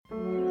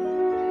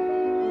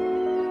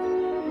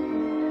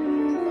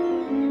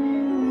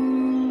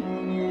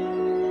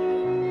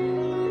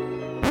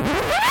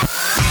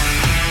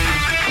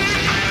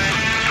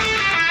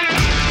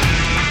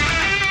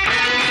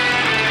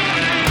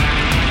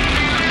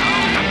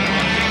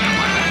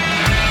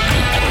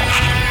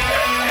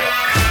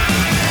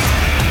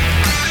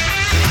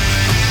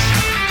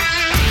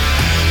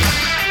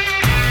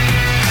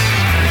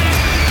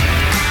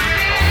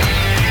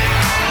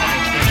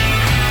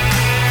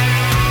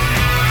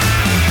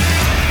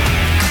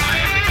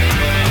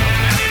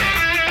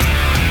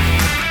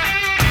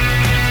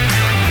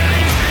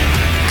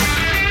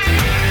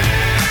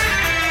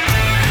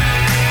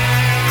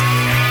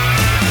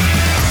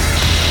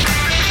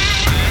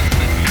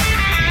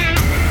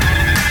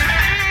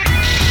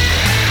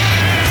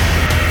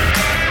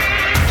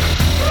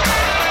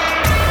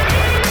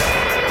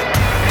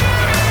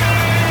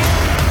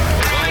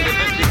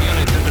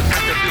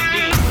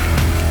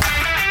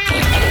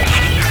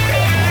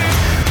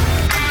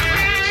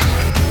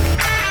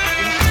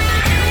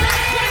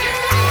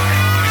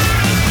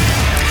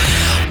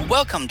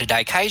Welcome to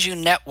Daikaiju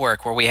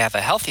Network, where we have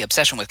a healthy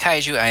obsession with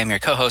kaiju. I am your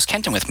co-host,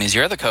 Kenton. With me is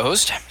your other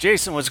co-host,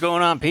 Jason. What's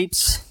going on,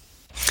 peeps?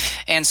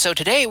 And so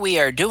today we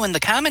are doing the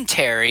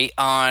commentary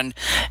on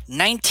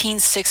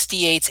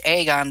 1968's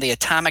Agon, the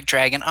Atomic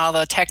Dragon,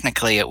 although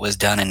technically it was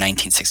done in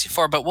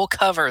 1964, but we'll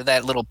cover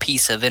that little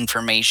piece of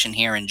information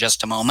here in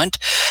just a moment.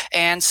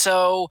 And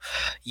so,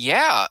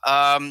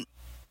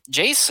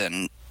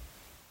 Jason,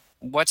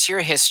 what's your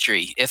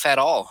history, if at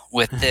all,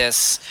 with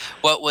this,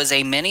 what was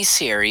a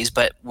mini-series,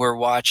 but we're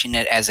watching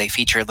it as a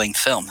feature-length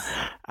film?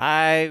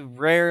 I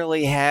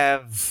rarely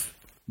have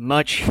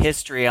much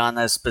history on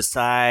this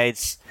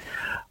besides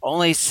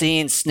only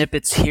seeing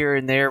snippets here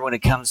and there when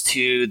it comes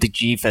to the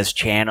G-Fest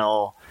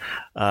channel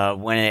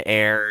when it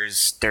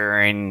airs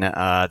during the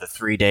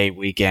 3-day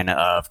weekend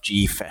of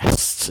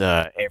G-Fest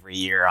every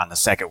year on the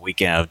second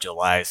weekend of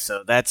July.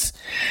 So that's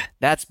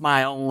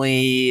my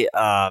only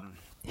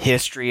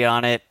history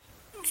on it.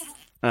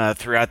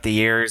 Throughout the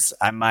years,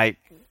 I might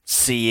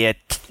see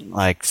it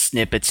like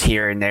snippets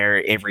here and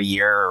there every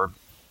year, or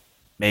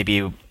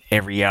maybe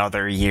every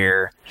other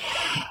year.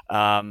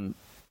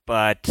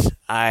 But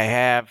I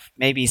have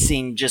maybe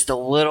seen just a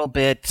little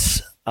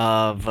bit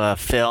of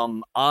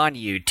film on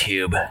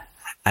YouTube.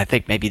 I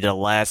think maybe the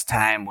last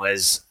time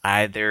was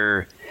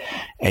either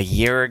a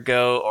year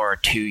ago or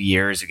 2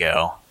 years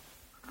ago.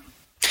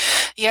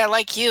 Yeah,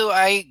 like you,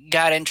 I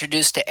got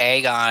introduced to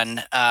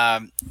Agon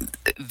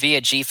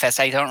via G-Fest.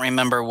 I don't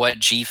remember what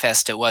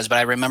G-Fest it was, but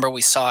I remember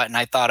we saw it, and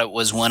I thought it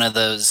was one of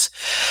those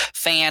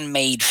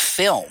fan-made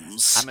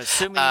films.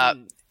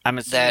 I'm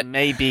assuming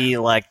maybe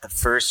like the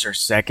first or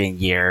second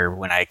year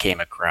when I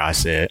came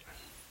across it.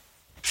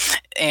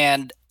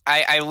 And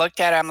I looked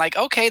at it, I'm like,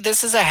 okay,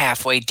 this is a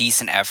halfway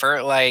decent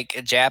effort. Like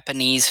a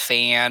Japanese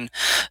fan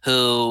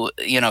who,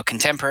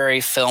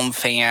 contemporary film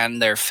fan,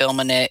 they're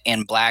filming it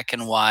in black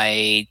and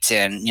white,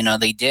 and,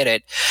 they did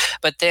it.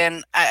 But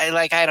then,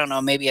 I don't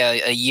know, maybe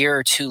a year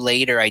or two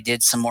later, I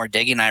did some more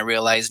digging. I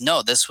realized,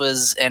 no, this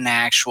was an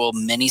actual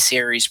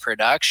miniseries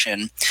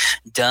production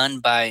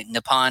done by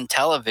Nippon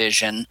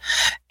Television.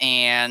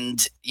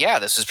 And yeah,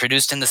 this was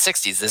produced in the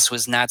 60s. This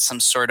was not some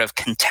sort of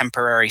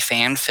contemporary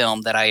fan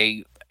film that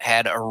I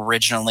had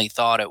originally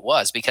thought it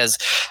was, because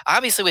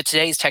obviously with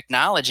today's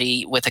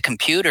technology, with a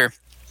computer,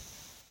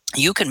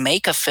 you can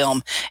make a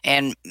film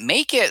and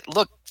make it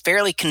look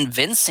fairly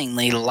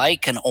convincingly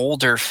like an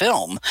older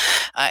film.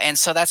 And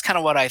so that's kind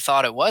of what I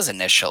thought it was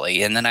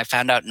initially. And then I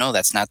found out, no,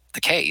 that's not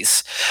the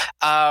case.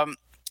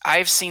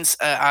 I've seen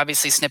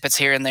obviously snippets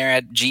here and there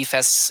at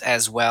G-Fest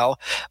as well,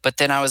 but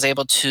then I was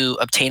able to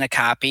obtain a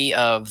copy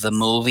of the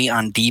movie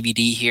on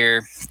DVD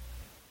here,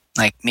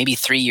 like maybe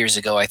 3 years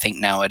ago, I think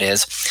now it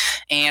is.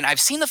 And I've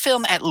seen the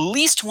film at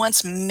least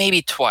once,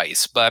 maybe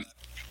twice, but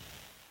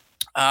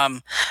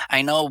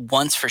I know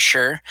once for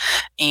sure.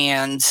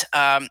 And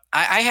I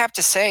have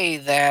to say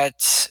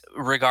that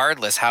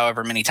regardless,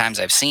 however many times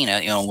I've seen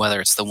it, whether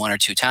it's the 1 or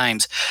 2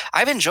 times,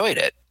 I've enjoyed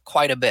it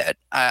quite a bit.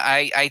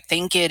 I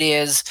think it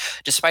is,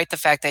 despite the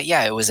fact that,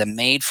 it was a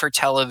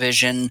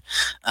made-for-television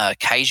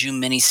kaiju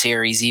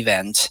miniseries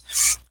event,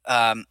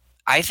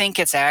 I think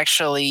it's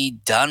actually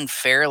done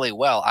fairly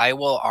well. I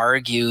will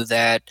argue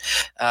that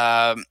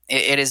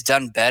it is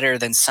done better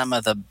than some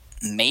of the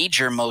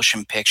major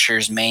motion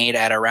pictures made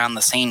at around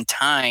the same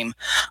time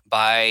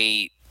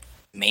by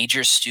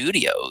major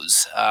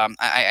studios.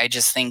 I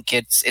just think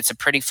it's a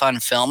pretty fun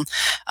film.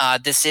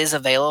 This is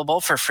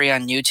available for free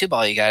on YouTube.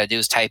 All you got to do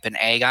is type in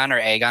Agon or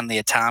Agon the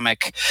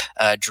Atomic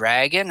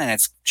Dragon, and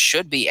it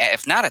should be,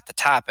 if not at the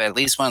top, at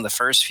least one of the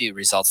first few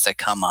results that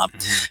come up.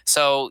 Mm-hmm.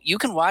 So you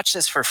can watch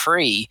this for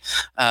free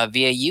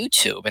via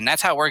YouTube, and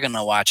that's how we're going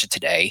to watch it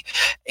today.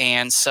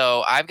 And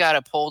so I've got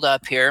it pulled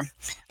up here.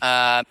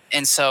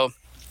 And so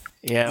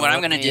what I'm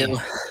going to do...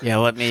 Yeah,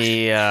 let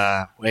me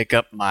wake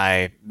up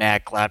my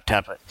Mac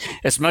laptop.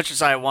 As much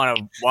as I want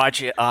to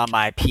watch it on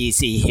my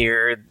PC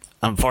here,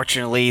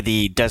 unfortunately,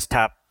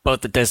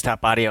 both the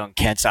desktop audio and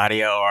Kent's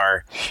audio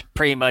are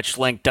pretty much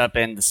linked up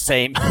in the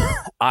same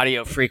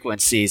audio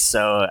frequencies.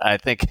 So I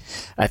think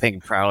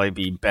it'd probably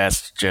be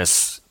best to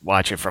just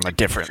watch it from a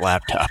different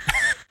laptop.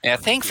 Yeah,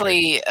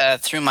 thankfully,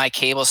 through my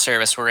cable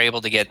service, we're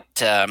able to get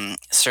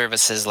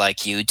services like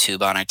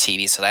YouTube on our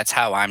TV, so that's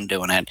how I'm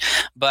doing it.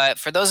 But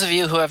for those of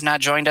you who have not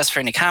joined us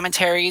for any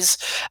commentaries,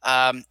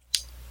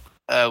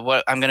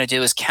 what I'm going to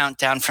do is count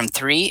down from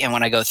 3, and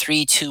when I go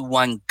 3, 2,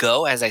 1,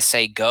 go, as I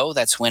say go,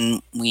 that's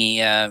when we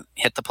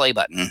hit the play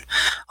button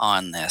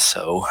on this.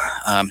 So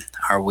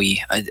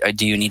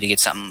do you need to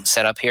get something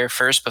set up here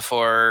first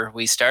before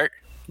we start?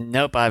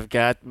 Nope, I've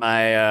got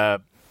my...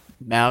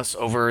 mouse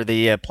over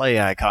the play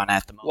icon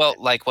at the moment.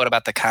 Well, what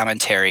about the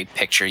commentary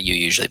picture you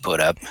usually put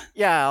up?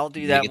 Yeah, I'll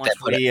do that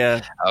once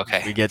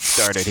we get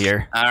started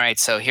here. All right,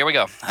 so here we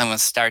go. I'm going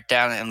to start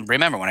down, and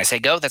remember, when I say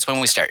go, that's when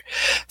we start.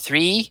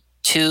 3,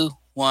 2,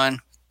 1,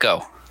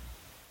 go.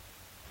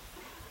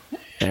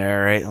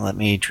 All right, let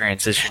me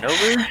transition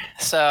over.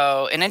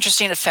 So an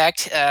interesting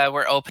effect,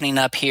 we're opening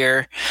up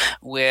here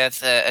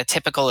with a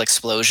typical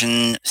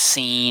explosion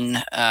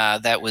scene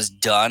that was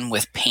done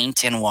with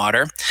paint and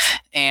water.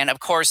 And of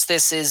course,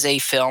 this is a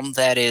film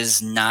that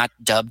is not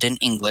dubbed in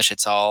English,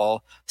 it's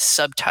all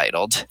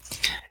subtitled.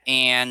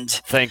 And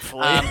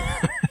Thankfully. um,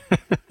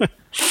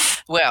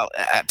 well,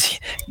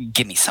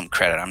 give me some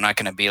credit. I'm not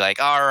going to be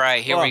like, all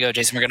right, here we Well, go,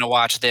 Jason. We're going to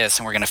watch this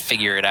and we're going to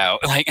figure it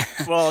out. Like,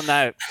 well,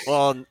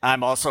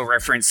 I'm also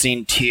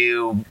referencing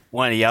to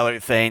one of the other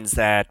things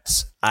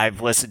that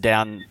I've listed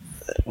down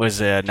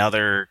was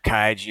another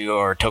kaiju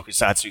or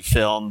tokusatsu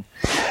film.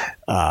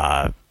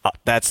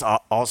 That's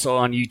also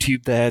on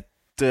YouTube that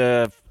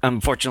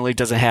unfortunately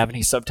doesn't have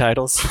any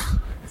subtitles.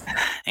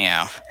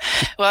 yeah.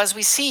 Well, as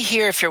we see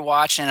here, if you're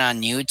watching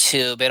on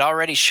YouTube, it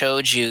already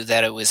showed you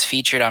that it was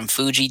featured on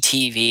Fuji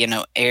TV and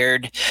it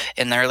aired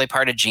in the early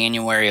part of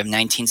January of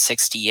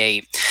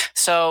 1968.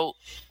 So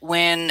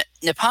when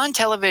Nippon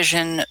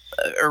Television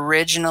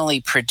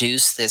originally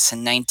produced this in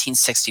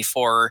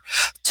 1964,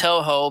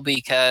 Toho,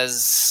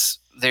 because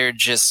they're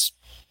just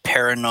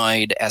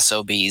paranoid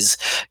SOBs,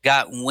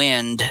 got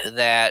wind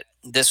that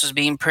this was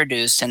being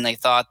produced and they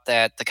thought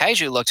that the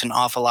kaiju looked an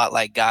awful lot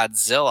like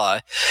Godzilla,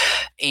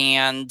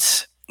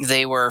 and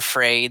they were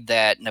afraid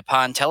that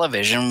Nippon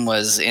Television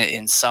was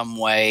in some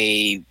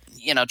way,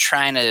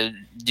 trying to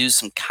do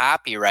some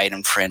copyright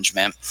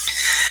infringement.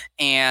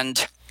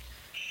 And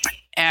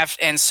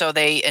so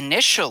they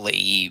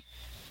initially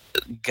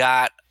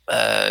got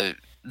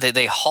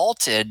they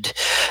halted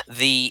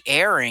the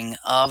airing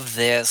of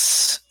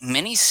this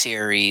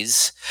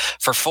miniseries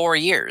for 4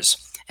 years,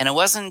 and it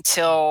wasn't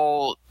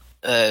until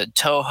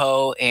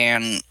Toho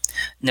and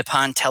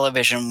Nippon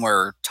Television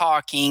were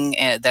talking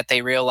that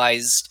they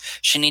realized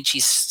Shinichi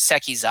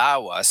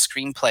Sekizawa,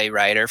 screenplay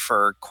writer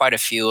for quite a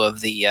few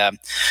of the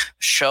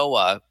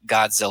Showa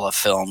Godzilla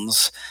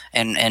films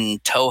and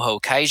Toho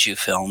kaiju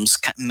films,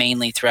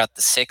 mainly throughout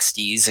the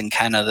 60s and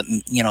kind of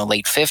the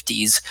late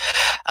 50s,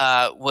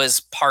 was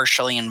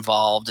partially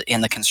involved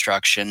in the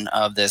construction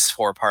of this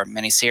 4-part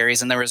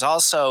miniseries. And there was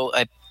also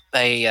a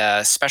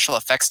special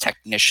effects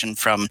technician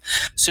from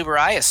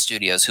Tsuburaya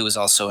Studios who was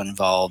also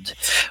involved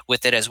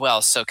with it as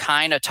well. So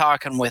kind of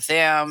talking with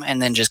them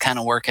and then just kind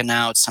of working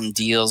out some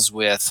deals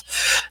with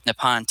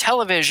Nippon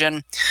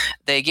Television,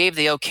 they gave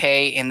the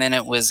okay, and then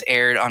it was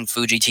aired on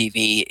Fuji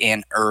TV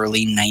in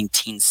early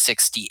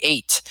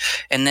 1968.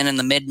 And then in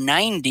the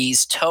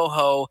mid-90s,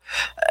 Toho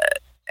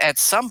at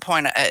some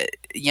point,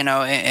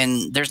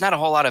 and there's not a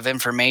whole lot of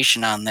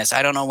information on this.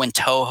 I don't know when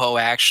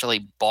Toho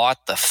actually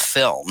bought the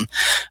film,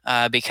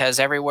 because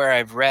everywhere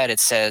I've read it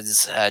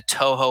says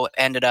Toho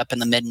ended up in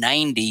the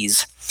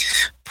mid-90s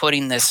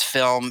putting this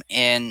film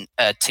in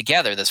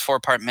together, this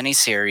 4-part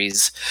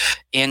miniseries,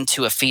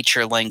 into a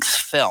feature-length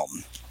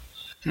film.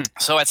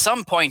 So at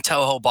some point,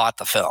 Toho bought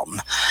the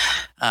film.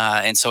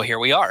 And so here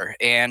we are.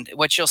 And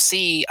what you'll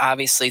see,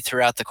 obviously,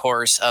 throughout the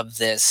course of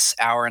this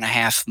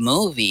hour-and-a-half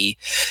movie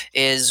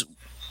is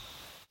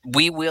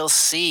we will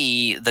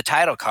see the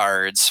title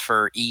cards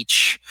for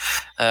each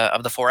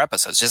of the 4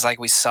 episodes, just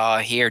like we saw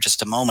here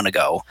just a moment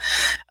ago.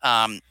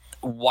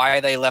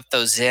 Why they left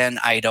those in,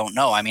 I don't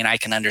know. I mean, I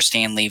can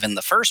understand leaving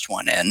the first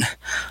one in,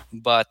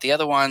 but the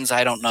other ones,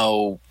 I don't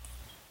know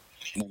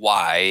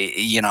why.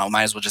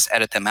 Might as well just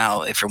edit them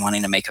out if you're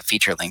wanting to make a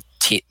feature-length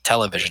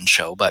television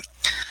show, but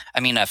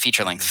I mean a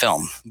feature-length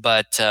film.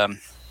 But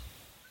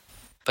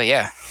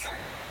yeah.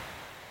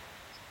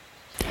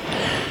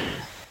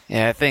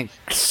 Yeah, I think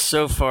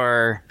so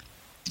far,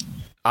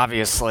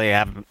 obviously,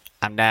 I'm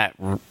not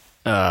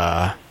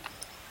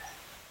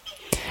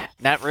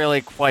not really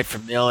quite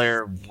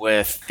familiar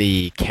with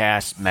the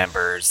cast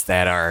members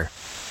that are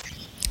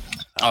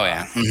Oh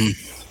yeah.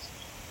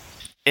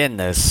 in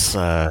this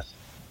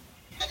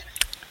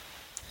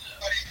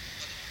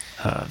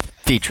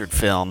featured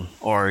film,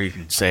 or you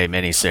can say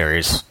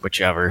miniseries,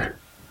 whichever.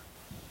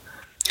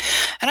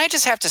 And I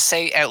just have to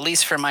say, at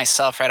least for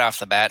myself right off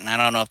the bat, and I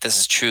don't know if this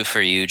is true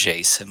for you,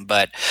 Jason,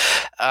 but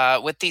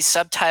with these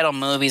subtitle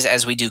movies,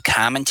 as we do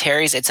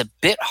commentaries, it's a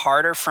bit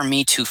harder for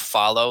me to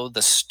follow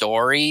the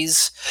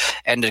stories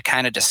and to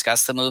kind of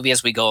discuss the movie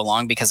as we go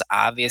along, because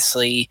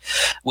obviously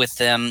with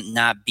them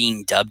not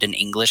being dubbed in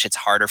English, it's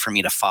harder for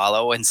me to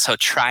follow. And so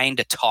trying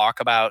to talk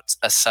about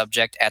a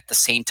subject at the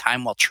same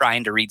time while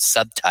trying to read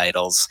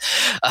subtitles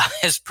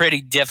is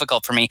pretty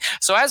difficult for me.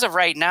 So as of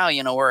right now,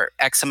 we're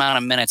X amount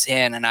of minutes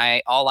in,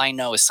 and all I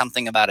know is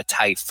something about a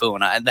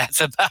typhoon.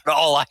 That's about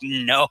all I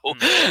know.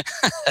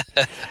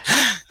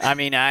 I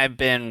mean, I've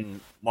been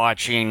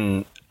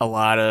watching a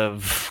lot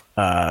of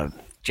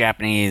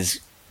Japanese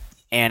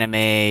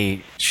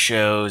anime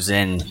shows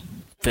and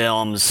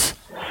films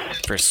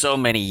for so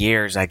many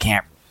years. I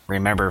can't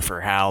remember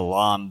for how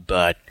long,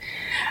 but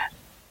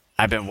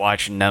I've been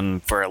watching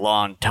them for a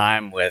long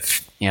time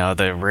with,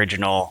 the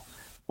original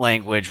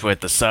language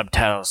with the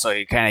subtitles, so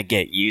you kind of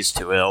get used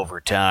to it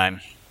over time.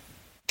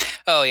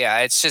 Oh yeah,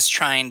 it's just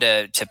trying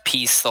to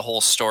piece the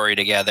whole story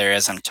together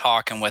as I'm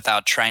talking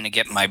without trying to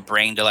get my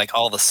brain to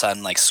all of a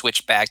sudden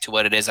switch back to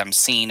what it is I'm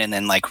seeing and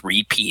then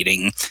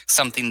repeating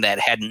something that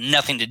had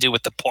nothing to do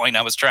with the point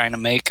I was trying to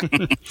make.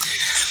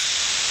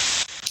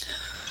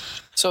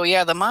 So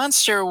yeah, the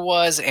monster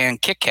was and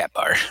Kit Kat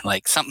bar,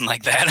 like something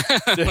like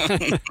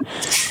that.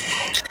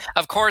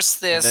 Of course,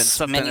 And then this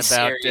something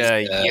about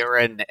miniseries.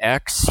 urine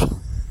X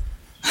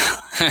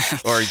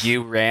or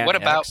you ran What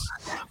about?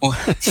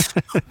 X.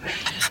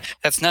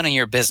 That's none of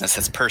your business.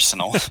 It's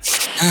personal.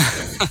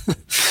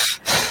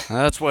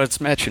 That's what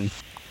it's mentioned.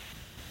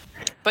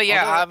 But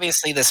yeah, Although,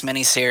 obviously, this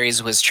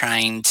miniseries was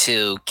trying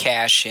to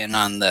cash in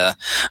on the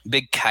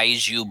big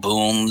kaiju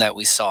boom that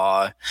we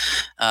saw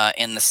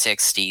in the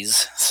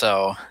 '60s.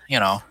 So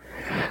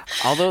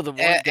although the one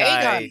Agon.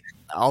 guy,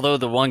 although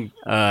the one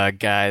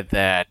guy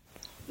that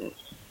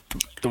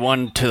the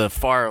one to the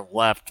far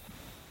left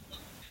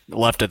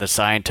of the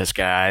scientist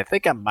guy, I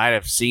think I might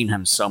have seen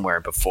him somewhere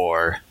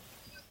before.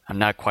 I'm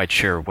not quite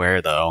sure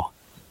where though.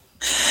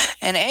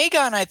 And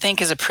Agon, I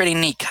think, is a pretty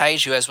neat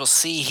kaiju, as we'll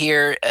see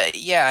here.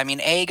 Yeah, I mean,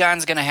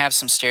 Agon's going to have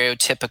some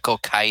stereotypical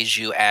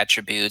kaiju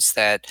attributes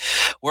that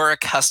we're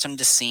accustomed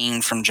to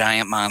seeing from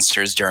giant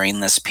monsters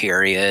during this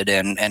period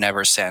and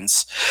ever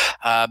since.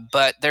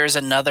 But there's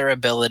another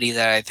ability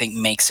that I think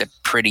makes it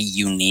pretty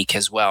unique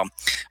as well.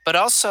 But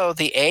also,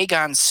 the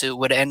Agon suit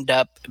would end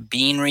up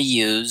being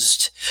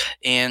reused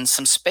in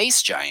some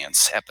Space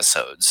Giants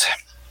episodes.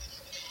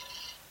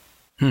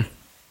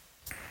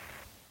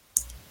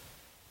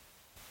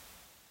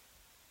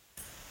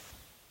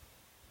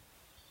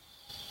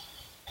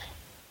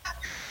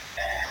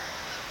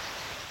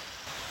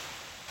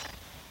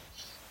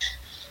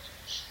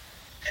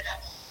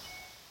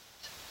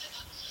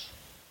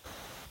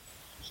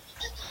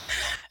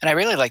 And I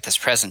really like this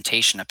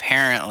presentation.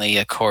 Apparently,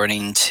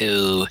 according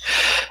to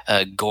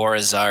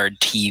Gorazard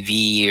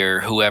TV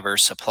or whoever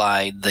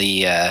supplied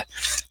the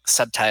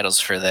subtitles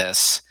for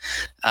this,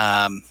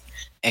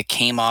 it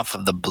came off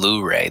of the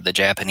Blu-ray, the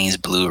Japanese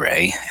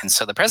Blu-ray, and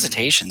so the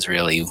presentation's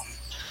really,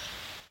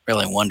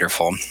 really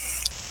wonderful.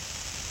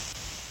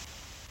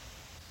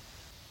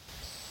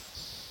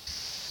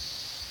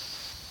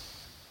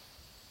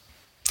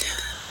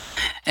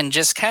 And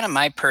just kind of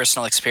my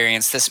personal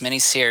experience, this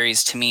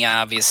miniseries to me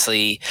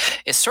obviously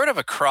is sort of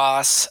a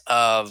cross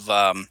of,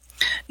 obviously,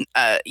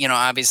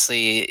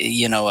 a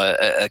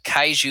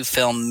kaiju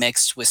film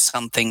mixed with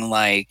something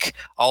like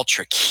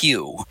Ultra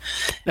Q.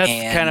 That's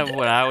kind And of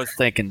what I was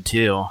thinking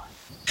too.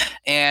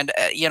 And,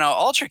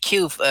 Ultra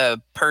Q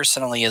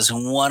personally is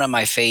one of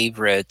my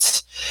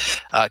favorite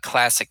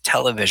classic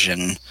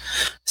television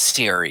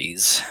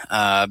series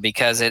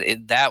because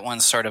that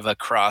one's sort of a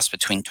cross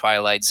between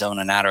Twilight Zone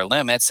and Outer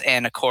Limits.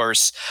 And, of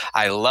course,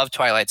 I love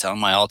Twilight Zone,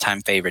 my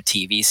all-time favorite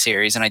TV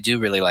series, and I do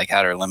really like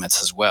Outer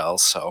Limits as well.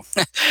 So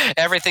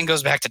everything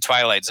goes back to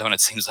Twilight Zone, it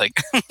seems like.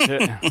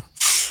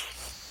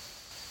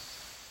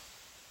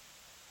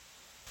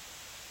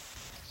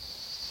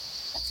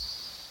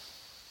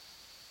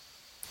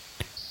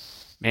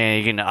 Man,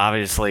 you can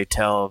obviously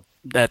tell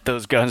that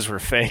those guns were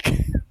fake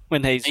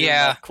when they zoom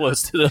up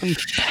close to them,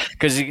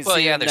 because you can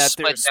see they're that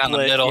split they're down the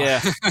middle.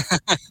 Yeah.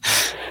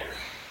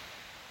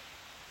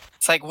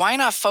 It's like, why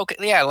not focus?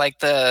 Yeah, like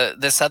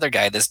this other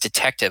guy, this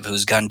detective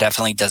whose gun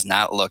definitely does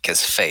not look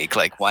as fake.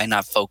 Like, why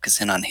not focus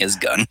in on his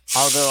gun?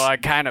 Although I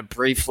kind of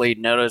briefly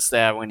noticed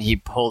that when he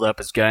pulled up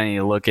his gun and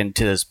you look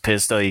into his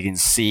pistol, you can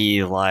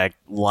see like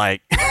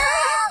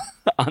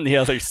on the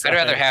other side. I'd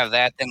rather have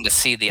that than to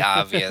see the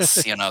obvious,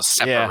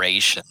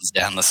 separations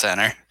down the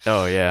center.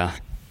 Oh, yeah.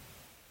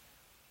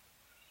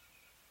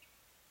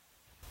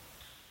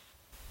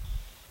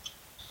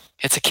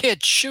 It's a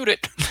kid. Shoot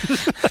it.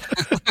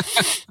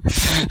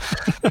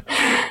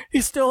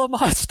 He's still a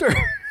monster.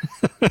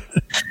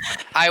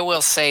 I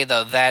will say,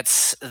 though, that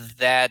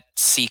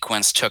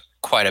sequence took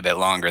quite a bit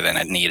longer than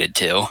it needed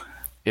to.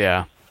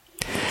 Yeah.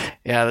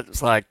 Yeah,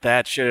 it's like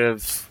that should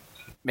have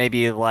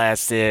maybe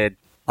lasted,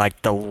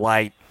 like the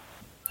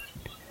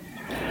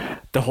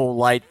whole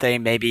light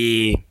thing,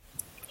 maybe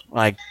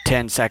like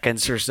 10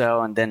 seconds or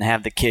so, and then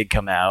have the kid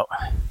come out.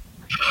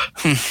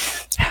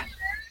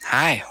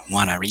 Hi,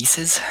 want a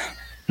Reese's?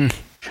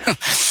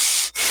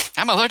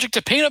 I'm allergic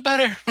to peanut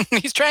butter.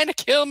 He's trying to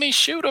kill me.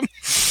 Shoot him.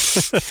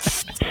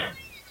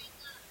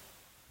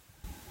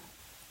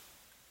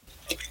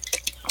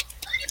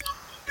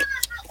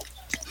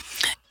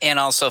 And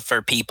also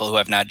for people who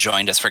have not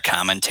joined us for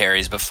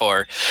commentaries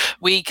before,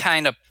 we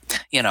kind of,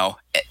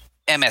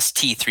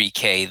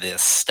 MST3K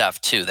this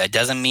stuff too. That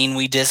doesn't mean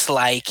we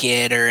dislike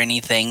it or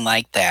anything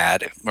like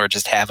that. We're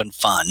just having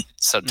fun.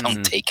 So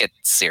don't take it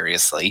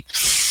seriously.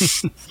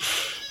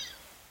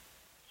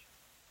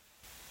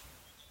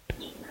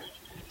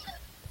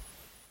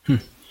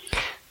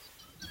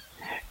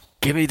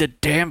 Give me the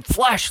damn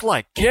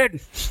flashlight, kid.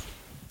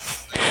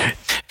 I'm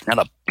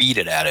gonna beat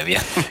it out of you.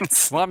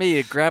 Want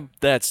me to grab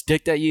that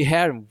stick that you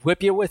had and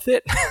whip you with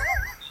it?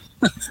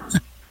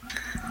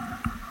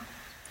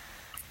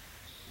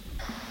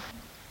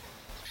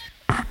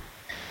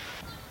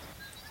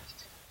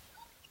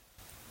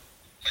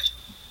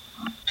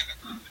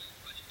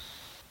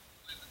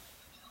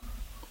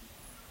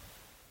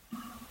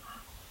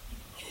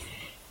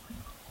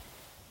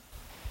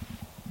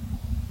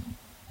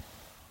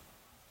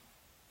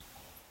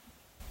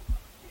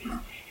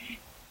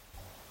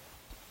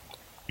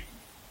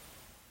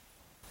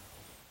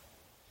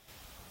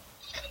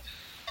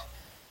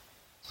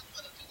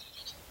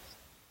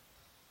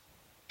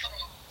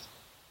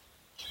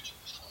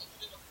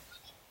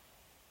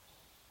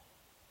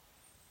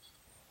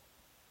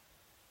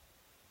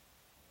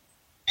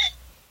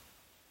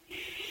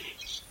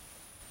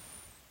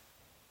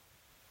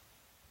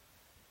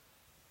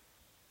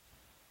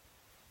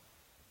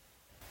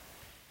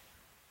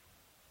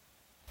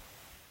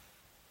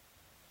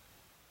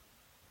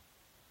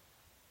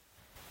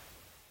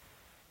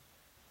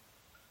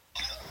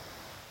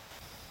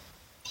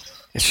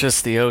 It's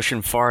just the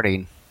ocean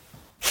farting.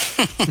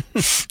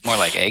 More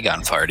like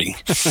Agon farting.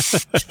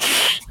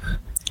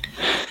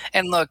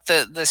 And look,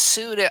 the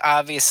suit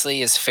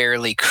obviously is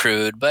fairly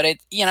crude, but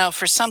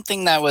for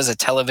something that was a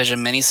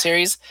television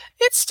miniseries,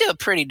 it's still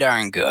pretty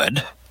darn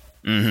good.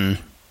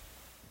 Mm-hmm.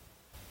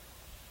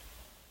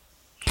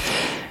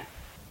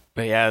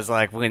 But yeah, it's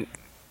like when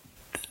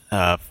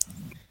I've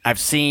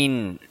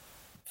seen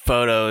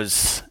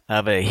photos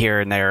of it here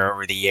and there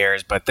over the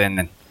years, but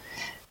then,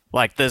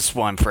 like this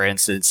one, for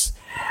instance,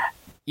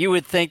 you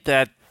would think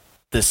that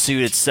the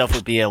suit itself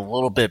would be a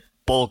little bit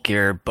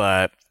bulkier,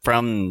 but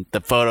from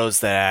the photos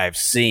that I've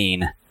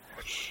seen,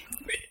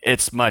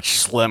 it's much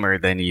slimmer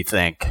than you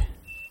think.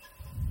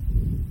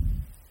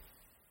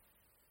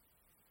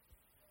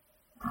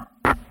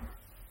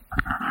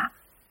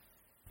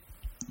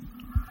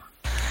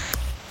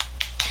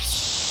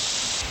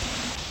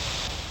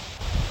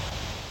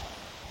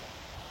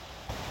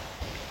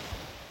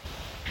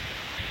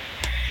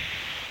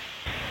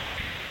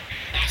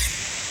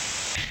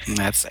 And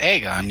that's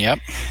Agon, yep.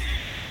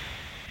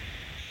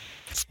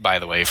 By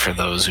the way, for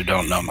those who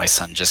don't know, my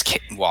son just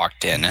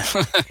walked in. And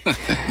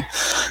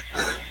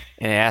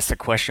asked the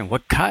question,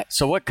 what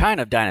kind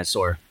of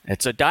dinosaur?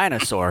 It's a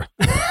dinosaur.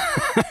 A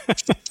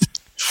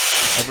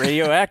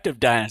radioactive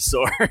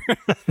dinosaur.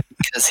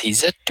 Because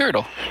he's a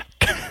turtle.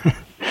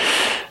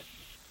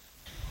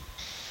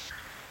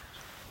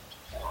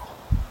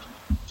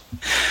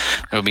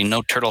 There'll be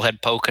no turtle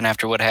head poking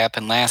after what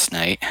happened last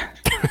night.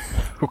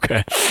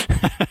 Okay.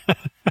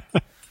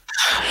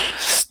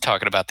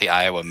 Talking about the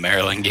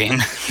Iowa-Maryland game.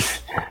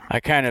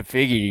 I kind of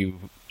figured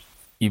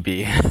you'd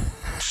be.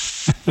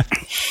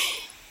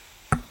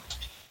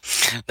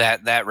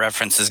 That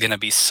reference is going to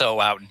be so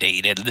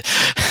outdated.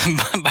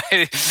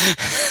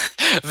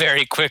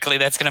 Very quickly,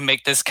 that's going to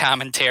make this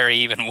commentary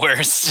even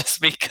worse,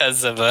 just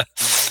because of a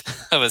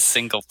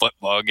single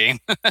football game.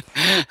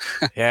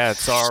 Yeah,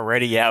 it's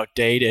already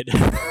outdated.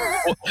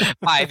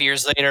 5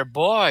 years later,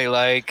 boy,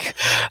 like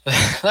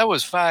that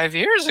was 5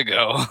 years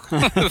ago.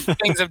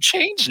 Things have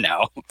changed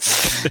now.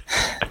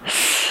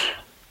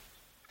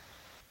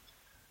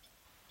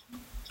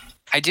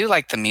 I do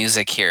like the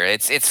music here.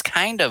 It's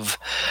kind of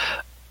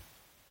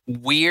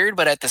weird,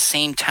 but at the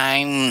same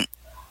time,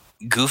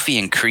 goofy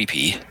and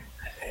creepy.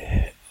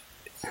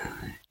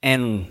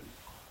 And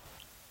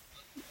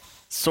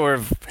sort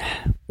of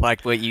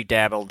like what you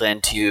dabbled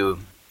into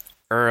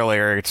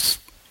earlier,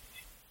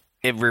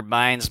 it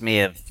reminds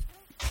me of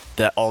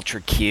the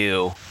Ultra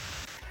Q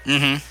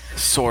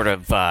sort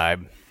of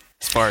vibe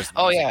as far as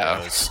the music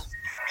goes.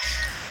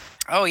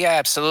 Oh yeah,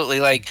 absolutely.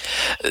 Like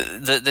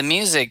the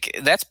music,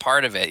 that's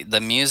part of it.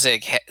 The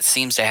music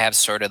seems to have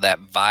sort of that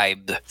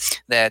vibe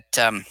that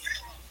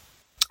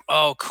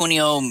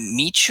Kunio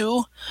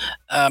Michu,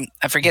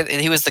 I forget.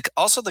 He was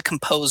also the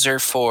composer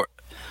for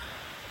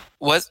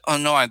he was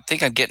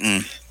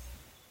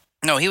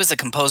the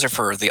composer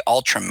for the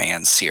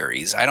Ultraman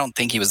series. I don't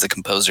think he was the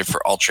composer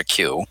for Ultra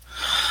Q.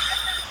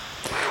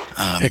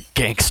 A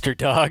gangster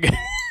dog.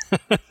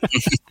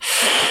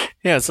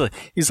 Yeah, so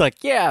he's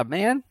like, yeah,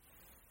 man.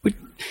 What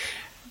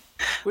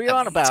are you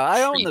on about?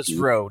 I own this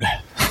road.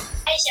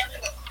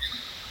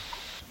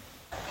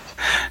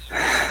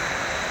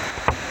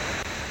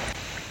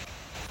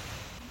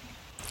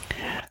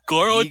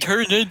 Goro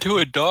turned into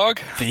a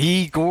dog?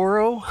 The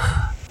Goro?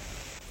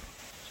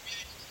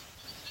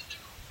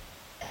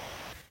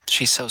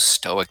 She's so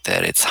stoic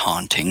that it's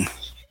haunting.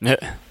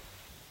 Yeah.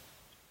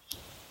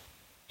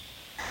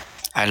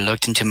 I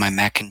looked into my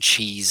mac and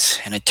cheese,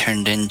 and it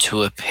turned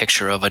into a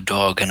picture of a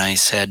dog, and I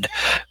said,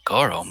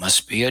 Goro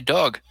must be a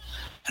dog.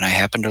 And I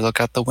happened to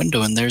look out the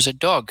window, and there's a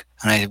dog.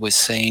 And I was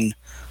saying,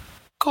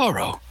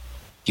 Goro,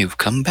 you've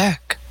come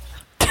back.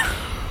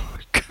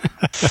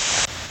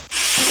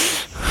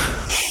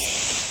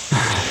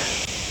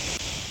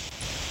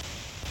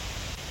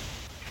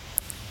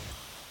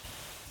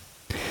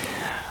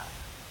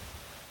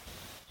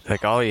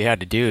 Like, all you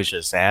had to do is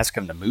just ask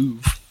him to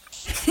move.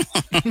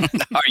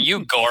 Are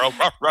you Goro?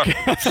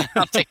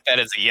 I'll take that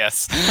as a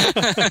yes.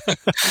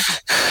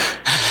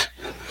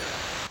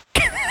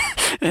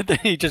 And then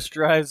he just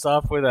drives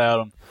off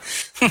without him.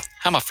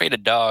 I'm afraid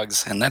of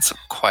dogs, and that's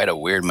quite a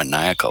weird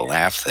maniacal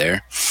laugh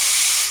there.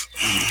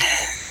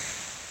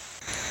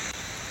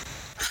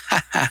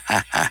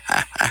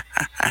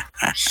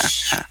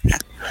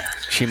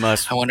 She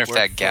must. I wonder if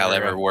that gal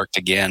ever worked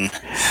again.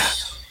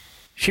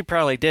 She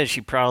probably did.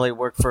 She probably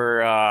worked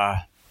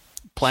for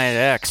Planet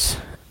X.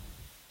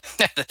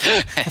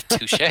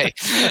 Touche.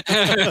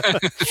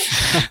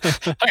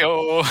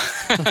 Hi-yo.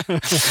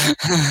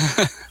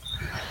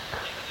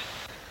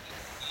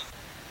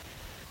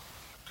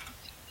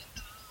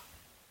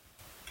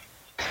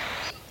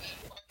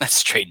 That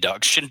stray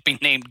dog shouldn't be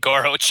named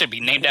Goro. It should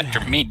be named after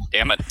me,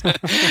 damn it.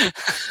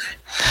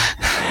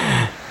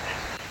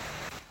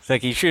 It's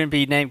like he shouldn't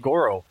be named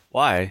Goro.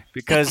 Why?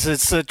 Because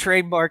it's a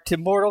trademark to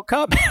Mortal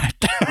Kombat.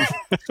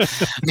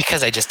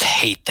 Because I just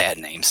hate that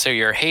name. So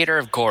you're a hater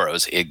of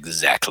Goros.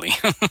 Exactly.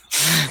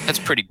 That's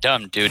pretty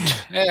dumb, dude.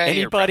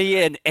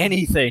 Anybody and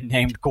anything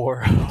named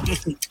Goro.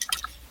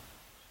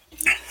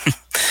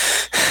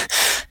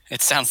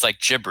 It sounds like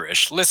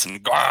gibberish. Listen,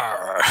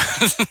 gar.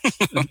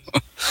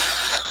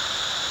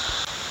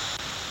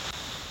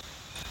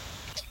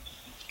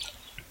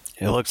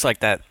 It looks like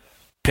that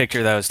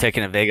picture that was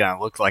taken of Agon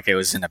looked like it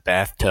was in a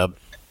bathtub.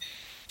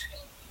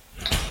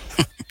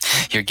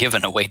 You're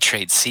giving away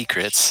trade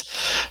secrets.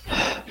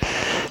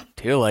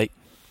 Too late.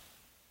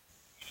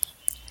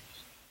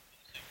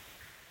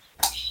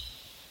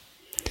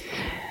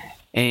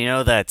 And you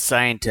know that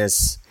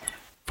scientist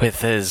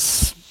with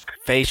his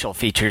facial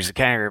features, it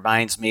kind of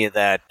reminds me of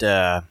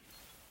that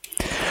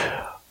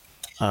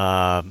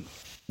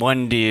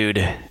one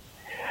dude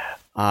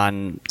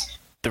on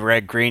the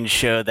Red Green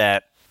show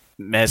that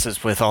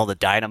messes with all the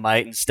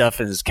dynamite and stuff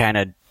and is kind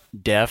of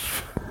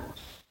deaf.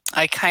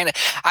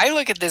 I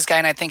look at this guy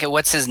and I think of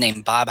what's his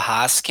name, Bob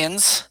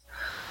Hoskins,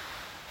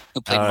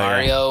 who played Oh, yeah.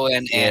 Mario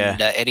and Yeah.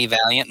 Eddie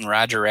Valiant and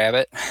Roger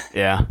Rabbit.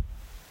 Yeah.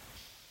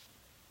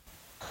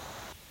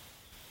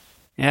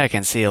 Yeah, I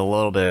can see a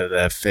little bit of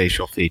that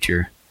facial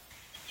feature.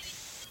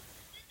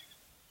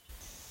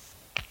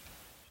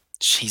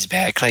 She's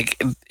back.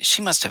 Like,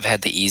 she must have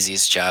had the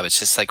easiest job. It's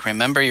just like,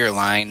 remember your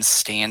lines,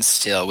 stand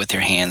still with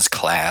your hands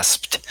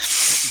clasped.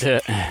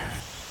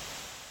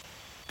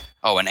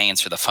 Oh, and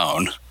answer the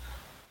phone.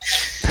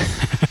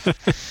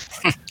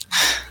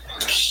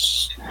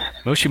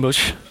 Mushy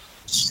mush.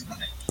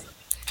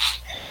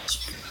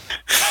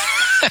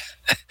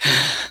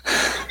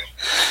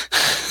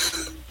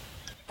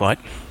 What?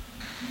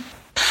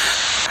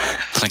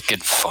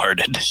 Lincoln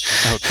farted.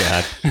 Oh,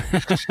 God.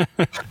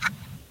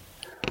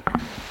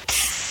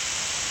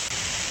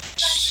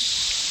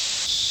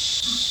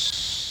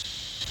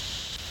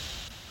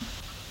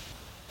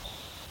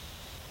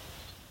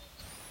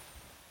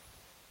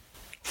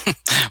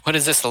 What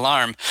is this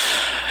alarm?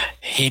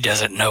 He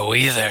doesn't know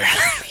either.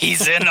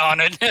 He's in on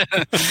it.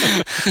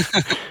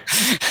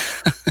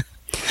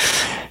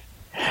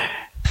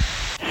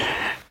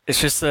 It's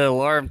just an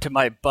alarm to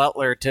my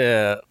butler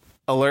to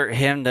alert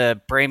him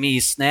to bring me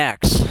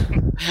snacks.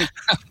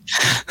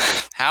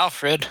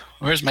 Alfred,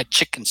 where's my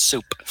chicken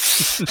soup?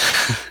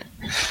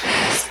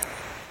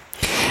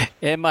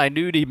 And my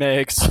nudie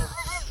mix.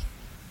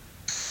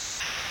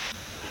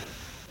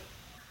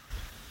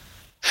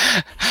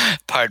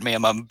 Pardon me,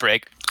 I'm on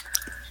break.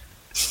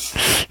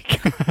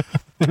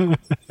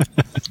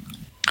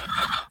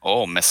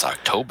 Oh, Miss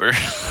October.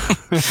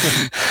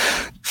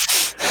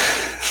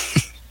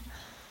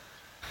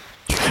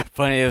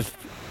 Funny if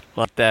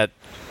like that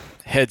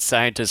head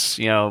scientist,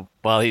 you know,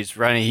 while he's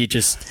running, he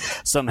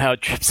just somehow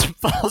trips and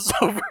falls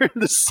over in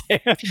the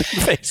sand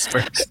face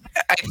first.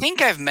 I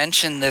think I've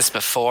mentioned this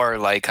before,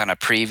 like on a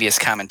previous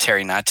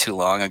commentary not too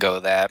long ago,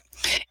 that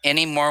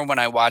anymore when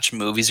I watch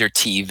movies or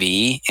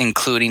TV,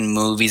 including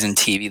movies and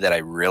TV that I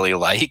really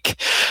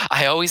like,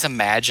 I always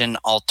imagine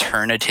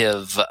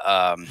alternative,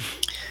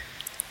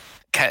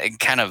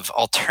 kind of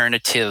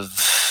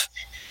alternative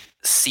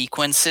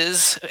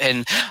sequences.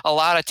 And a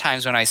lot of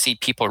times when I see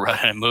people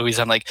running in movies,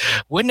 I'm like,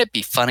 wouldn't it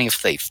be funny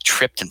if they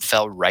tripped and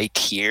fell right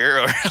here?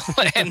 Or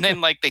and then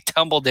like they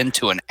tumbled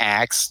into an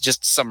axe,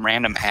 just some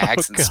random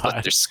axe, and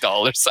split their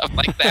skull or something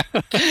like that.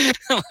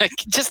 Like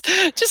just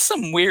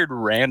some weird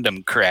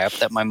random crap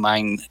that my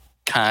mind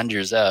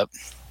conjures up.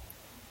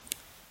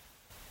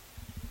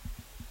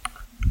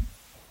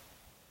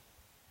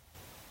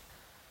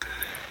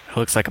 It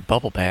looks like a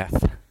bubble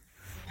bath.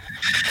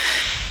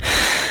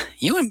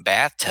 You in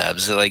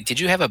bathtubs? Like,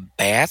 did you have a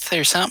bath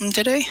or something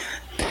today?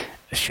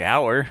 A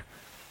shower?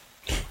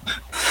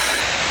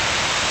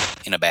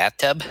 In a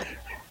bathtub?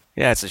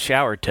 Yeah, it's a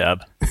shower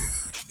tub.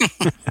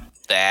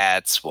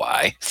 That's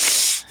why.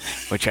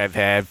 Which I've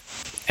had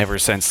ever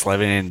since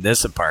living in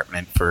this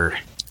apartment for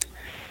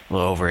a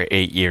little over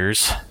 8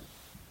 years.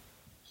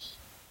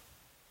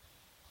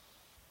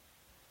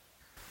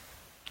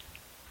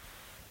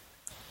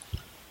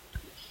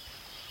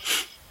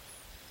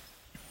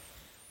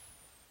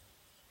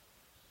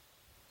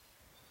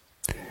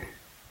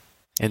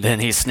 And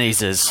then he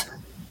sneezes,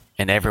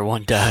 and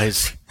everyone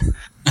dies.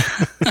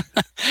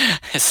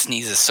 His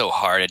sneeze is so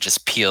hard it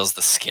just peels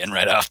the skin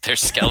right off their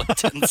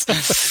skeletons.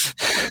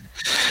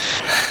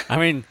 I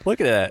mean, look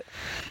at that.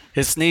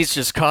 His sneeze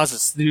just caused a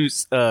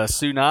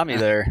tsunami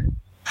there.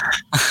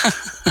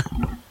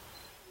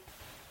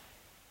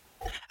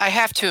 I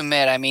have to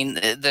admit, I mean,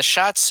 the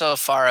shots so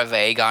far of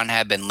Agon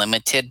have been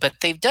limited, but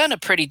they've done a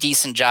pretty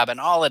decent job, and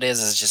all it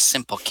is just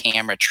simple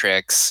camera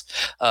tricks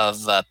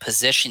of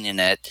positioning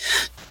it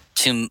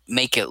to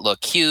make it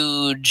look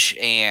huge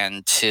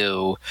and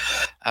to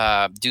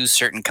do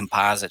certain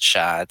composite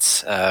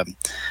shots.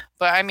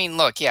 But I mean,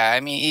 look, yeah, I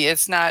mean,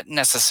 it's not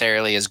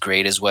necessarily as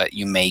great as what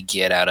you may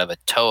get out of a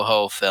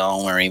Toho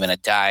film or even a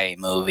Dai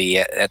movie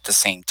at the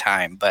same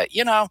time. But,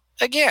 you know,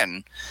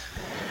 again,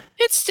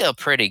 It's still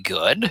pretty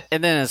good.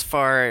 And then as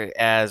far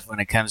as when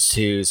it comes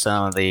to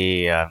some of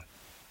the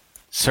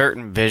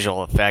certain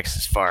visual effects,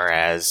 as far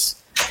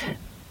as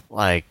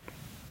like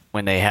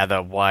when they have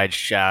the wide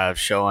shot of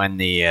showing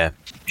the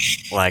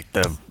like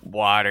the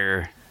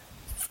water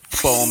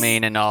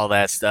foaming and all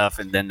that stuff,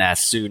 and then that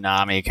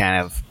tsunami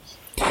kind of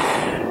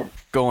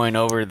going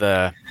over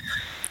the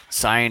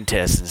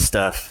scientists and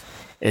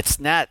stuff. It's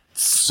not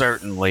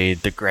certainly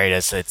the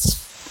greatest.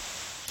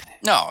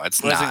 No,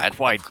 it's Wasn't not.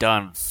 quite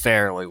done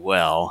fairly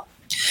well.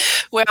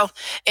 Well,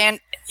 and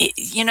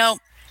you know,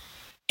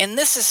 and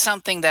this is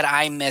something that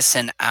I miss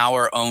in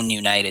our own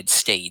United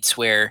States,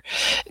 where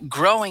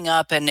growing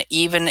up and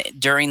even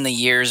during the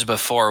years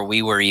before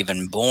we were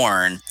even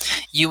born,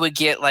 you would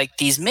get like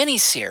these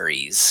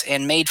miniseries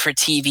and made for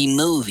TV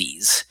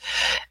movies.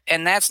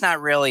 And that's not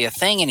really a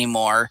thing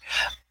anymore.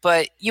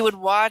 But you would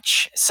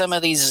watch some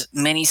of these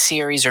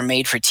miniseries or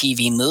made for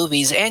TV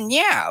movies, and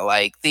yeah,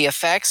 like the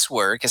effects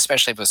work,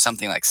 especially if it was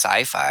something like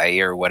sci-fi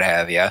or what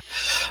have you.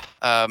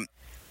 Um,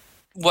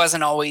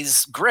 wasn't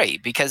always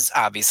great because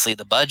obviously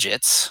the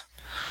budgets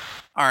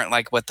aren't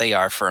like what they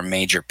are for a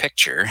major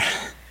picture.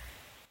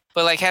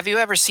 But like, have you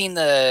ever seen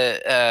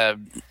the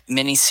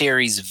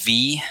miniseries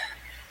V?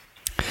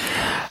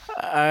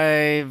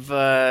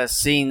 I've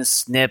seen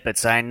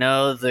snippets. I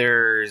know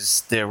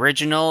there's the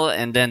original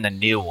and then the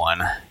new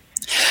one.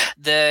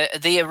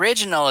 The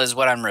original is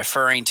what I'm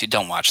referring to.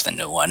 Don't watch the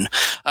new one.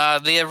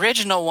 The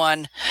original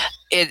one,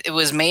 it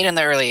was made in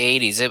the early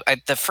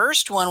 80s. The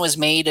first one was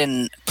made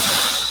in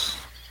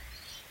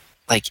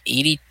like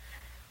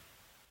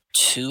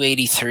 82,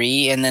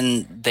 83, and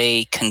then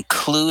they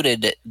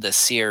concluded the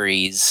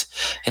series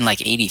in like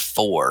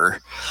 84.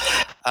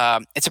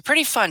 It's a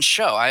pretty fun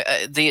show.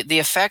 The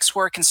effects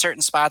work in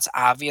certain spots,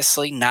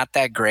 obviously not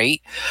that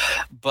great,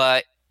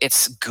 but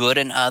it's good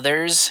in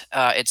others.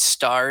 It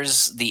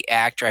stars the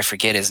actor, I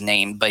forget his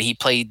name, but he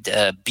played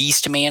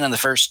Beast Man in the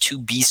first two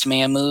Beast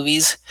Man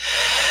movies.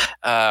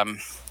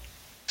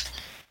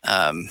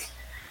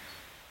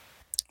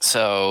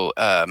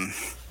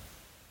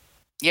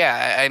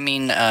 Yeah, I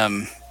mean,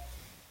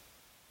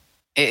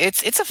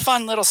 it's a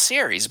fun little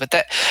series, but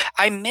that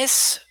I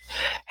miss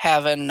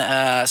having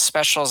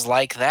specials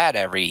like that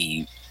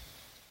every.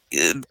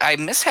 I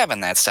miss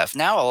having that stuff.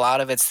 Now a lot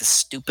of it's the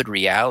stupid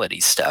reality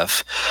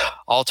stuff,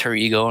 Alter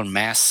Ego and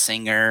Mass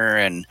Singer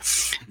and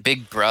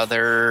Big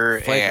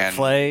Brother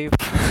Flav.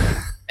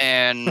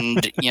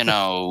 and you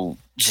know,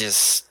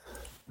 just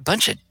a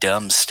bunch of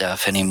dumb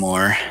stuff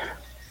anymore.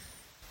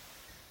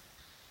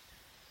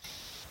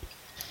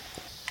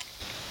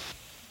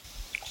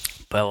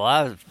 But a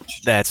lot of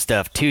that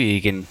stuff too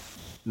you can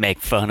make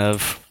fun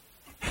of.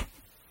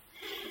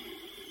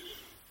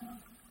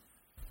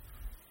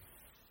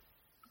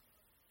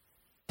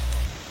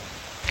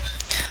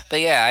 But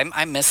yeah,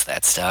 I miss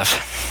that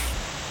stuff.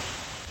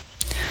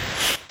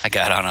 I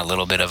got on a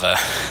little bit of a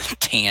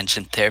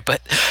tangent there, but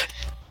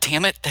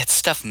damn it, that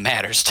stuff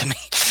matters to me.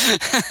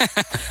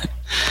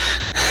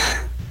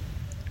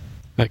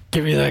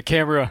 Give me that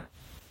camera.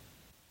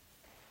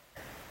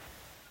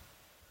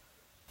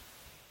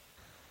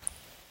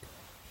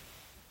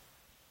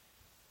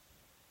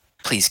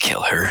 Please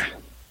kill her.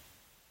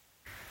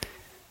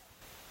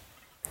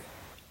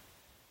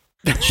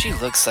 She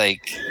looks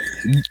like...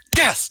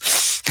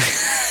 Yes!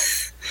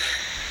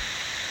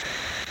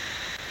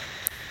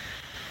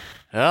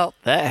 Well,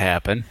 that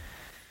happened.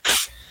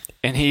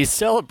 And he's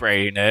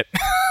celebrating it.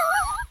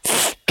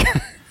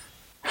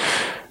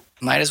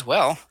 Might as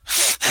well.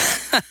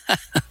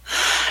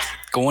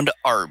 Going to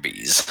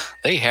Arby's.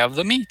 They have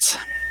the meats.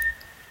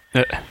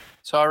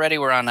 So already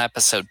we're on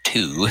episode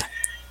 2.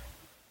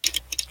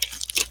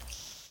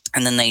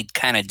 And then they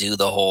kind of do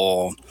the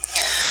whole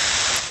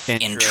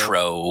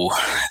intro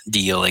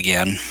deal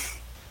again.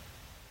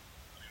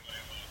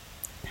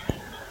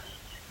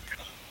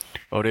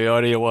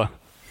 Iowa.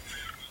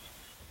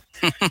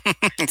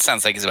 It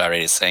sounds like he's about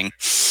ready to sing.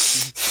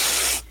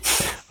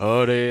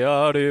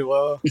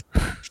 Iowa.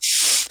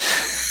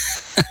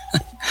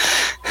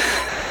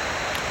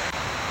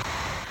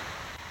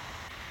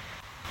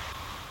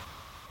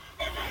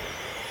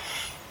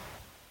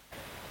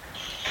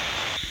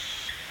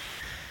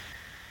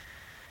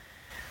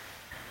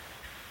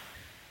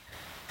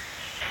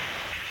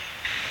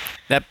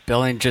 That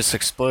building just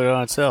exploded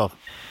on itself.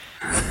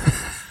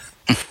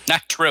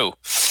 Not true.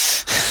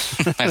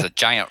 That's a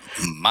giant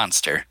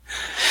monster.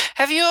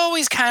 Have you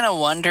always kind of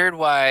wondered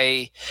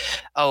why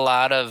a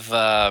lot of,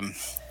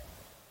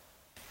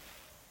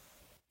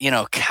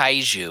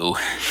 kaiju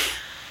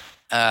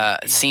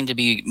seem to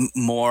be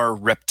more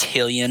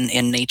reptilian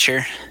in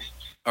nature?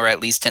 Or at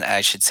least,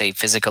 I should say,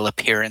 physical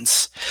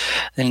appearance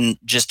than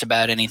just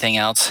about anything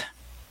else?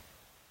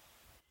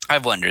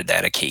 I've wondered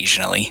that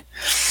occasionally.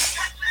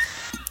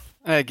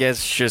 I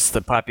guess just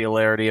the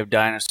popularity of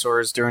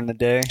dinosaurs during the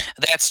day.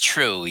 That's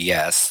true,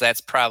 yes. That's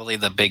probably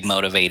the big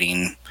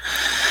motivating.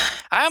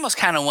 I almost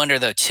kind of wonder,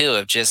 though, too,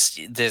 if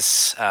just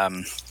this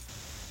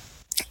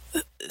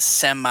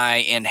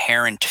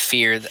semi-inherent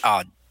fear.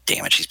 Oh,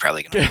 damn it, she's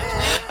probably going to.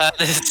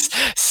 This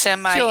She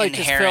like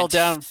just fell semi-inherent.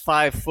 down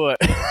 5 foot.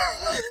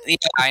 Yeah,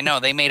 I know.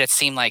 They made it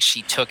seem like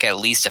she took at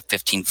least a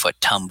 15-foot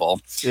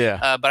tumble.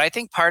 Yeah. But I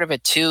think part of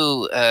it,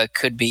 too,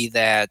 could be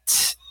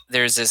that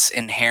there's this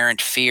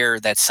inherent fear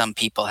that some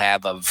people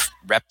have of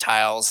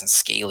reptiles and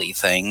scaly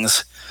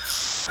things.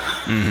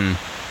 Mm-hmm.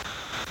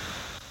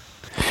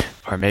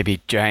 Or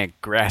maybe giant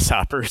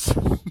grasshoppers.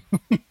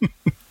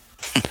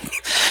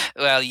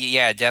 Well,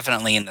 yeah,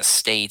 definitely in the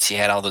States, you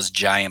had all those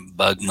giant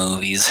bug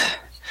movies.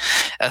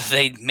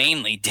 They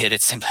mainly did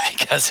it simply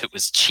because it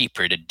was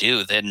cheaper to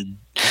do than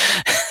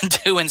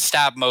doing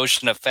stop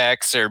motion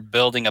effects or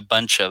building a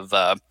bunch of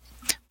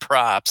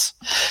props.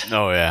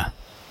 Oh, yeah.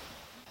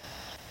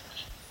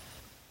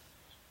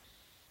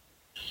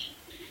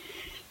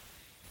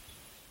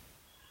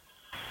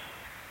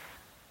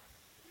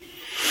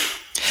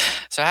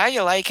 So how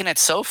you liking it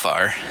so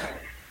far?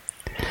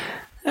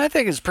 I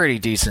think it's pretty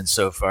decent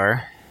so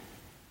far.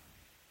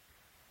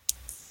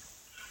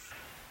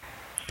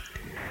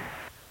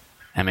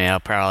 I mean, I'll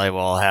probably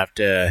will have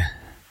to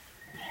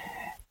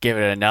give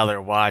it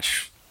another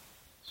watch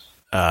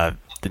the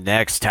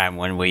next time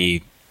when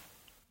we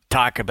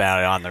talk about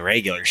it on the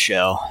regular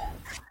show.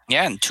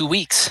 Yeah, in 2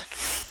 weeks.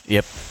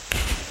 Yep.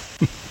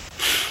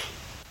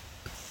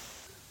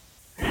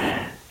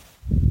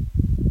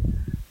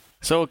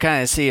 So we'll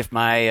kind of see if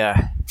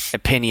my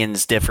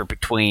opinions differ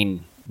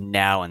between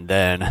now and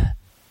then.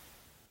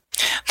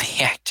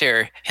 The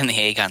actor in the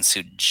Agon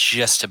suit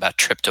just about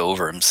tripped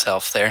over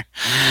himself there.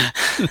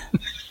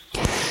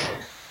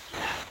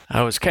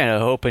 I was kind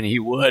of hoping he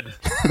would.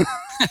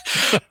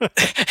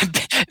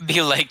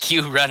 Be like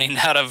you running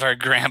out of our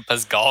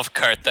grandpa's golf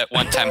cart that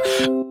one time.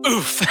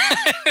 Oof.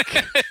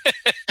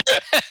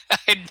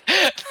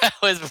 That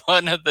was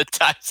one of the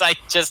times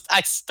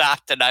I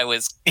stopped and I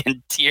was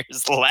in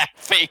tears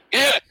laughing.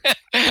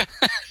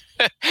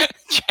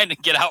 Trying to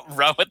get out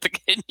run with the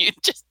kid, you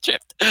just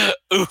tripped.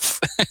 Oof.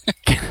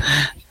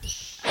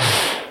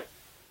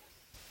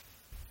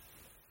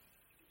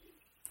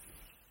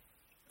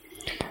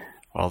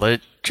 Well,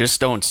 they just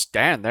don't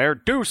stand there.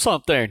 Do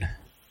something.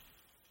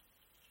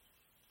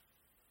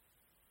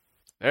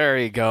 There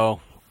you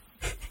go.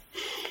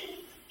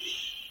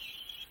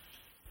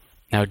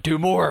 Now do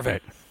more of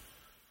it.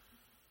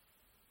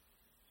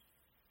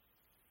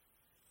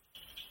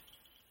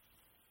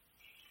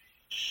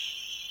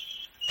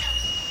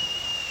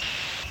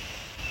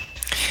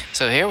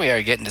 So here we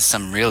are getting to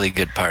some really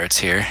good parts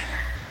here.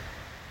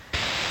 A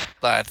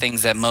lot of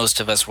things that most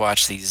of us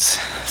watch these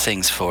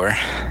things for.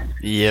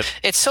 Yep.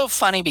 It's so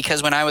funny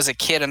because when I was a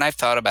kid, and I've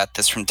thought about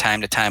this from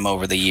time to time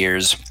over the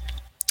years,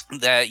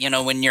 that, you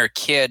know, when you're a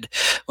kid,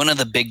 one of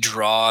the big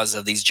draws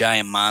of these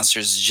giant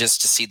monsters is just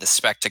to see the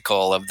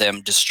spectacle of them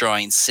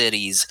destroying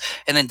cities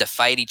and then to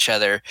fight each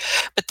other.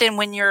 But then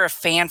when you're a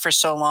fan for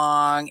so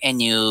long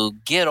and you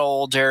get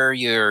older,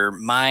 your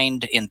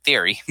mind, in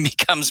theory,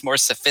 becomes more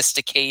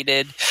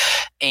sophisticated,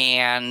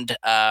 and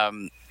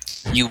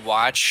you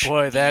watch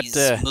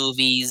these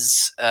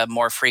movies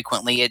more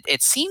frequently.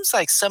 It seems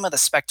like some of the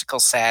spectacle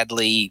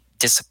sadly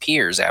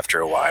disappears after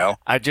a while.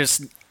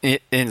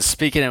 In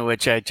speaking of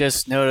which, I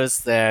just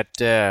noticed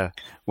that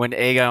when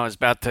Agon was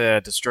about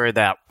to destroy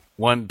that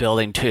one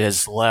building to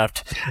his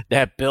left,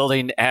 that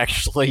building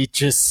actually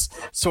just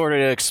sort of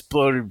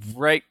exploded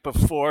right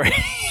before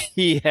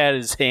he had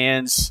his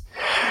hands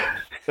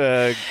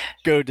go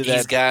to that.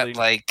 He's got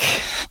like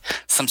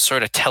some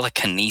sort of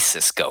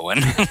telekinesis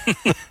going.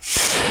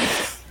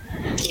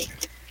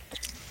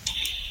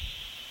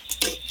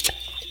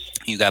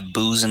 You got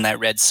booze in that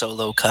red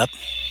Solo cup?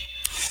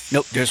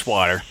 Nope, just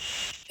water.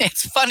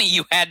 It's funny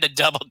you had to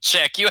double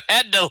check. You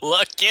had to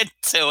look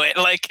into it.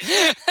 Like,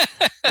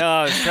 no,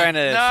 I was trying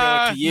to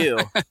show it to you.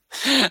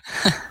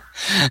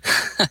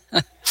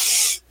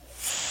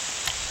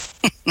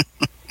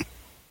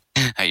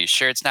 Are you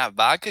sure it's not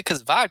vodka?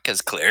 Because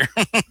vodka's clear.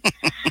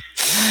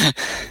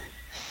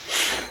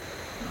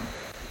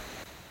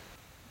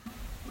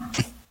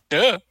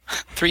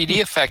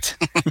 3D effect.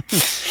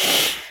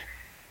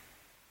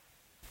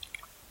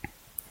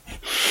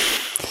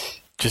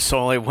 Just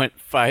only went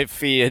 5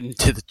 feet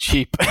into the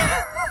Jeep.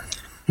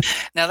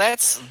 Now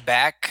that's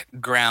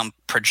background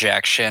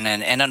projection,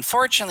 and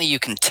unfortunately you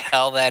can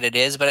tell that it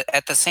is, but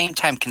at the same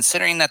time,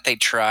 considering that they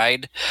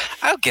tried,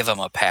 I'll give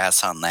them a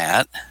pass on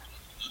that.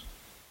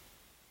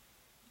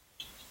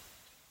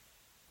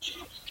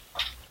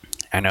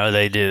 I know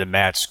they did a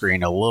match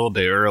screen a little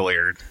bit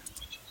earlier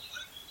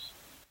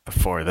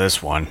before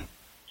this one.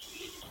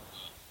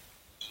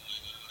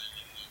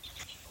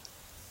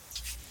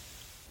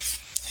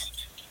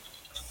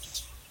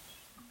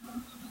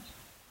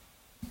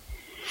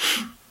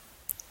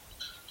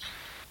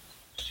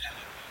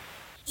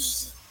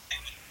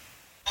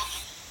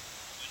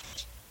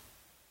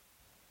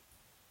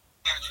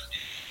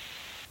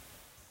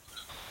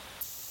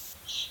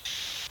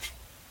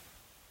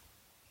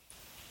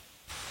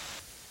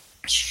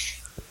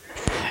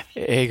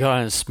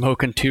 Agon is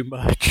smoking too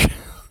much.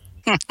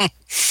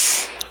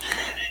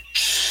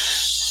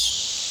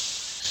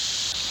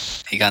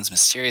 Agon's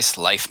mysterious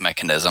life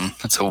mechanism.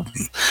 That's a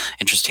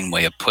interesting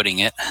way of putting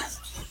it.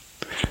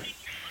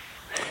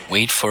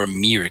 Wait for a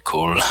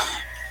miracle.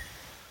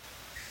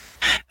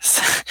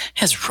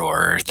 His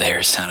roar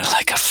there sounded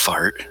like a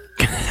fart.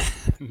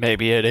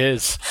 Maybe it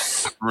is.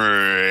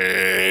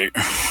 Right.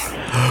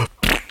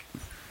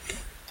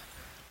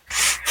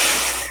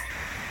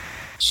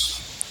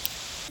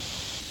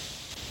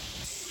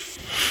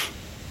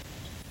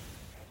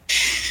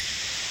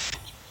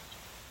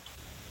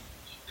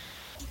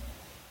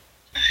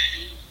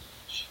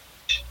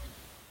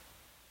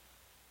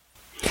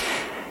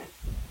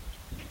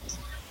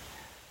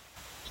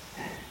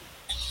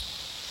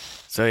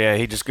 So yeah,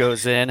 he just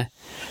goes in,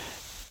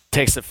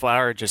 takes the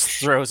flower, just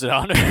throws it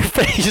on her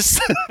face.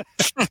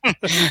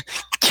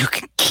 You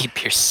can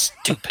keep your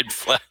stupid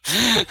flower.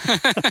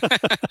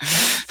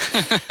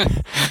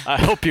 I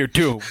hope you're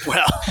doing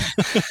well.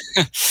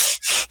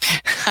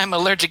 I'm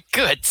allergic.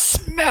 Good.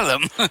 Smell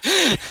him.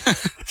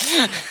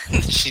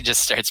 She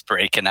just starts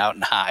breaking out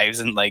in hives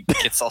and like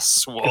gets all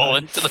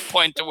swollen to the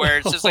point to where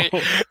it's just like,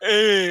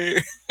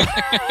 hey.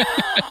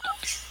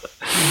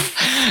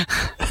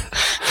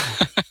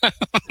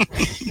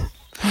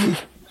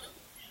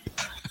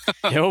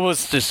 You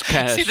almost just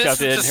kind of shoved it in her face.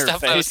 This is the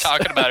stuff I was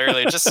talking about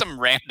earlier. Just some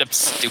random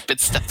stupid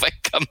stuff I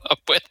come up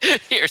with.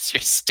 Here's your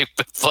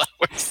stupid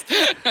flowers.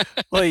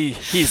 Well,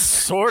 he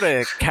sort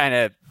of kind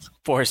of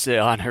forced it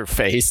on her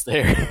face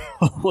there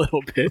a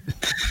little bit.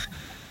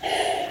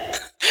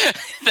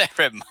 That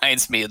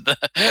reminds me of the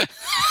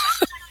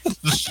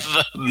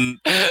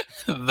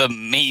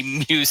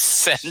meme you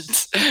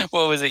sent.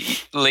 What was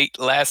it? Late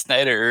last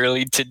night or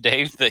early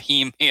today? The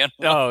He-Man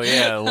one. Oh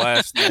yeah,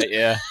 last night.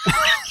 Yeah.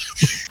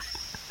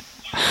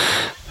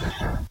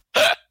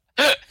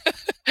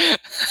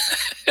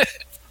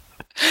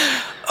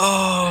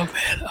 Oh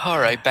man! All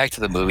right, back to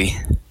the movie.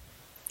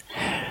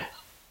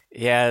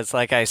 Yeah, it's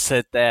like I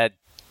said that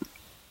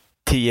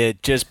to you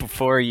just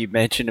before you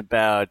mentioned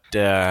about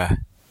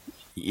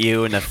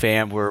you and the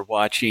fam were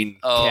watching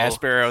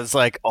Casper. I was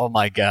like, oh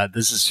my god,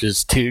 this is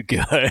just too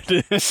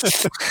good.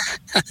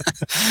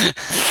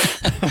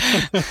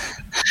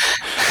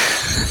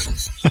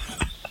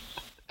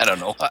 I don't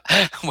know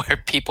where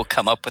people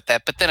come up with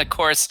that. But then, of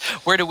course,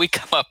 where do we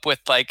come up with,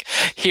 like,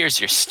 here's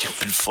your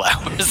stupid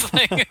flowers?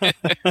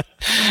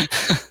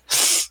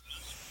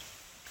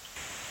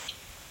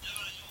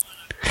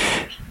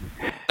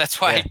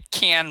 That's why I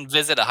can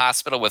visit a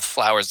hospital with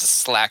flowers to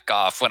slack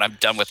off when I'm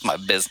done with my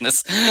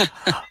business.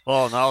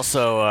 Well, and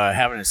also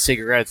having a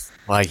cigarette,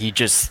 like you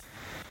just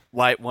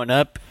light one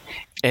up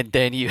and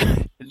then you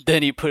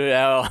put it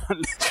out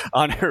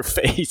on her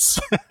face.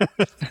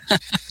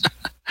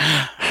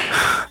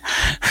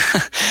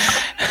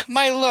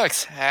 My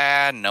looks.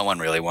 No one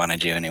really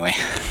wanted you anyway.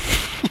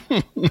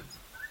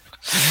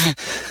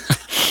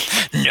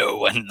 No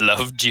one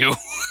loved you.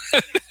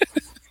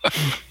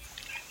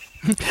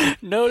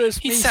 Notice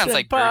he me, sounds senpai.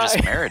 Like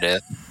Burgess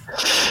Meredith.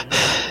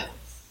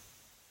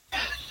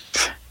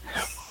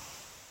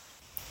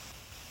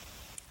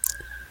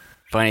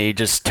 Funny, he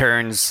just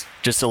turns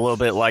just a little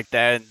bit like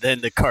that, and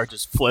then the car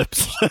just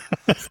flips.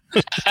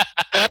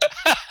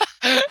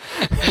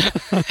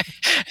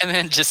 And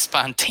then just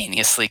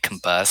spontaneously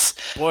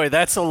combusts. Boy,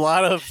 that's a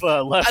lot of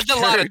left That's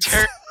a lot of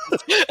turns.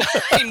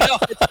 I know.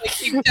 It's like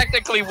he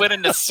technically went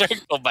in a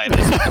circle by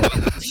this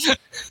point.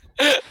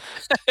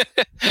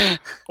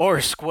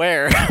 Or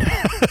square.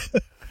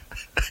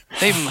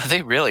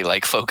 They really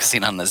like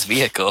focusing on this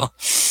vehicle.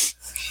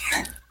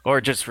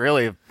 Or just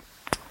really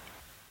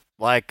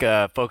like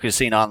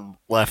focusing on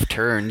left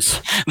turns.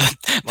 The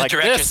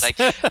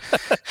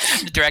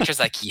director's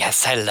like,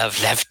 yes, I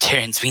love left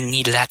turns. We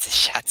need lots of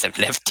shots of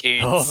left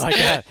turns. Oh my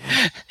god.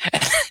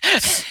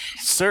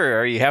 Sir,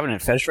 are you having a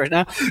fetish right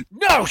now?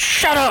 No,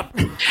 shut up!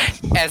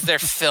 As they're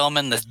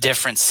filming the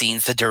different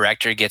scenes, the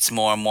director gets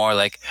more and more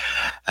like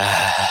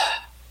the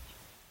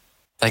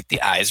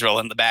eyes roll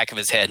in the back of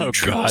his head and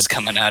drool's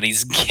coming out.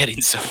 He's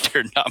getting so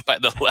turned on by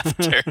the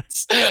left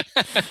turns.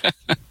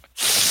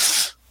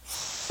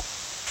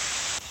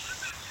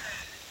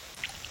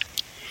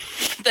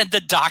 Then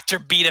the doctor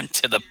beat him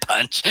to the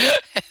punch.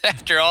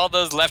 After all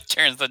those left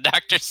turns, the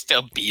doctor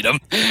still beat him.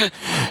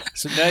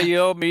 So now you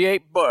owe me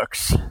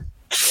 $8.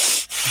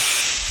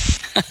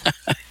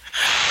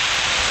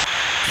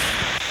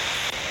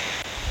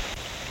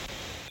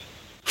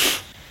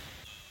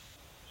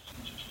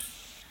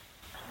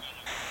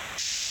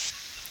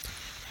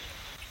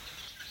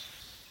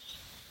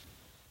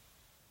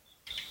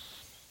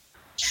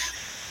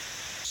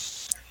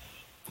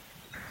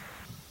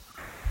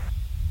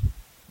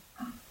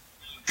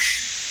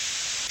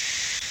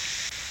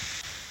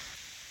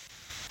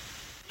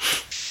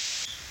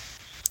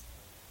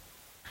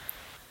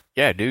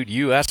 Yeah, dude,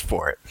 you asked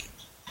for it.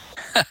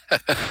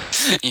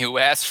 You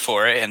asked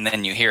for it, and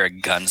then you hear a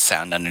gun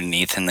sound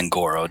underneath, and then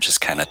Goro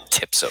just kind of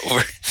tips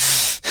over.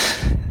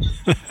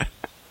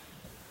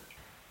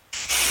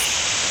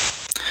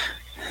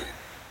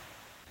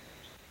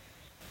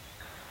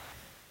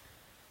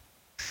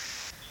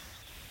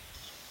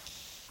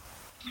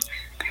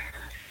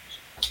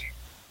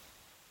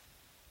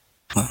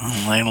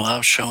 I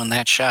love showing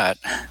that shot.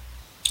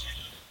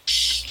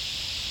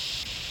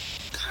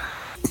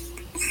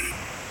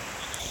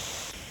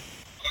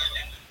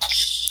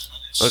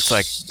 Looks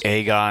like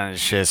Agon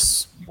is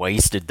just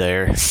wasted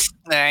there.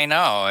 I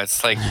know,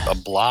 it's like a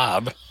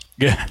blob.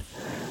 Yeah.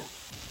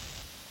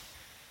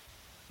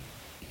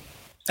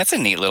 That's a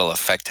neat little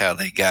effect how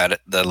they got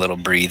the little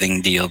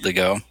breathing deal to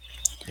go.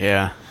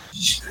 Yeah.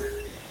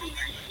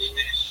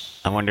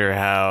 I wonder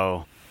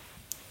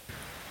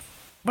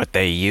what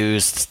they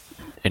used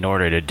in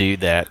order to do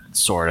that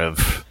sort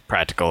of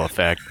practical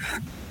effect.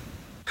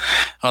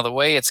 Well, the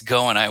way it's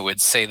going, I would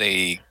say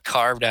they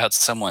carved out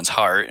someone's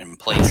heart and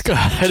placed it in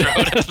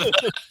the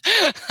throat.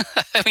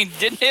 I mean,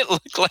 didn't it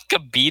look like a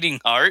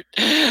beating heart?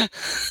 I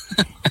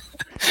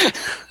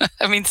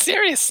mean,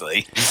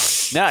 seriously.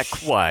 Not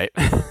quite.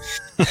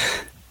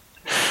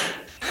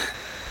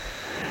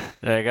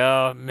 Like,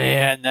 oh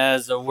man, that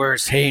is the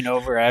worst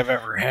hangover I've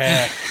ever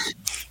had.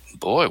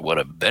 Boy, what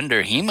a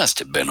bender he must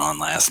have been on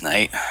last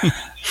night.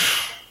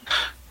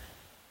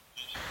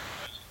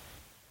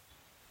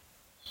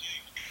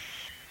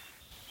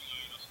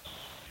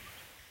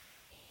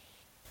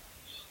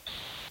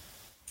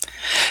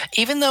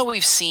 Even though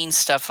we've seen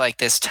stuff like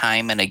this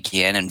time and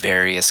again in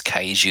various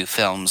kaiju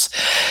films,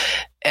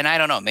 and I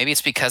don't know, maybe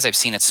it's because I've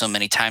seen it so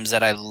many times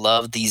that I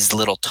love these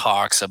little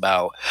talks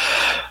about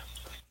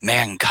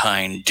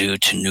mankind, due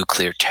to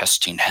nuclear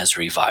testing, has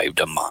revived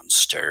a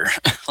monster.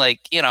 Like,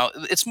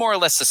 it's more or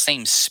less the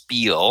same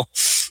spiel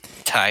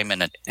time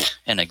and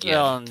again.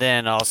 Well, and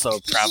then also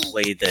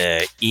probably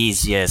the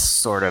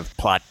easiest sort of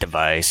plot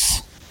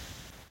device.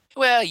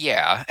 Well,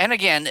 yeah. And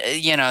again,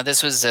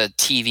 this was a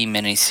TV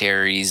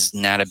miniseries,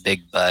 not a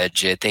big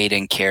budget. They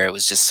didn't care. It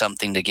was just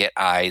something to get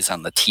eyes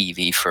on the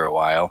TV for a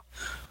while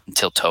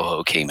until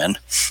Toho came in.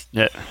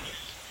 Yeah.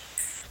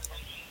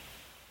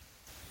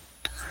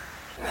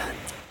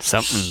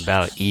 Something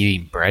about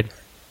eating bread.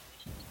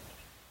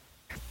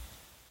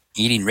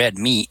 Eating red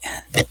meat.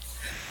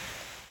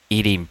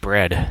 Eating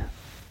bread.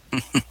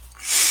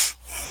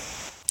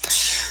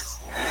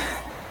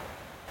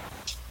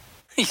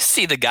 You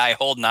see the guy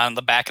holding on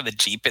the back of the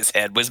Jeep, his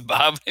head was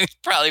bob. He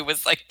probably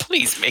was like,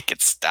 please make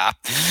it stop.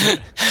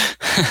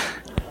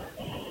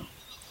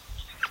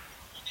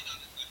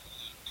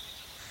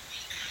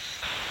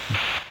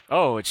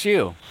 Oh, it's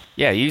you.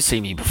 Yeah, you've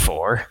seen me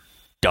before,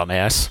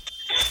 dumbass.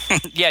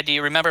 Yeah, do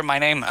you remember my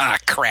name? Ah,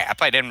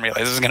 crap. I didn't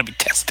realize it was going to be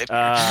tested.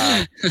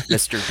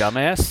 Mr.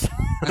 Dumbass?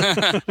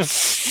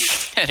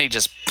 And he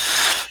just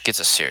gets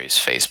a serious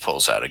face,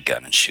 pulls out a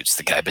gun, and shoots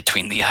the guy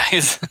between the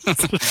eyes.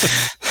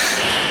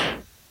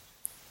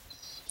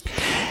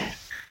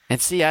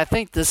 And see, I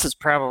think this is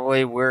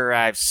probably where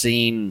I've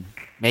seen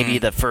maybe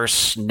the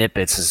first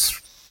snippets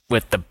is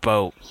with the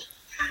boat,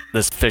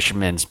 this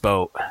fisherman's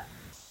boat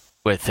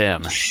with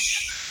him.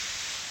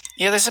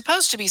 Yeah, there's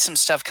supposed to be some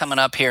stuff coming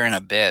up here in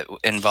a bit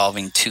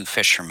involving two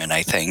fishermen,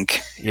 I think.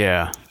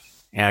 Yeah.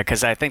 Yeah,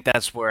 because I think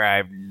that's where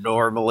I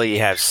normally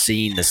have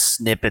seen the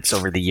snippets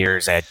over the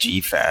years at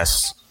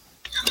G-Fest.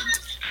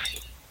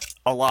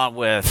 Along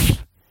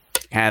with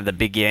kind of the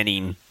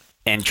beginning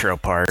intro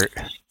part.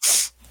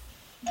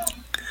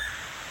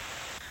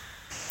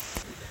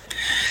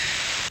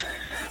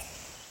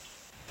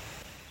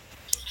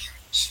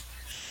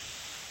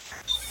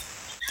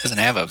 Doesn't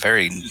have a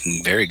very,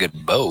 very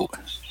good boat.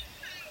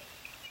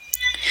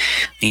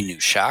 Need new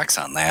shocks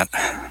on that.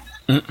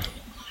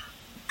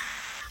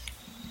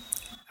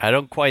 I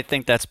don't quite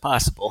think that's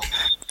possible.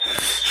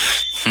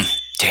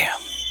 Damn.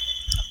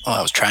 Well,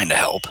 I was trying to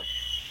help.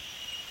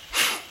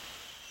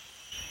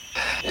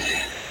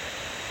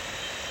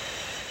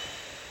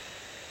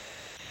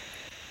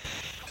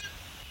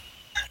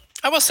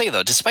 I will say,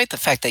 though, despite the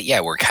fact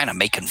that, we're kind of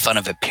making fun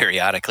of it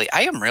periodically,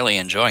 I am really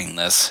enjoying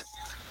this.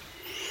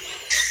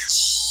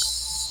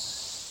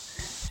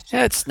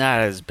 It's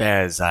not as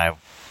bad as I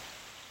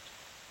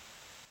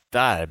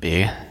thought it'd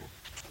be.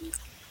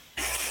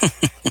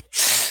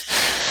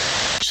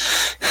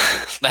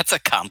 That's a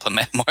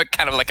compliment, more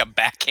kind of like a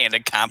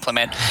backhanded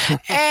compliment.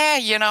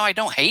 I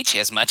don't hate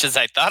you as much as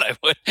I thought I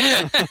would.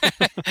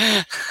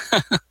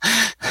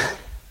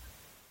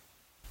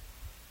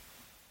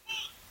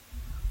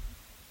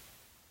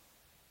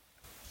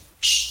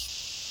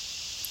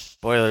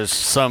 Boy, there's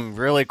some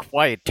really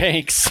quiet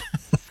tanks.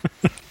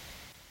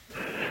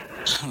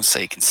 So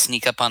you can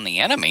sneak up on the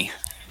enemy.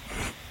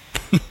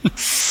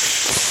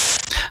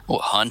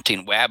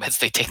 Hunting rabbits,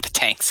 they take the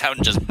tanks out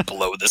and just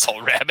blow this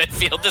whole rabbit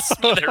field to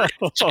smithereens.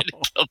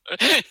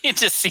 You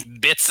just see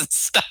bits and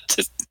stuff.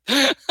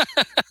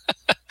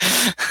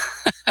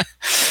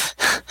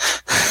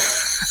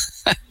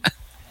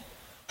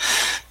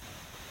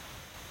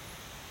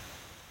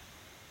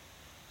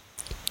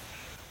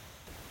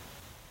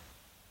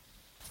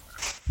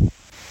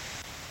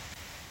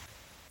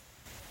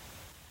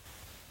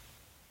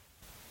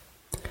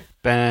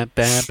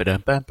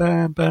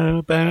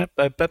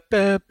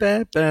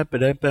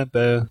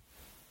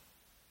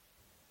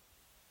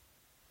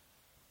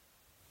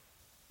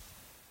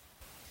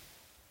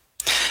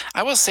 I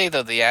I will say,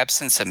 though, the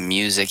absence of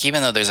music,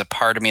 even though there's a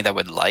part of me that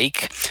would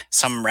like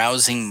some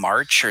rousing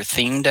march or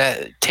theme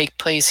to take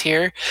place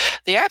here,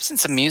 the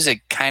absence of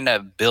music kind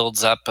of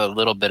builds up a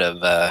little bit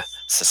of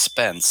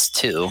suspense,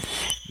 too.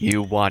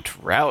 You want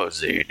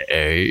rousing,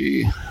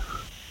 eh?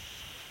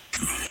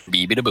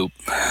 Beep da boop.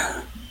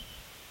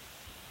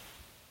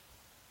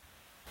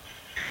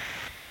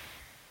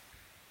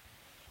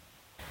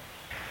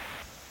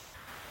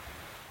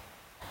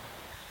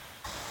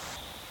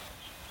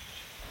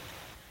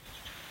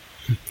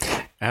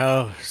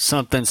 Oh,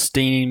 something's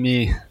stinging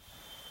me.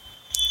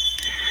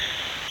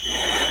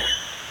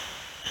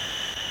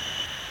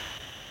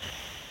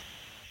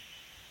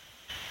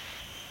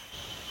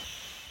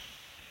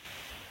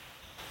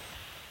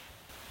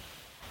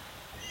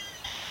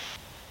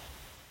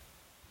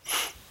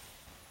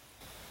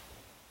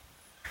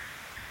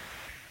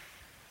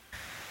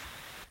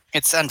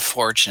 It's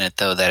unfortunate,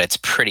 though, that it's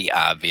pretty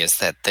obvious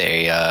that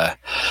they are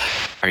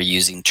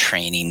using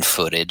training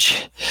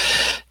footage,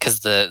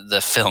 because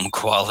the film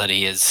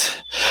quality is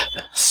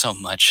so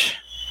much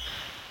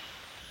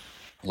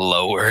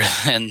lower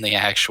than the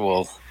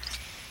actual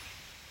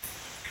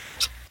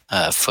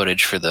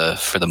footage for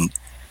the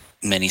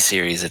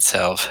miniseries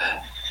itself.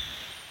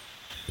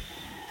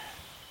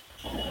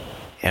 You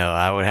know,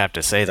 I would have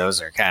to say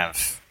those are kind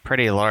of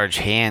pretty large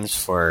hands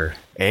for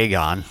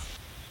Agon.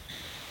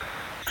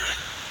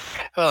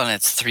 Well, and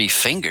it's 3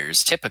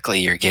 fingers.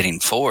 Typically, you're getting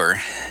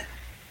 4.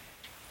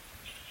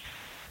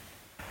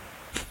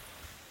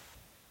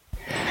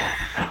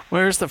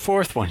 Where's the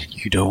 4th one?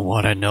 You don't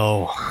want to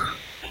know.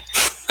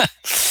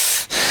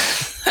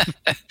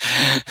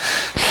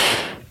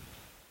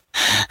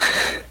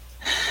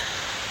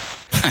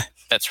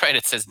 That's right,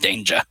 it says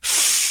danger.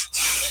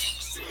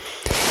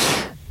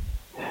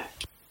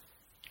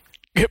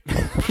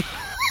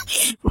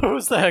 What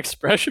was that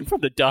expression from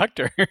the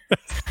doctor?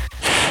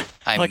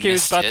 Like he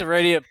was about to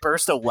ready to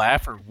burst a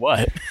laugh or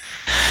what?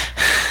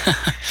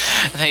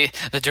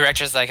 The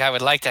director's like, I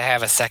would like to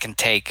have a second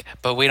take,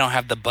 but we don't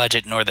have the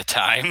budget nor the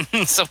time,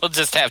 so we'll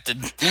just have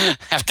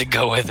to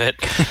go with it.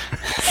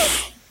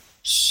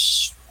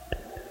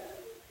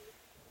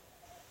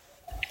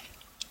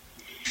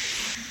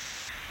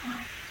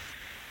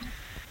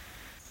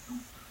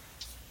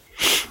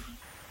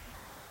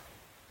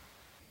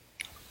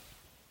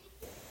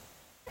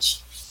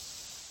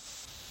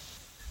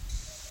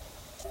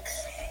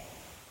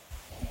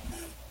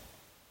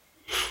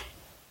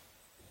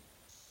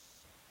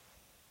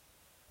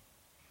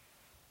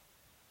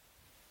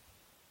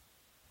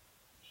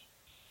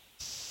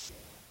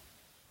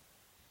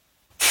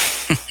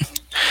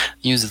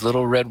 Use a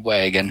little red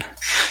wagon.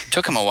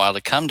 Took him a while to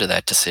come to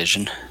that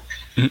decision.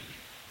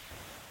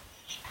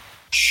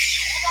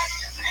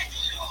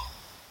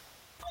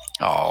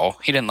 Oh,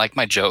 he didn't like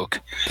my joke.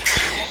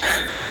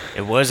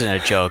 It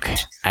wasn't a joke.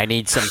 I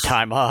need some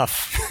time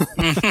off.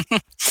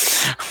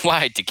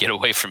 Why? To get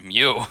away from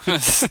you.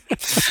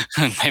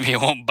 Maybe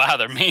it won't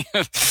bother me.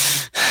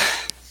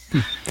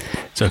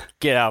 So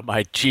get out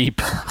my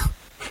Jeep.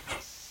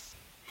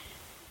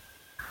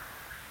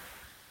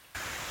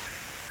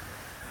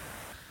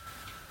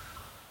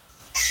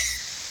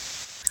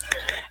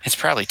 It's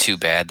probably too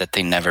bad that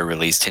they never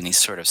released any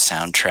sort of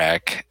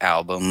soundtrack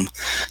album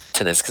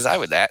to this, because I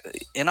would,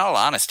 in all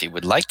honesty,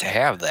 would like to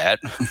have that.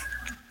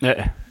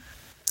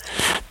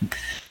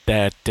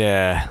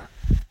 That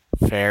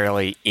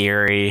fairly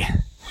eerie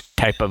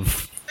type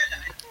of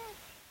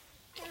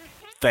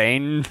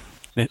thing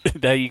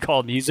that you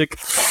call music.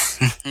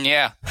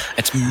 Yeah,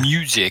 it's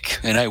music,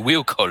 and I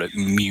will call it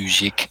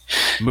music.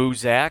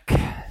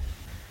 Muzak.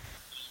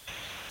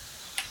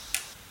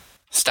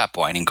 Stop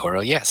whining,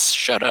 Coral. Yes,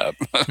 shut up.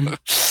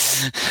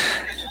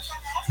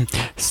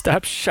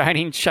 Stop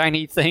shining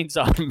shiny things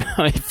on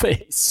my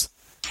face.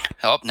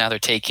 Oh, now they're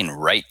taking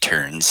right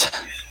turns.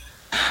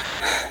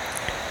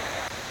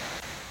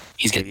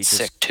 He's getting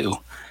sick, too.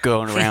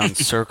 Going around in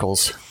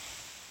circles.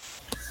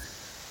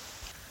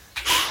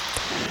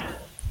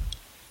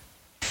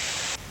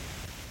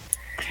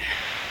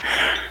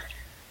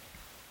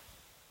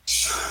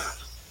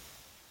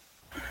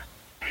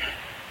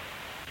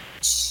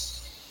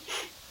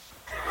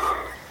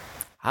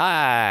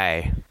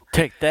 Hi,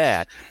 take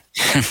that.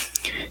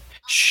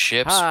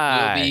 Ships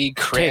Hi, will be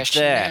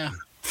crashing. take that.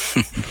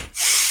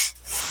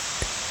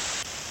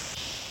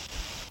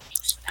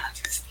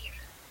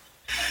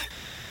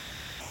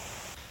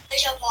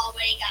 I've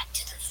already got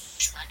to the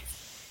first one.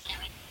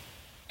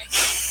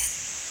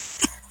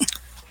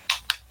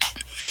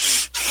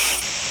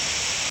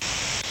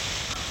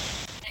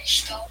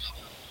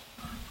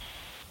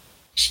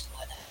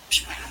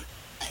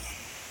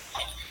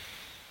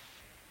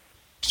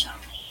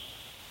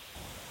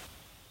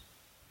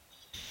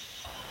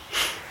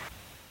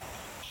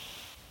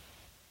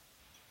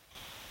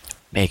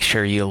 Make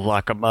sure you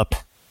lock them up.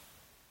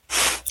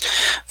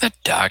 The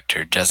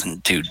doctor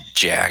doesn't do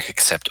jack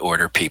except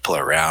order people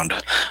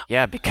around.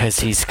 Yeah,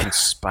 because he's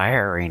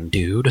conspiring,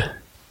 dude.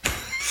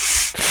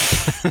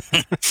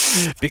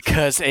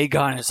 Because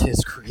Agon is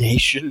his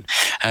creation.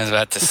 I was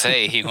about to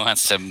say he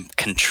wants to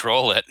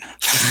control it.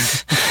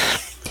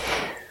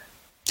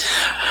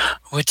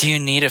 What do you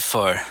need it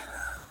for?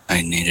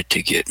 I need it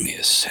to get me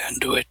a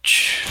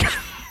sandwich.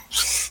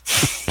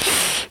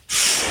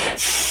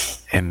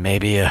 And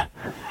maybe a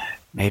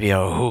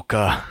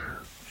hookah.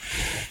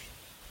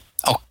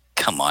 Oh,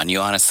 come on. You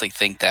honestly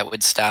think that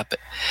would stop it?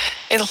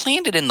 It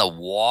landed in the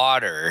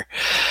water.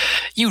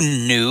 You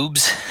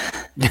noobs.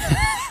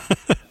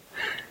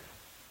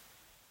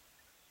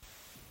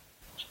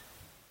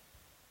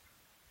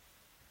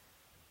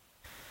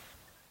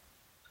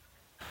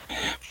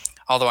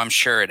 Although I'm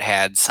sure it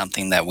had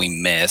something that we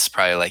missed,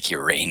 probably like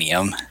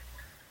uranium.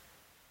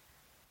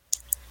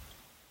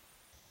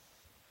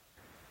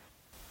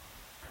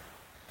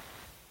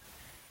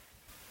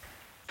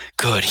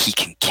 Good, he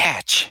can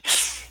catch.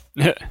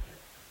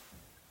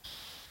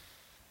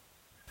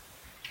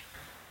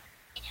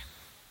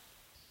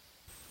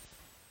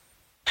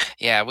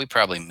 Yeah, we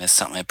probably missed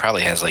something. It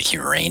probably has like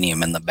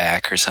uranium in the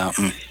back or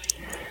something.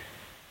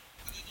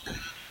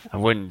 I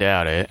wouldn't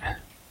doubt it.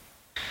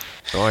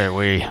 Boy,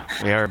 we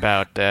are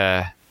about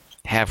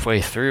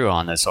halfway through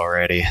on this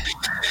already.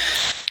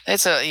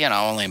 It's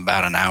only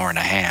about an hour and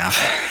a half.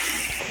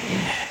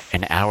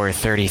 An hour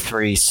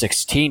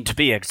 33:16 to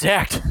be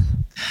exact.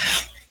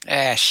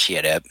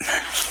 Shit up.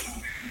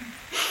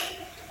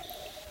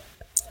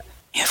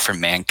 Yeah, for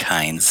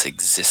mankind's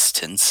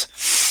existence.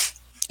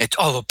 It's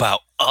all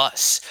about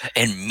us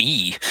and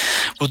me.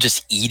 We'll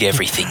just eat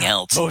everything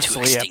else into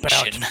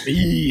extinction. About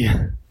me.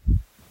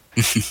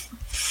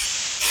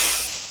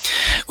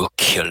 We'll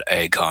kill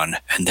Agon,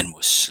 and then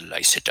we'll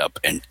slice it up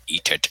and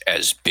eat it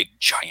as big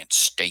giant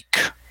steak.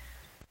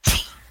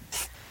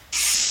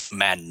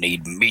 Man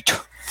need meat.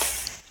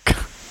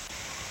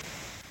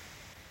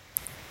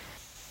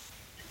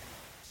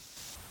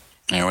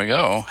 There we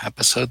go.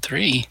 Episode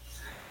 3.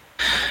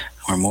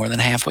 We're more than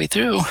halfway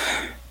through.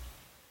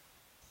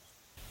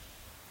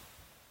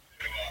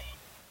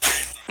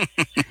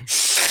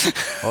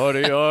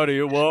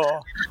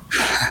 Wall.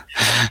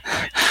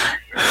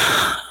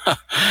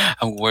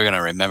 We're going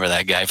to remember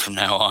that guy from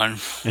now on.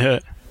 Yeah.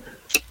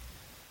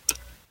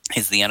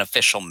 He's the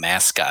unofficial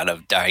mascot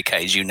of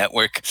Daikaiju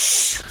Network.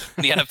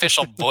 The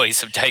unofficial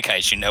voice of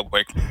Daikaiju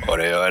Network.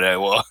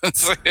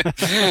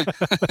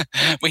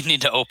 We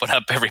need to open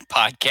up every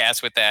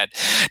podcast with that.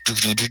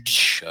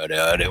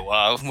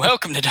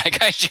 Welcome to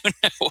Daikaiju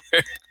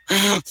Network.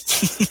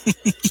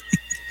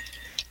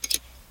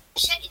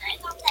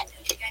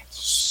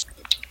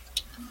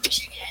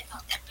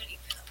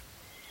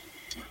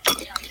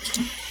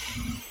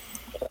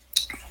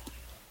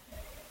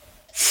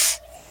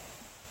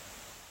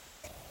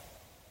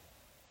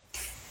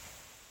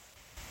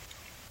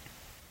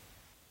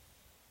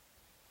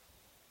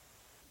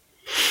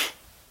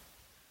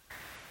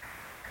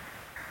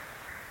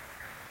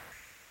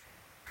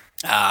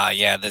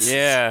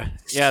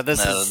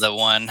 This is the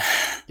one.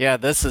 Yeah,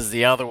 this is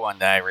the other one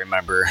that I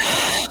remember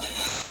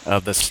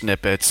of the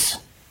snippets.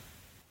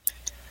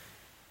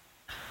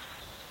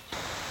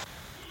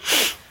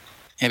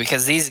 Yeah,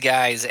 because these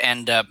guys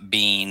end up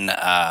being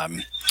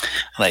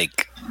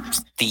like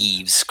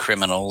thieves,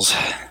 criminals.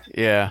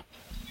 Yeah.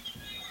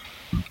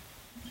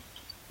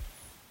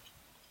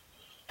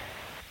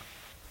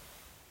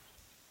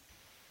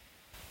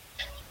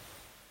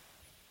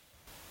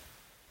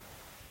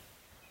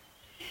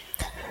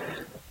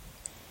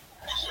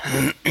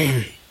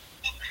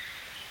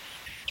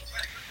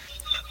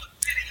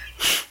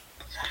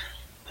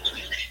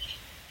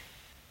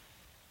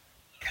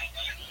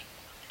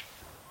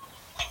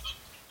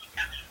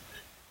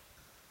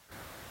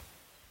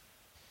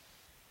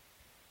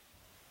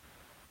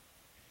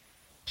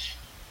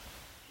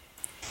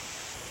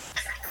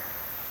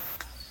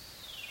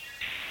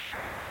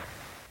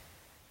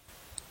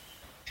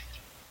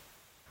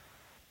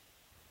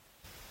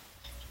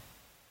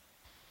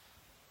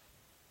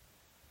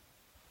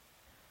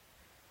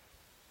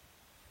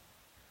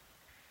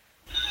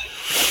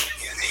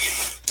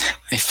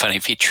 It'd be funny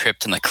if he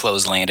tripped and the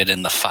clothes landed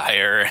in the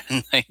fire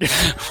and like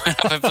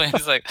went up and played.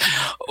 He's like,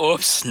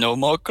 oops, no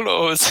more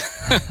clothes.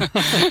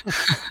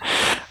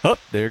 Oh,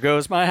 there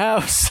goes my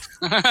house.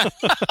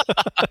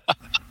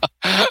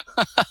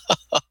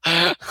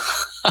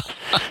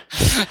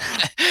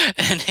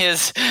 And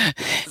his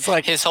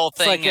whole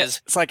thing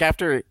is it's like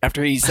after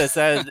he says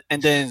that,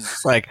 and then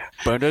it's like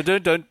dun dun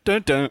dun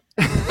dun dun.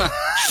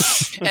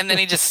 And then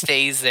he just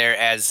stays there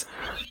as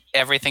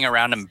everything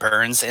around him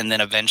burns, and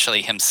then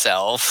eventually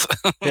himself.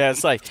 Yeah,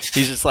 it's like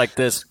he's just like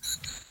this.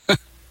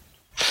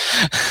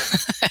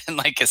 And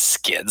like his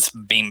skin's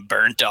being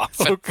burnt off.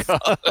 Oh,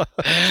 God.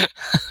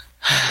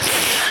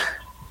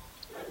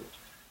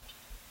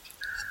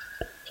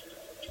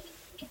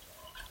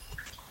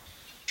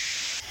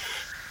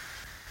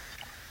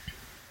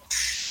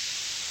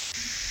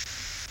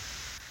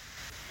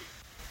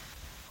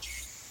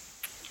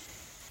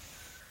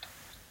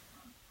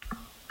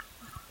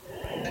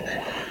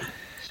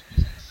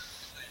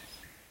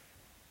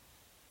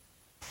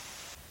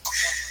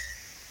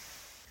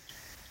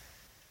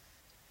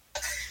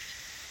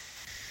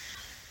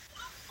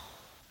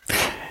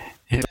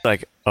 He's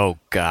like, oh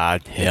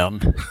God,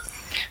 him.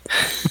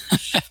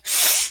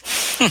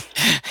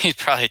 He'd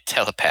probably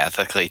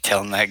telepathically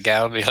telling that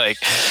guy, be like,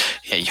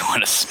 yeah, you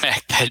want to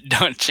smack that,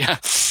 don't you? And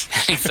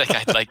he's like,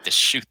 I'd like to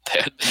shoot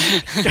that.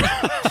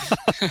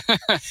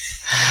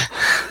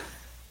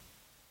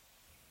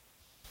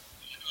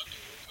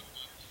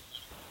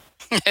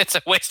 It's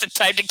a waste of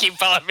time to keep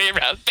following me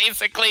around.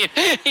 Basically,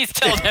 he's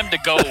telling him to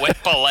go away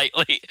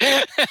politely.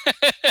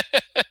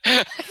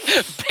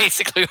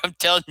 Basically, what I'm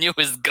telling you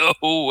is go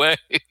away.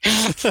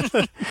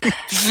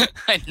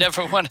 I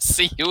never want to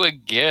see you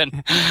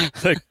again.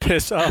 Like,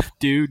 piss off,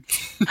 dude.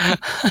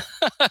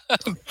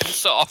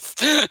 Piss off.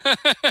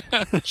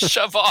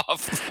 Shove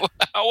off.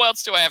 How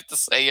else do I have to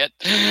say it?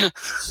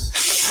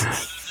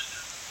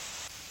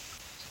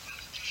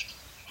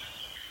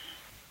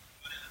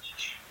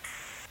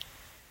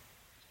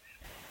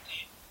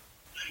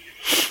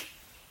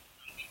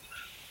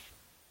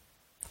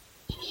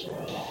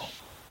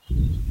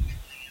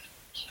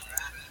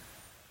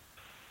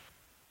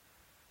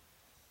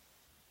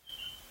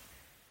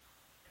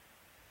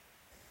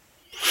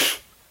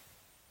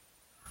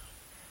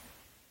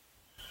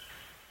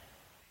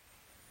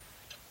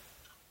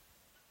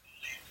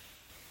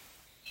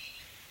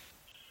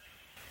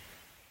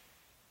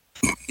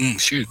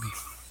 Excuse me.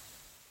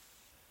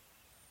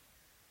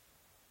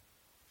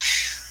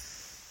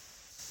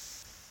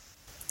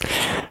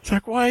 It's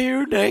like, why are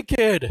you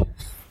naked?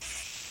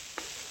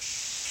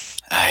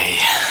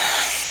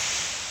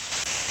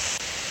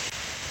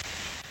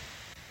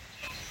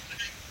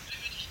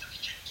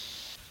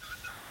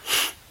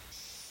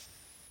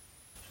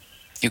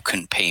 You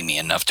couldn't pay me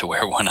enough to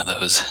wear one of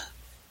those.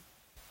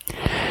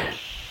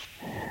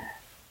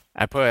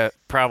 I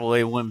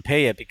probably wouldn't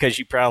pay it because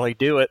you probably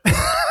do it.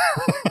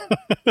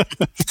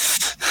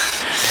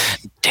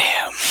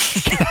 Damn.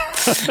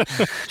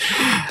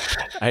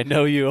 I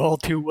know you all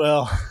too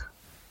well.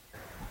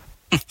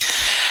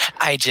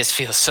 I just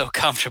feel so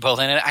comfortable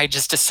in it. I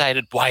just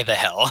decided, why the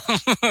hell?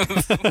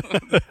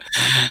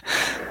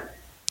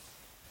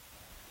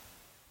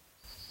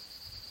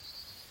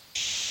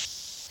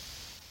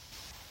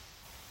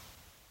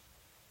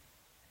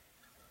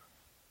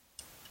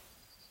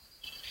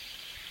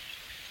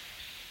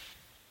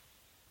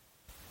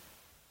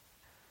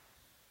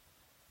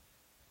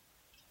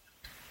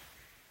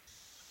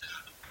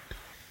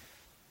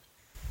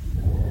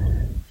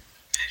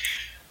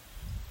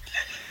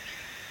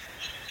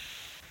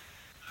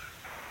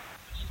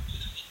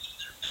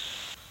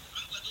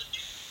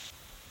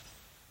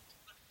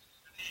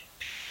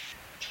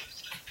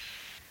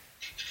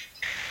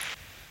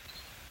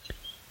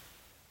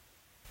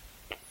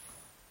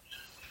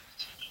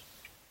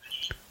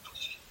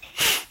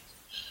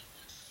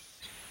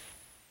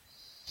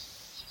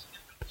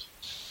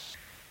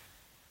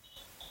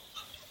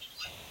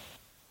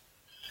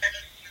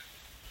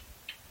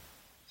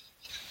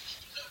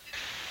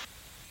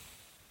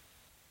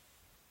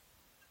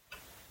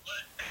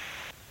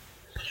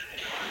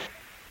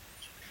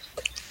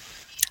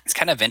 It's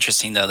kind of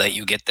interesting, though, that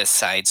you get this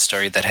side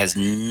story that has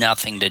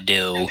nothing to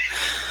do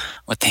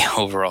with the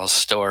overall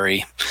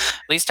story.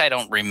 At least I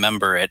don't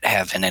remember it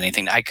having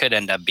anything. I could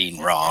end up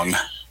being wrong.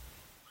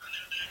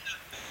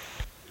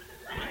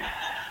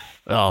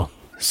 Well,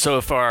 so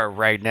far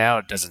right now,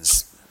 it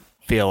doesn't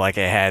feel like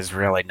it has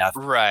really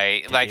nothing.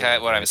 Right. Like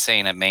what I'm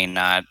saying, it may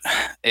not.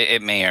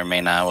 It may or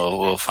may not.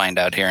 We'll find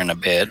out here in a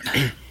bit.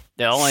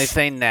 The only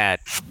thing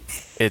that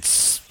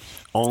it's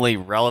only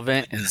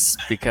relevant is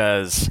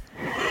because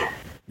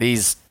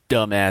these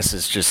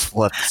dumbasses just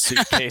left the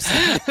suitcase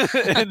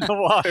in the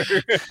water.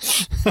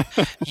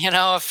 You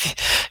know,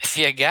 if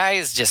you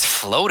guys just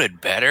floated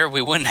better,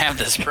 we wouldn't have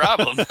this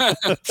problem.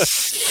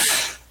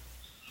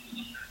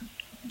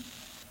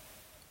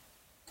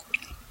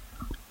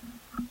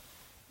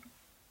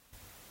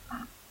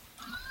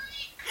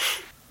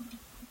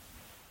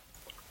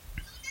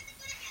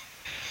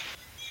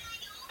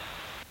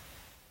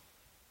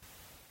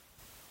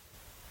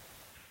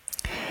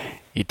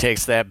 He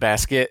takes that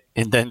basket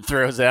and then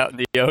throws out in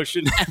the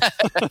ocean.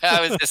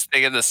 I was just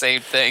thinking the same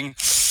thing.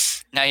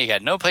 Now you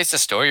got no place to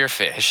store your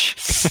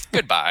fish.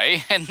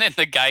 Goodbye. And then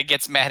the guy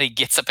gets mad. He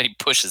gets up and he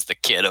pushes the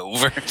kid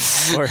over.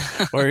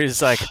 or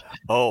he's like,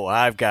 oh,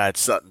 I've got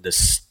something to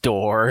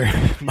store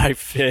my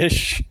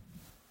fish.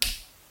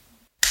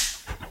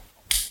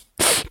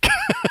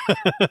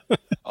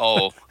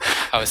 Oh,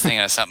 I was thinking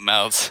of something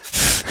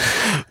else.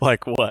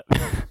 Like what?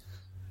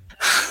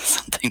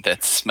 Something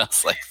that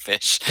smells like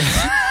fish.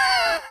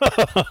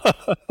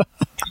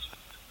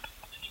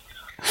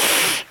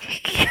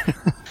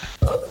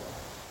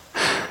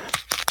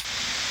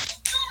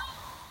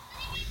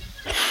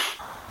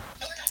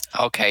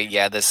 Okay,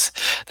 yeah, this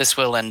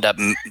will end up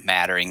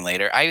mattering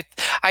later. I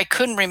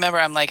couldn't remember.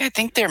 I'm like, I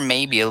think there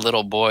may be a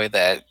little boy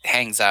that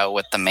hangs out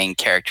with the main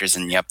characters,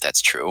 and yep,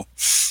 that's true.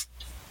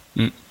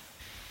 Mm.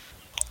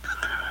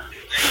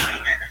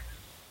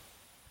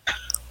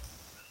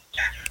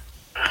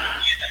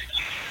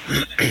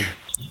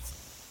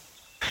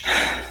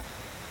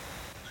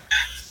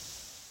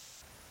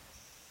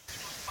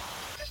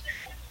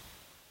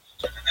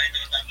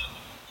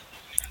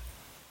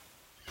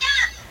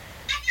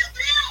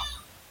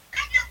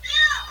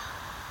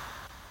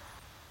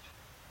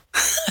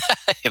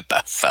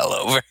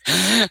 over.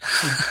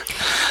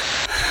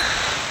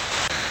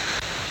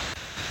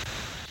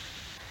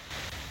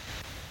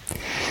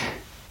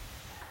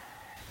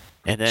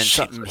 And then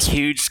something Shameless.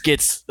 huge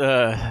gets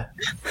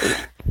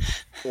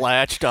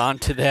latched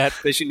onto that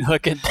fishing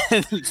hook and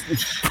then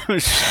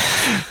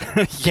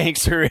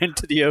yanks her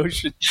into the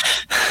ocean.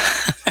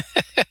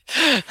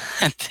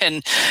 And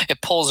then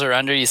it pulls her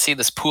under. You see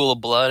this pool of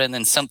blood, and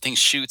then something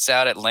shoots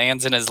out. It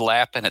lands in his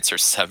lap, and it's her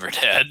severed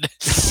head.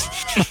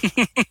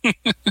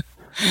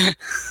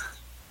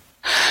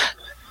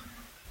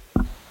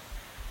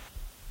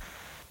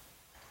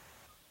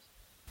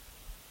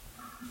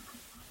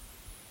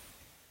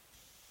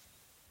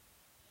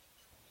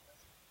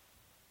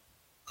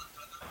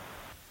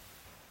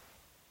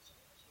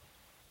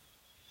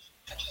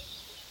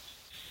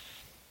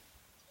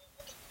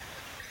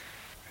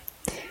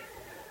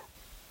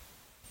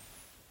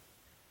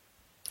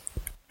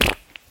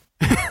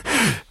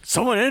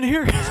 Someone in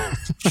here?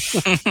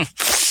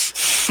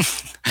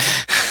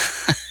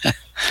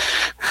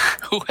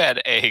 Who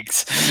had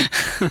eggs?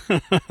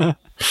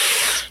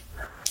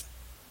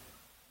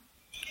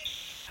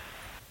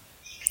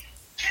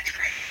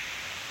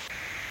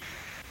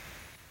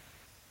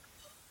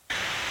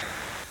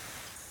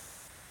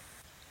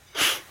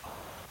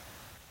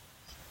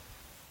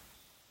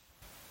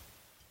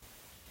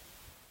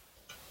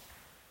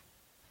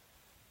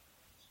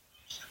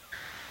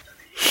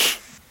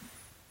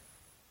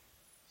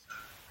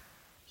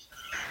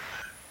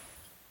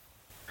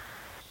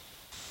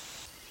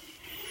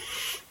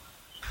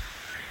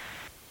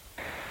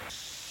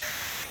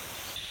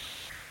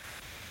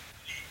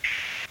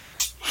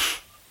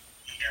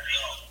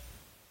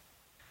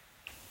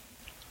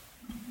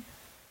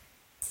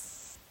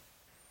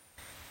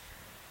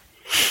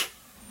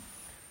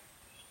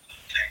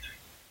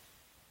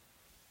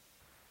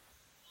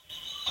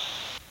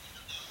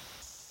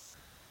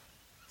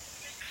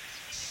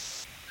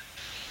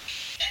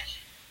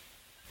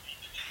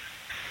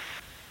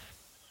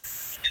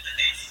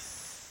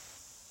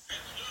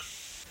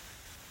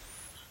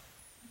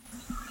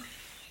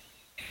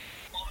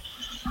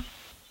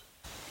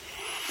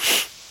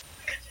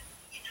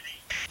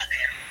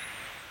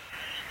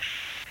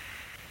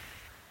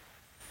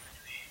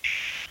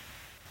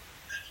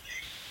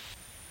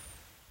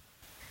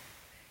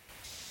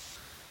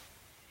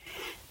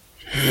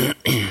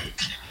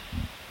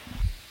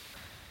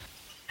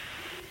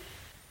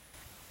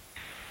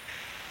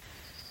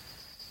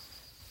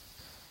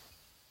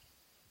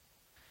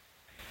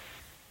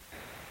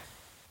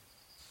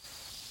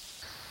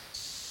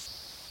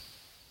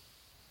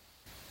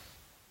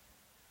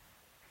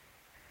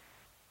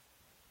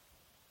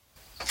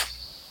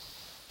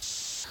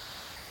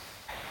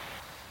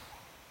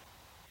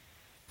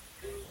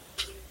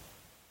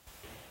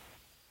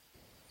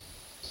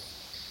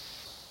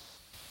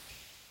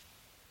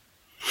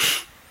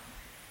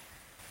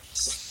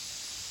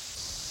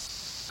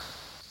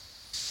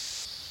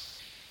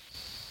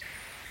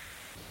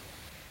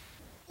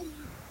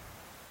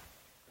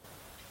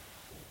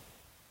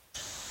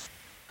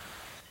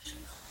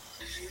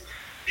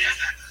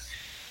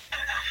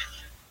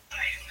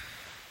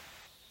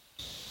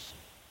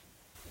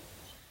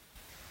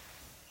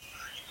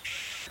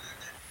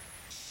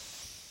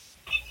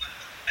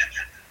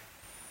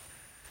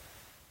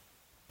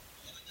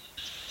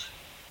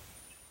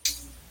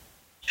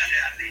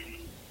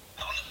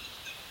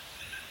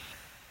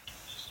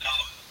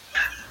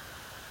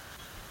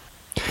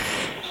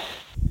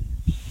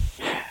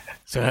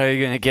 So how are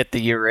you going to get the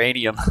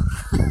uranium?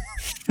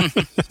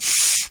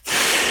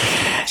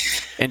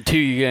 And two,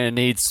 you're going to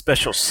need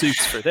special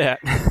suits for that.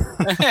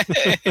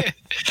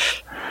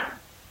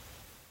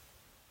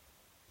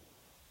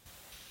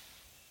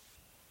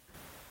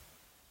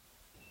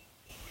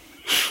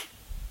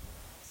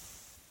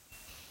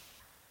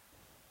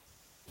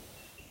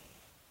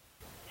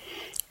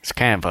 It's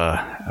kind of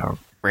a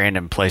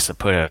random place to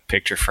put a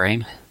picture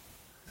frame.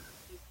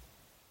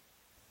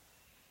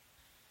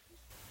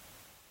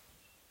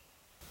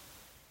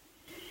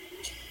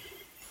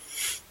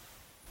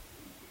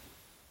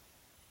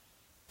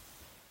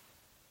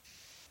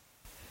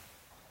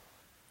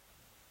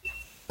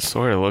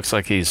 Sort of looks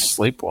like he's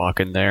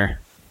sleepwalking there.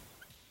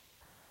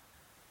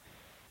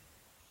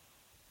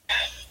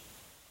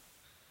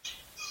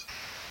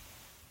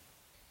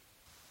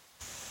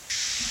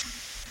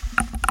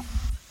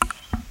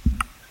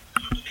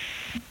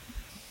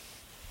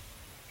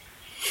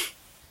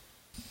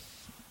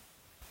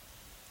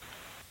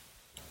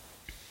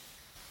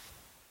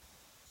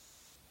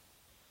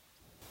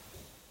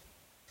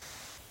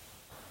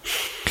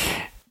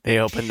 They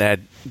open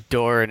that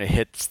door and it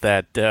hits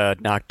that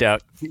knocked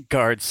out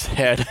guard's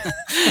head.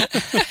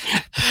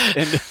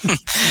 And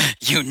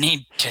You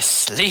need to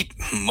sleep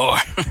more.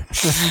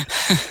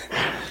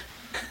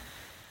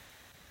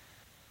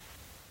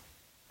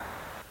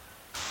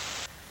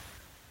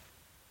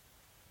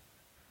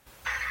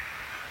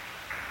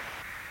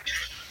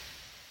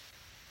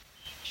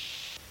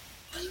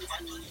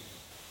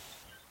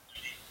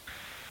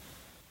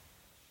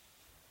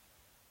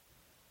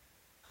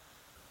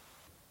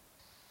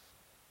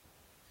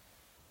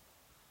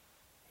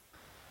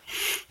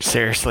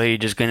 Seriously,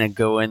 just gonna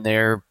go in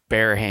there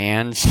bare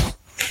hands?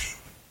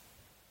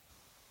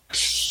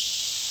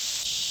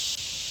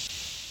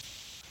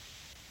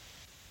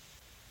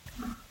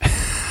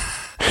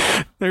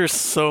 There's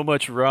so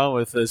much wrong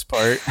with this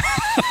part.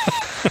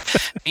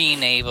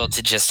 Being able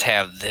to just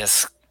have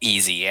this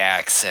easy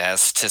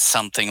access to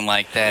something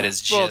like that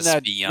is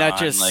just beyond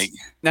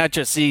not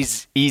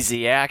just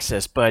easy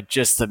access, but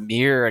just the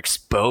mere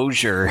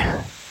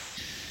exposure.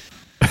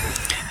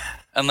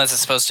 Unless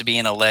it's supposed to be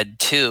in a lead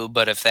tube,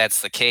 but if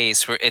that's the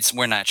case,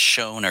 we're not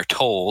shown or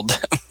told.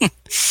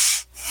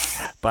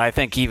 But I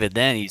think even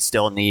then, you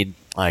still need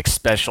like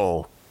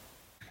special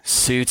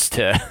suits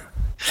to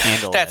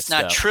handle That's that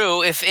not stuff.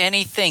 true. If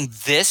anything,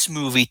 this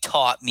movie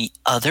taught me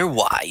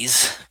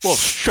otherwise. Well,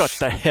 shut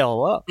the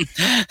hell up.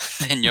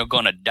 Then you're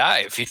gonna die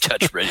if you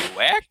touch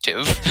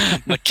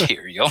radioactive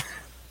material.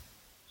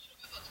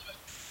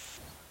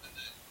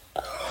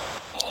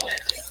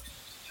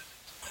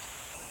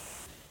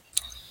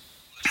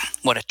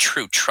 What a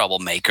true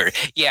troublemaker.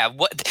 Yeah,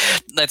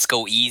 let's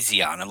go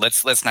easy on him.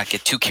 Let's not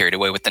get too carried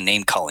away with the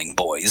name calling,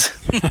 boys.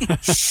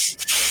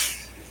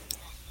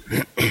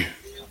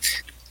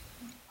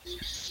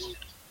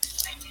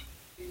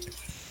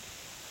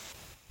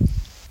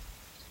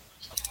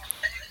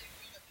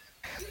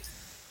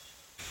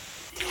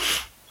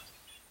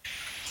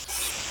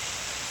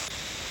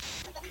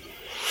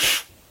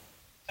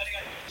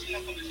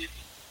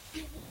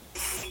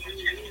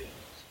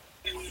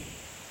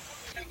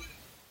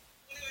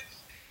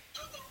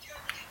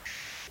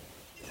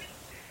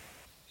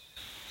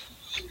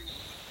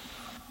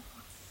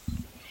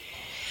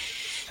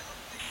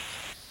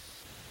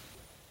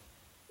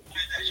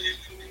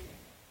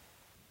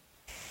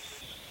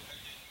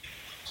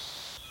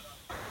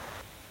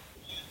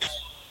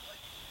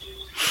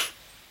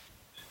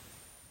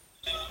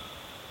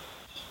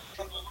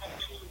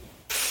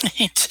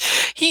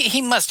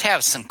 He must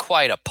have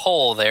quite a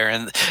pull there,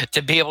 and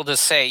to be able to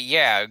say,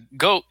 yeah,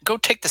 go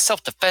take the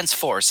self-defense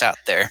force out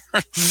there.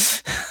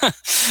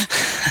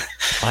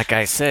 Like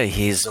I said,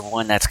 he's the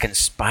one that's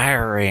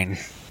conspiring.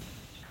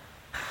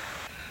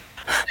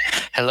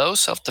 Hello,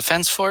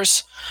 self-defense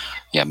force?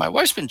 Yeah, my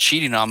wife's been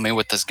cheating on me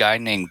with this guy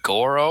named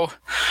Goro.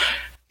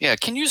 Yeah,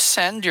 can you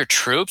send your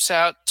troops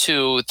out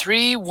to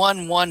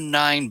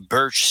 3119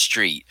 Birch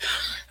Street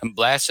and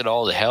blast it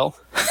all to hell?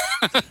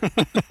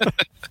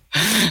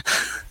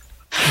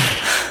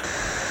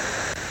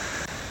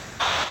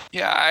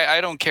 Yeah,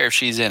 I don't care if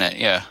she's in it.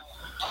 Yeah.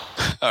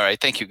 All right,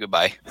 thank you.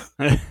 Goodbye.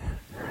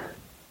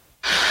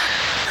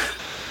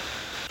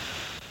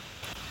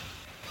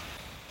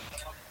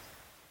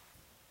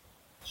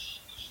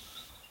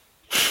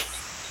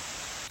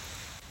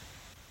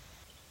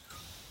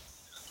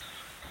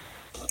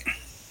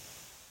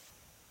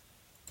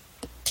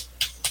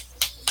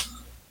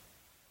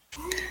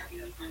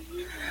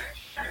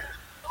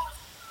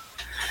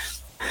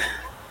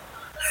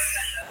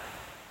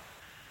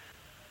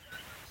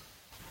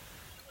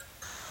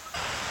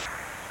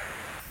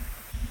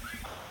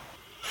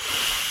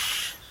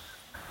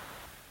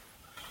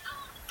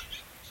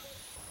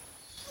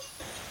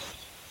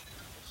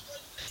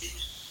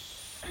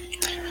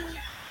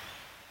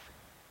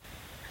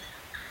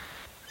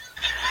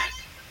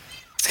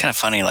 It's kind of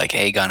funny, like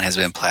Agon has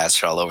been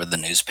plastered all over the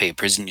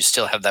newspapers, and you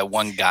still have that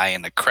one guy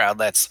in the crowd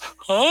that's,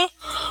 huh?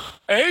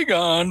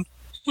 Agon?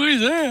 What is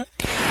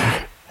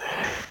that?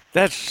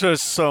 That's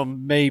just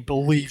some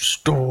make-believe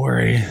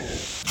story.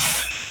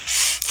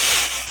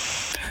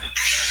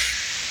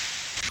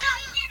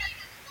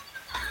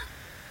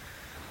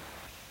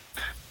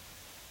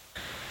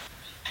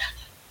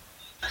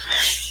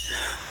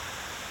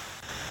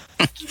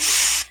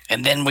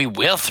 And then we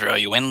will throw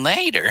you in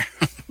later.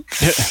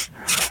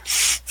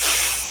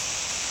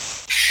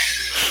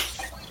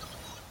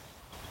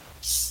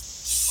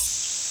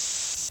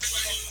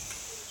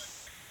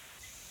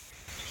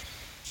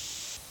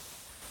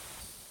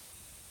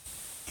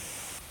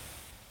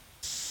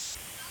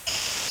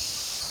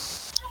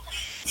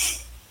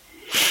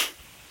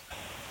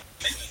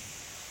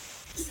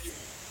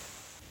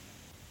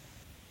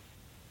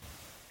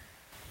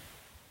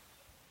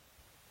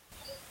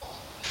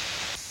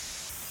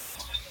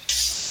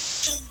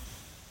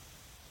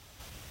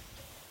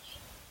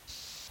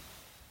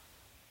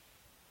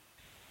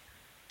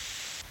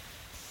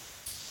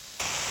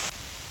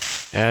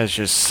 Yeah, it's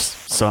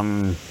just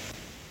some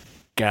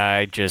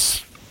guy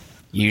just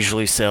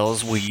usually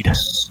sells weed.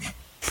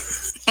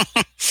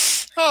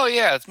 Oh,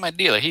 yeah, it's my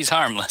dealer. He's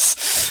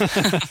harmless.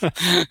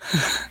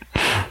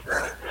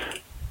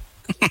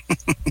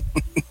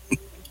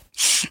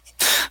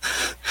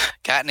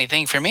 Got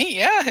anything for me?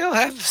 Yeah, he'll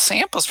have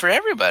samples for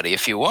everybody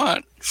if you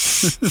want.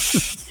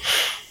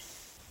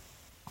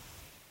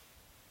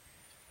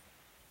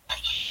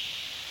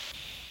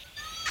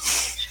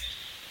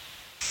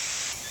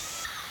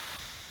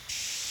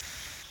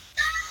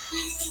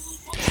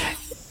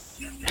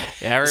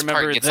 Yeah, I This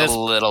remember part gets this. a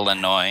little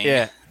annoying.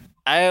 Yeah,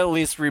 I at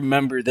least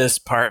remember this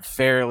part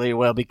fairly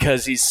well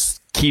because he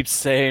keeps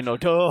saying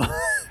 "Oto,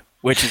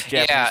 which is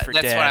Japanese Yeah, for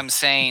that's what dad. I'm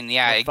saying.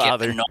 Yeah, Or it gets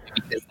father. annoying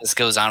because this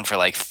goes on for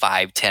like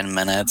 5-10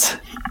 minutes.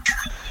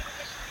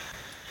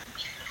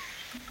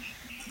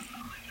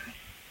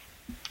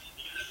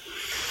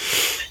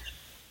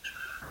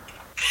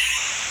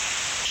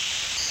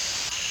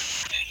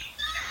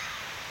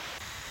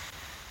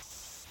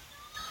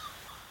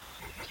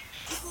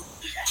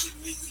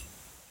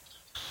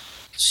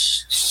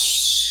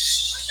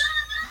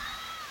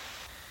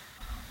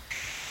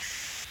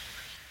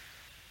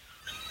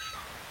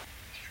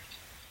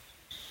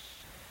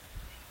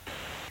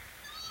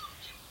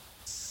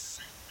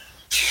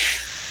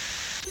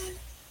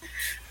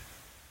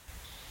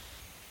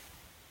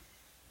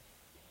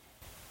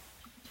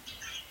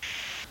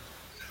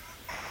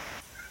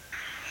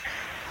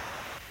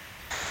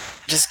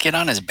 Just get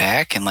on his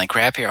back and like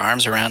wrap your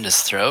arms around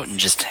his throat and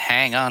just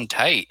hang on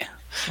tight.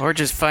 Or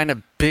just find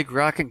a big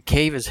rock and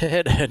cave his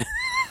head in.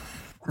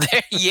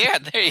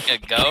 There you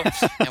go.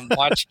 And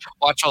watch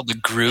all the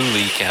glue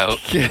leak out.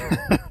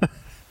 Yeah,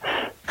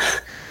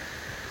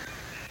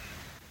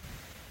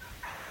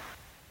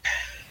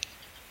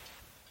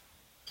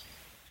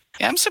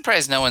 I'm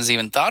surprised no one's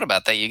even thought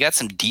about that. You got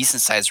some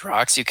decent sized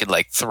rocks you could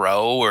like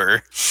throw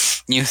or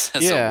use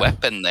as a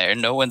weapon there.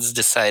 No one's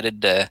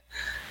decided to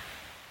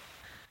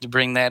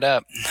bring that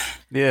up.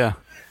 Yeah.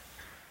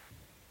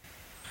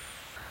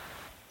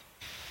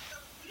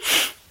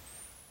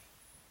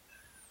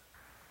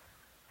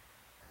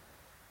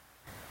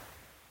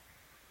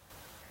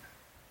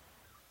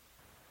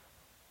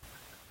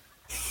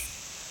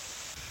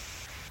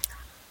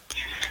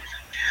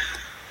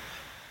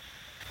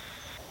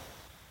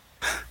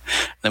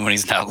 Then when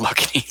he's not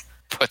looking, he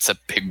puts a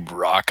big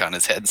rock on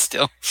his head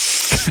still.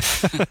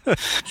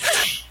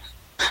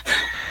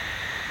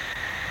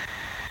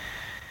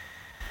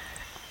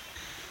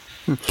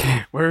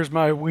 Where's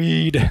my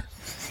weed?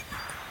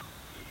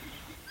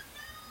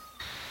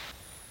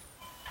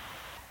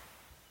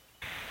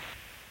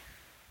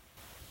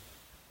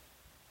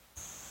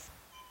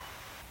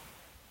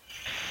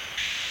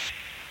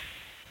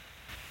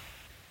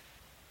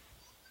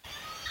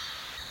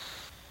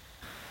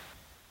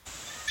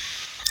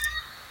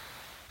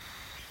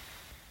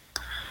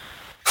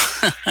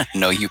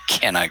 No, you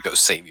cannot go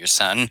save your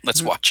son.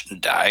 Let's watch him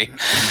die.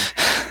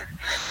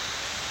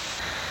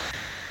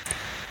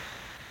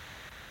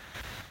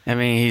 I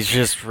mean, he's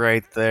just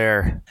right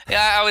there.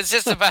 Yeah, I was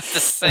just about to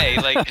say,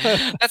 like,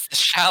 that's the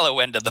shallow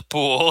end of the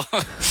pool.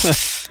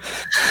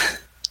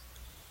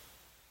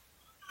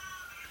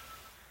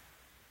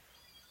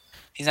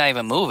 He's not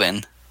even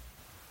moving.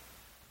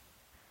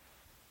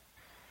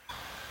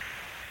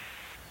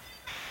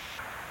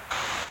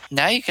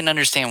 Now you can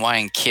understand why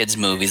in kids'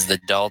 movies the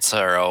adults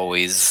are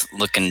always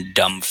looking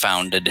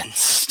dumbfounded and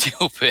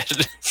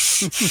stupid.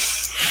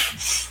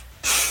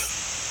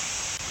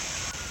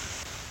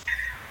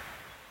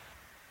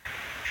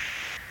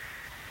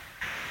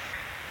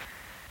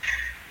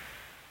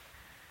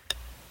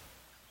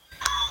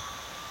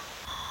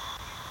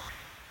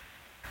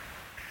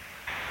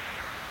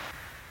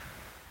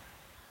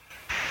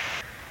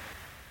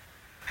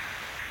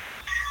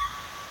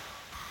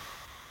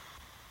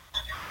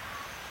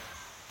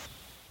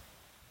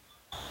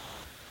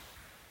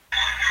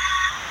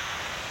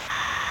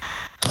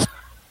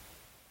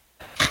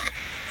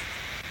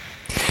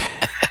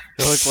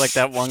 It looked like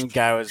that one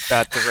guy was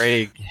about to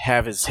ready to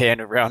have his hand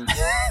around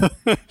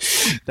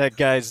that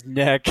guy's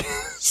neck.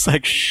 It's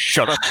like,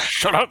 shut up,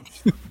 shut up.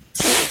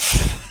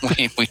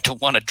 We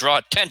don't want to draw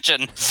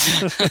attention.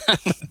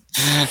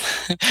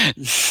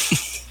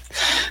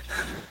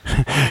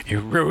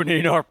 You're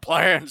ruining our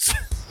plans.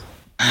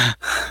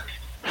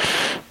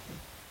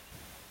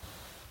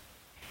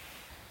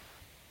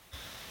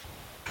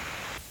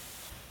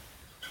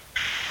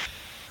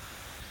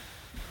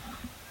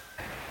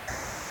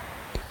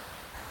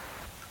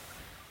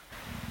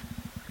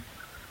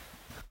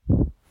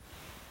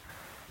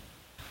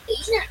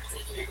 He's not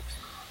doing it.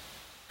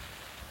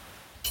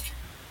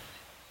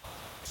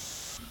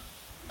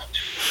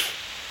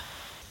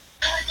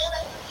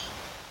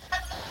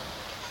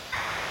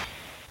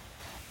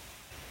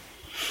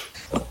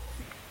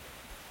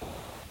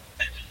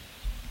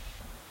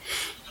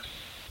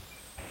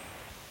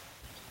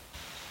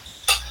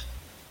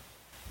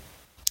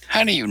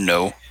 How do you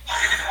know?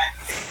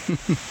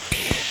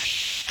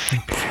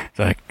 It's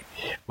like,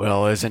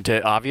 well, isn't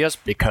it obvious?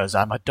 Because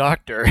I'm a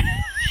doctor.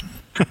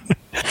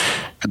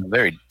 And a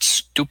very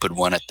stupid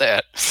one at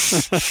that.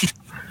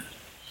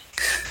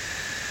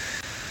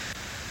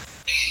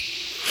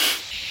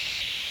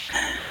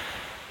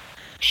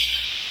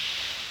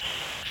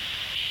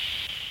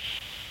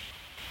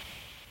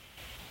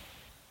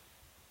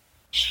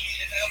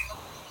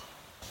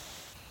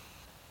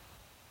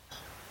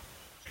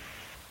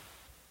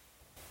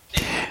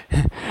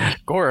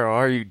 Goro,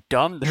 are you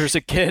dumb? There's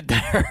a kid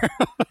there.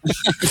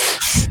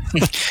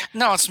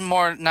 No, it's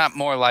not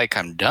more like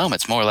I'm dumb.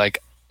 It's more like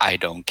I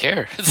don't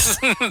care.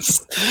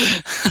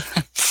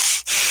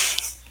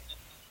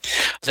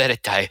 Let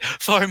it die.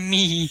 For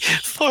me.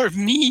 For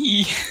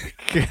me.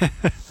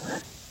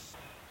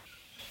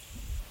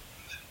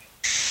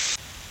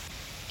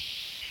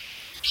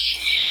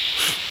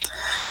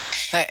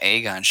 That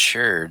Agon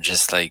sure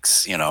just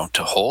likes,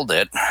 to hold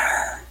it.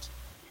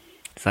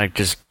 It's like,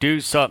 just do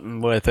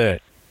something with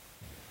it.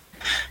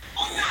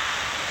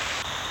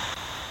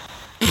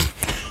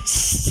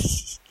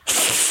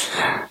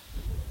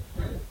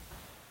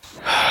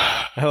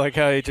 I like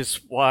how he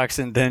just walks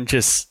and then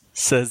just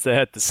says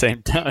that at the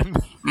same time.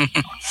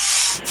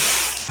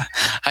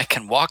 I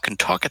can walk and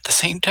talk at the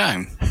same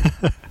time.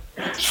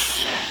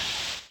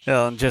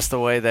 Well, and just the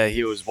way that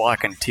he was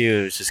walking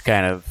too is just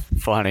kind of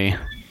funny.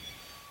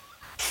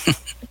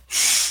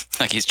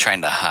 Like he's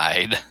trying to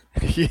hide.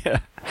 Yeah.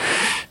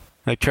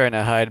 Like trying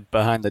to hide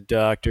behind the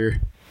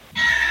doctor.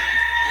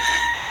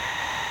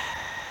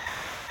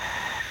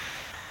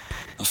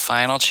 The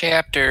final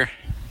chapter.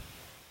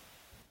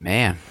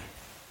 Man.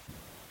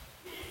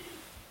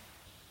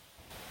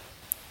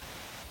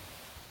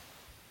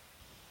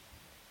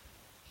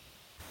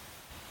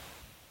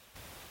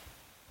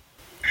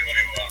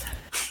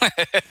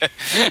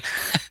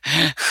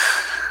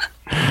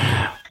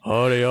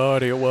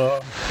 Howdy,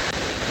 well.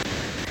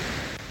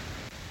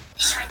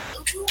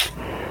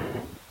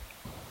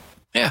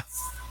 Yeah.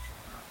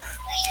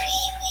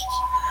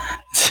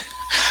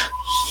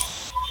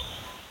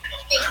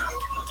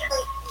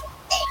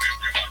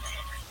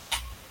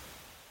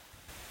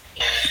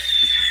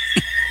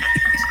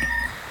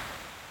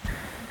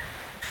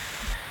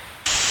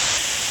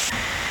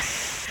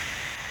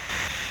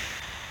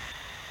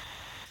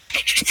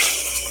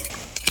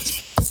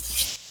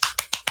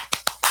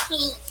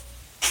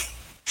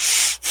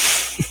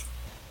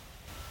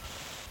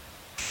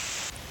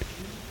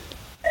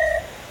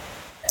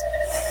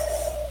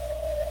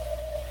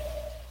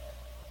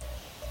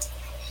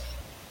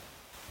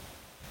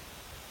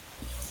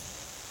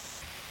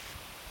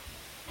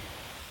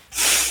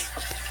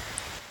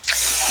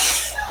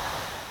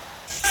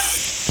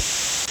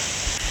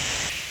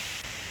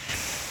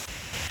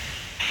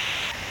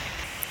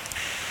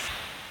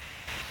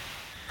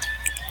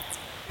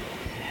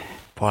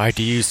 Why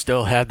do you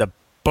still have the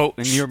boat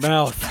in your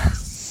mouth?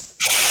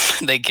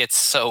 They get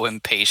so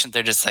impatient.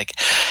 They're just like,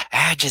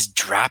 just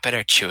drop it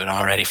or chew it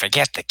already.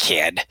 Forget the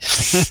kid.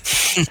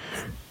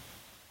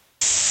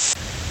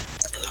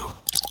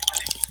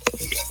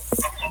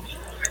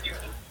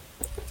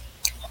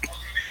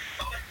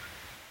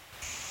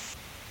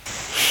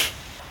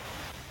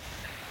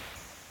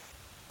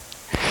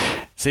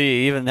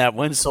 See, even that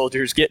one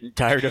soldier's getting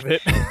tired of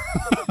it.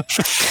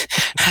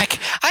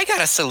 I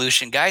got a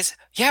solution, guys.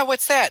 Yeah,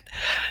 what's that?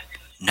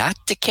 Not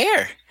to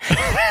care.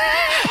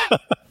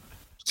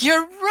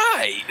 You're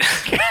right.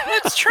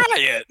 Let's try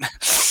it.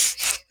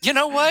 You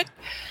know what?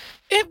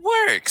 It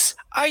works.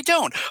 I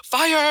don't.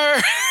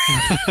 Fire!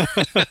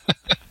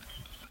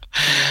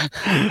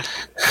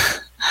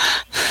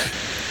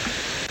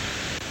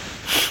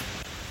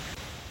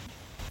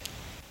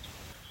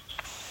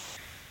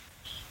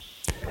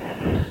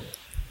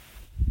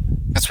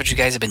 That's what you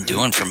guys have been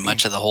doing for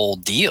much of the whole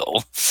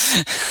deal.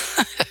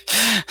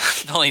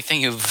 The only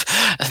thing you've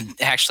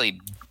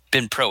actually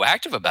been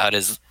proactive about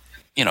is,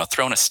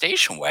 throwing a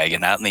station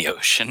wagon out in the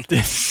ocean.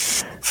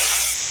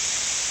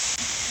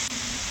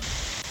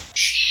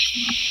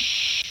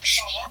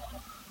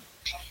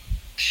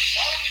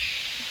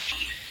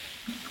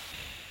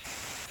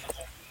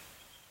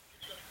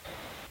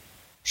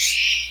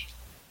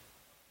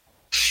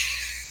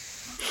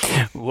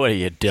 What are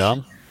you,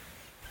 dumb?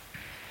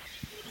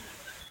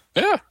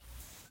 Yeah.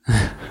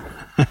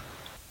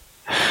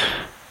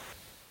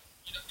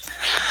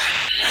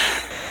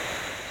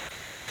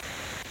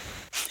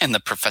 And the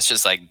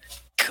professor's like,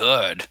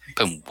 good.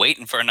 Been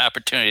waiting for an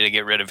opportunity to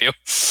get rid of you.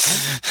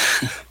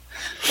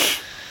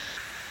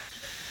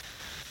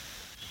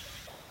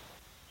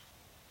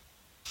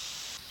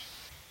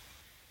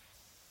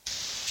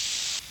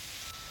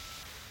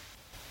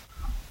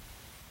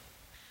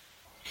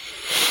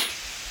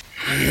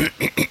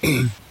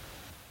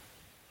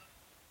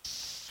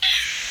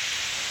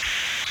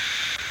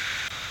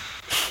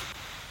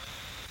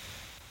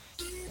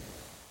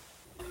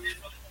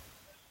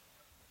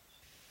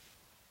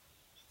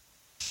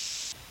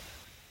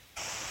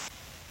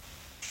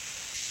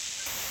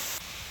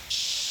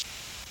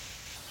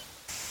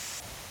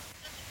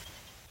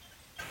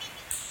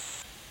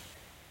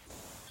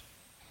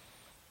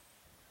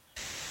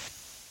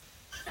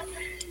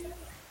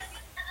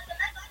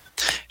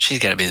 She's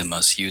got to be the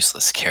most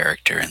useless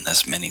character in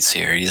this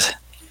miniseries.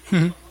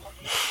 I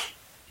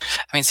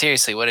mean,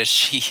 seriously, what has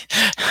she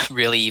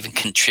really even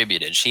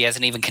contributed? She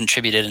hasn't even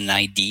contributed an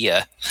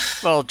idea.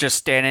 Well, just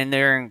standing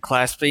there and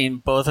clasping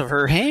both of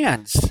her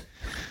hands.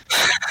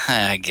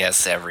 I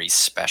guess every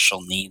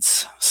special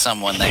needs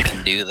someone that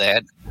can do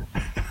that.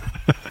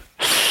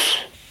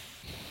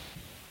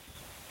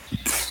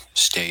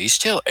 Stay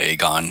still,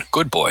 Agon.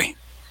 Good boy.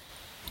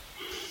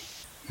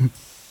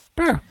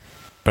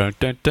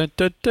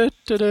 Ba-da-da-down,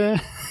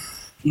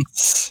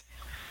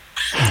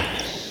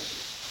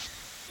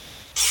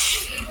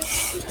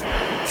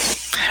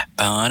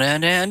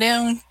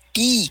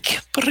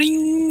 geek,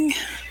 bring.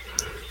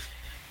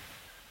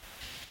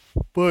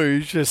 Boy,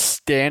 he's just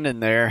standing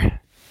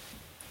there.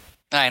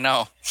 I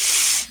know.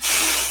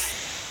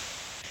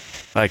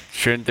 Like,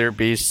 shouldn't there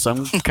be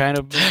some kind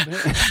of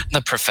movement?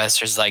 The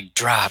professor's like,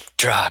 drop,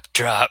 drop,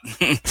 drop.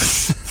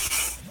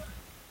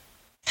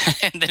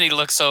 And then he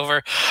looks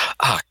over.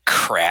 Oh,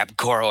 crap.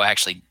 Goro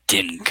actually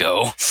didn't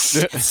go.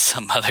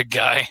 Some other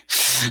guy.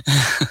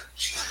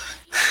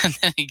 And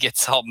then he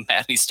gets all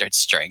mad. He starts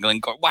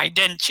strangling Goro. Why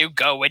didn't you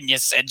go when you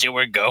said you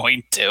were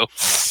going to?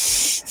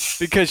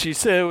 Because she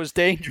said it was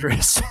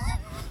dangerous.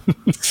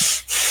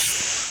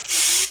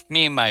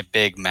 Me and my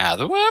big mouth.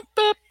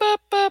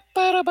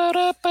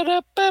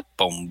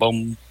 Boom,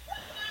 boom.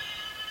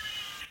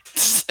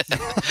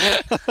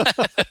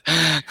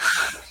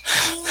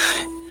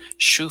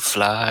 Shoo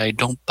fly,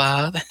 don't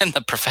bother. And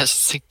the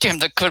professor's like, damn,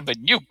 that could have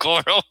been you,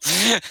 Goro.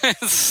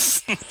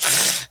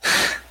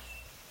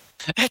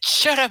 It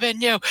should have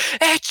been you.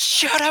 It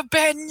should have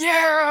been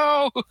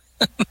you.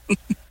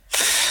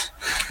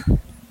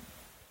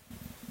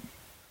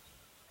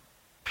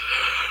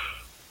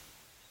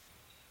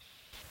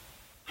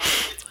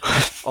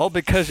 All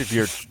because of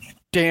your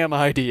damn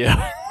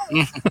idea.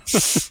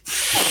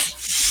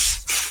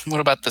 What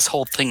about this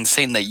whole thing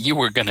saying that you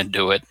were going to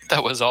do it?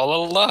 That was all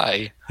a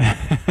lie.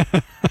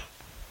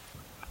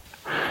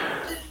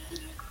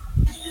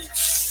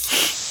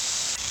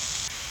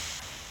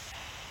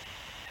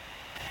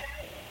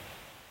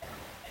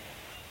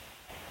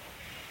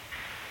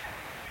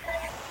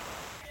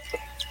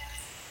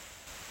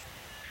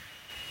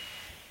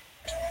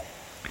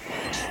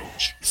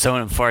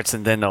 Someone farts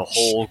and then the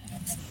whole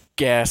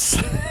gas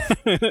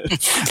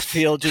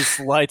field just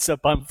lights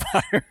up on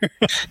fire.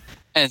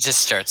 And it just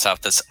starts off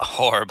this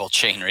horrible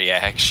chain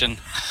reaction.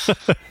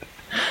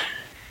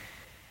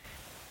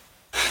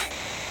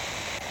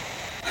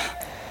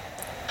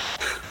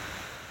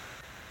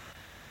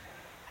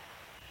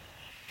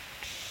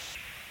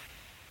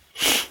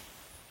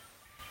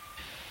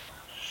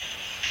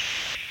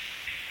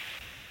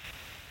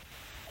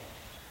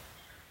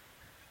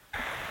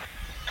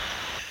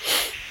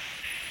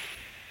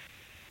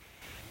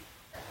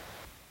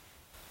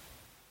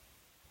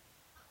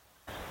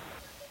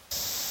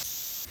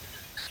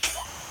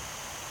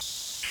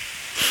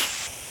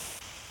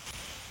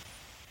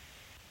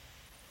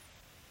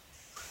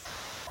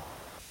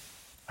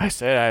 I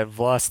said I've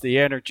lost the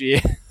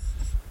energy.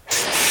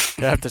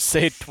 I have to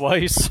say it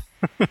twice.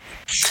 Why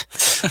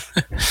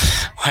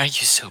are you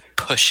so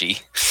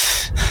pushy?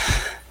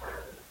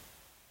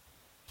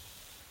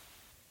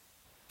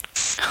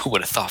 Who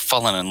would have thought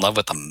falling in love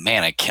with a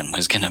mannequin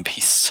was going to be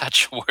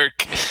such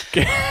work?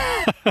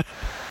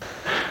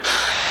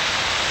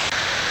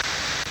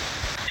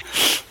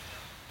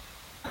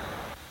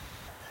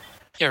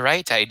 You're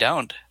right, I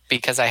don't.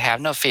 Because I have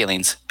no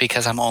feelings.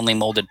 Because I'm only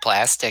molded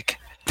plastic.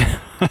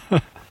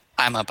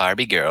 I'm a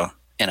Barbie girl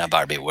in a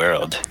Barbie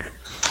world.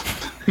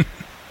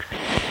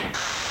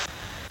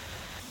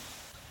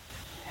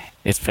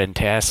 It's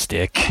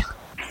fantastic.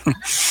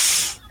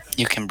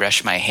 You can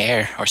brush my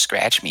hair or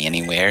scratch me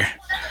anywhere.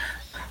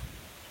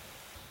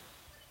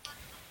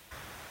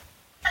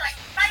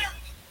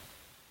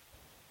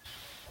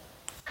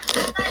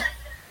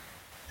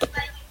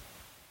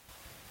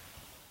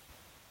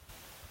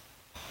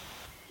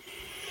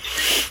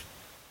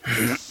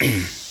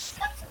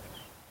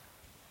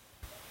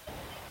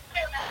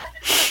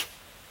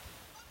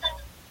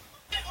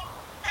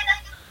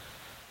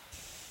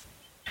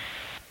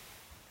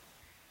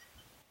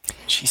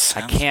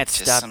 I can't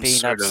stop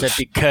being upset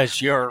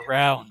because you're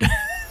around.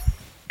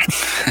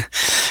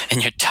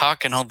 And you're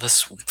talking all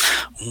this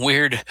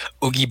weird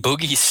oogie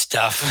boogie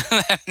stuff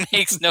that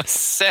makes no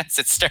sense.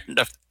 It's starting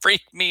to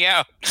freak me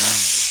out.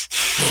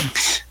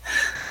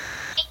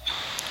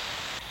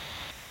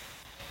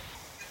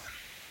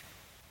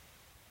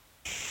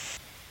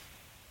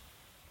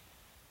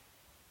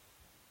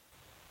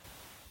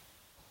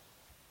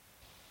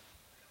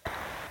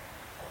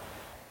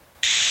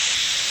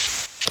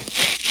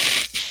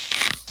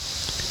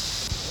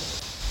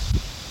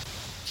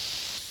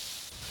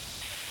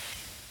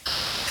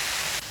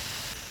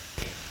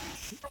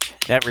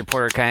 That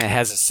reporter kind of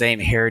has the same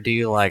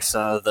hairdo like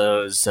some of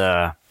those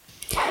kind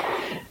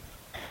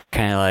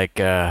of like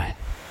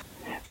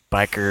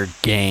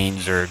biker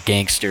gangs or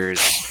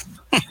gangsters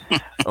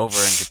over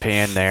in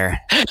Japan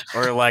there.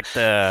 Or like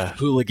the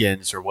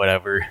hooligans or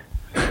whatever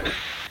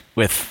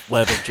with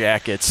leather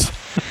jackets.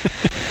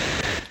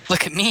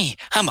 Look at me.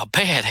 I'm a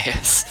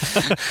badass.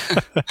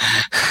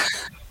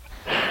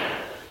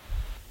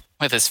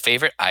 With his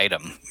favorite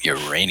item,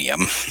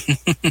 uranium.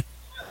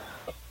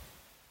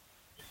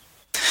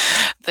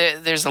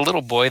 There's a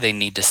little boy they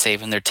need to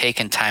save, and they're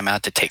taking time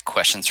out to take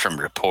questions from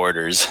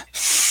reporters.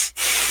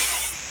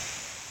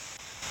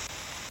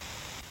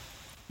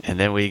 And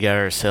then we got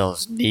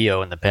ourselves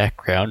Neo in the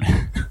background.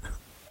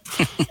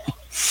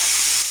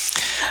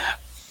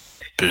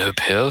 Blue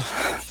pill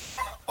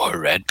or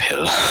red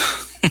pill?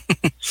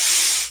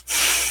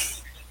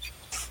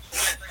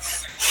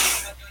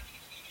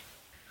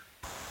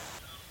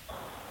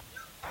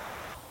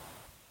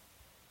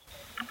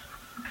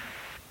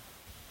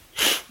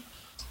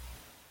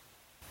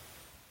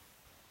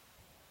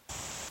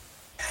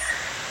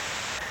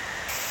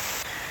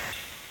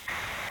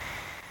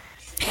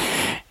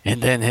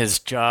 And then his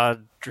jaw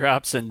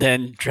drops and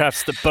then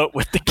drops the boat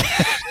with the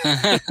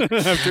gas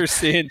after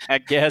seeing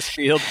that gas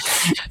field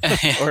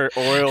or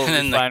oil and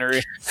then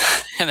refinery.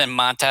 and then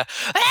Manta,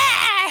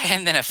 "Ah!"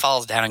 And then it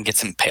falls down and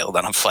gets impaled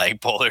on a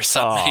flagpole or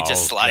something. He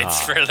just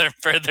slides further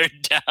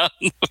down.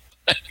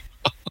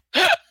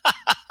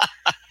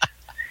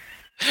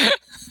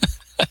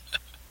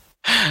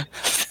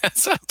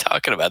 That's what I'm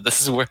talking about.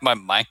 This is where my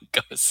mind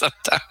goes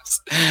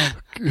sometimes.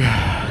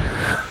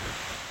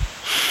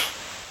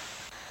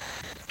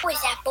 Why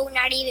is that boat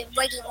not even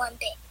breaking one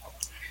bit?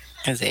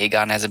 Because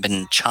Agon hasn't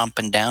been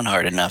chomping down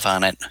hard enough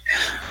on it.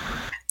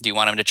 Do you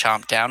want him to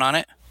chomp down on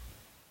it?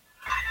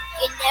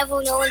 You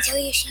never know until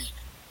you see.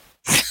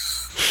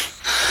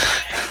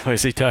 What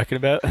is he talking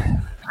about?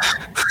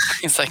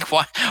 He's like,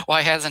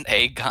 why hasn't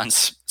Agon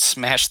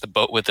smashed the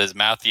boat with his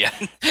mouth yet?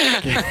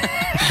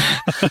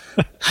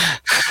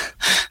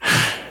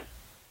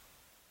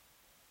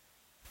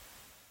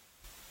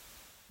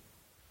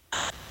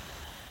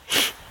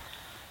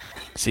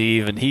 See,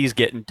 even he's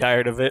getting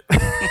tired of it. And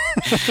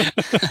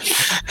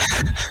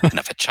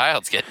if a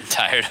child's getting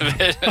tired of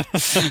it,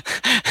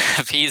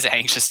 if he's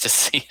anxious to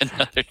see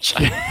another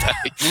child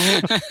die.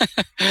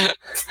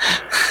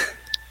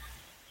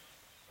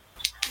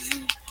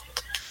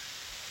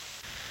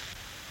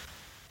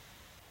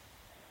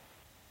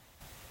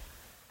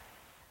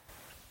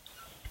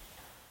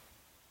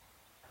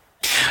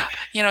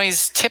 You know,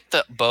 he's tipped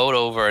the boat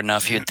over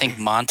enough. You'd think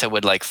Manta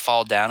would like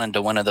fall down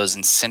into one of those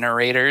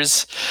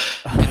incinerators.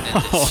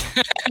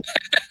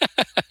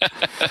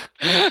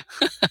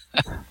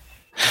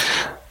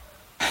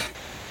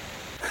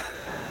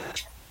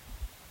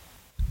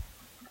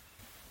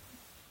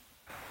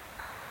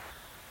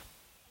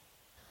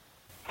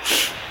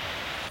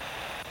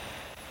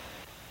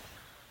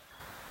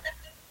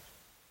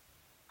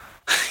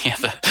 Yeah,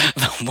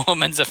 the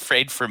woman's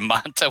afraid for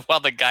Manta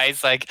while the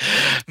guy's like,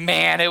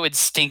 man, it would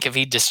stink if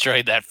he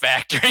destroyed that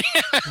factory.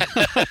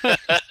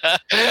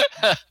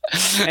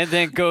 and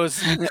then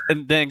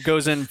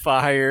goes in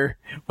fire,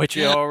 which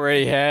he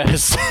already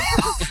has.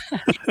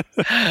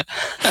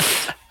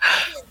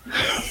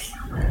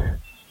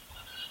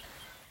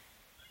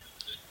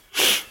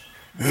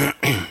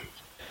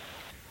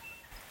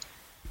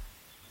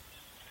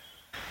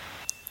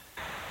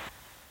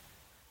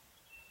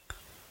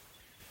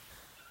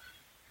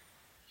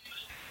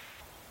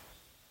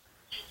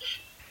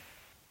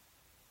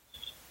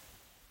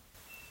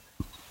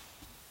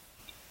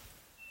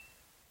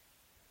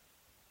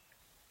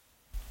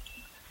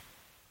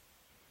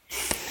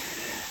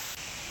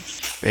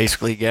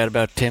 Basically got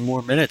about 10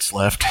 more minutes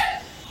left.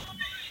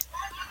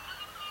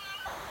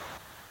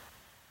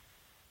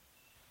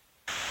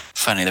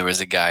 Funny, there was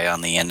a guy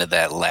on the end of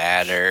that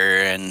ladder,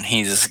 and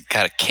he's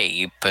got a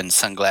cape and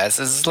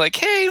sunglasses. It's like,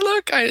 hey,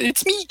 look,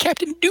 it's me,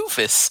 Captain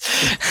Doofus.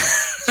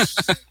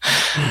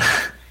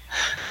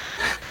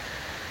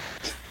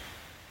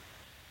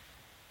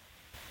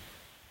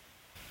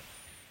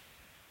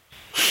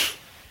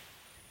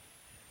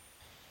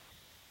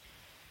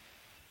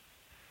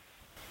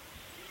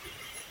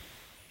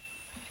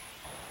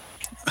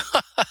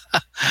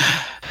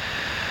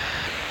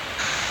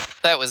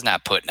 That was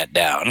not putting it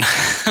down.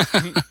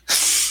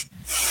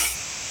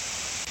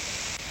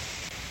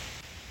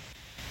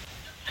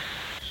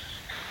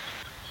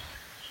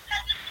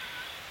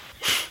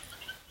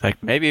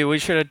 Like, maybe we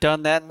should have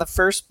done that in the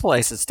first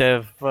place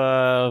instead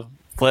of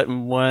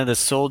letting one of the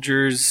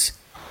soldiers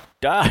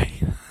die.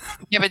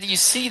 Yeah, but you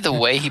see the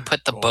way he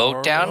put the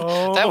boat down?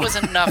 That was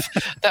enough.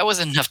 That was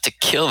enough to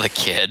kill the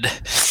kid.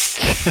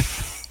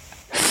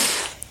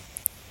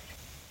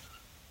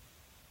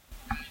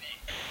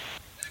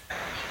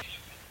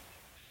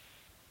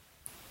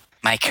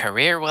 My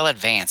career will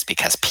advance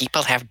because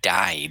people have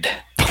died.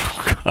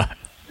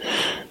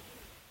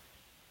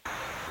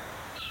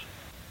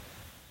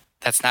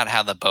 That's not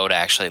how the boat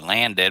actually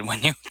landed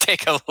when you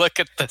take a look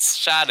at this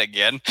shot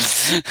again.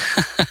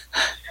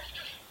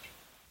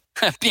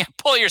 Yeah,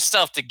 pull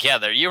yourself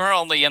together. You were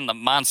only in the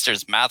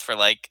monster's mouth for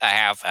like a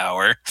half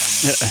hour.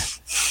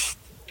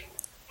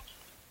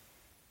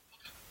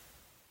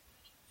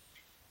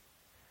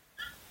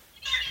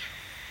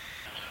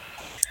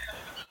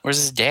 Where's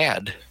his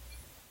dad?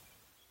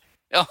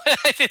 Oh,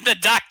 the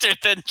doctor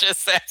then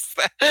just asked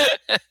that.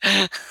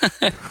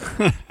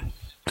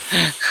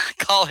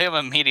 Call him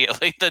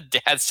immediately. The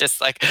dad's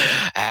just like,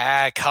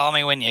 call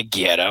me when you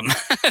get him.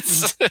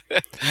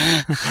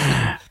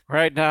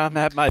 Right now, I'm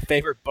at my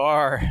favorite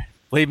bar.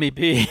 Leave me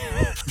be.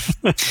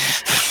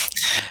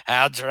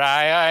 How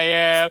dry I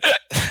am.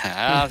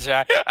 How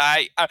dry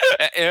I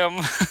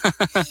am.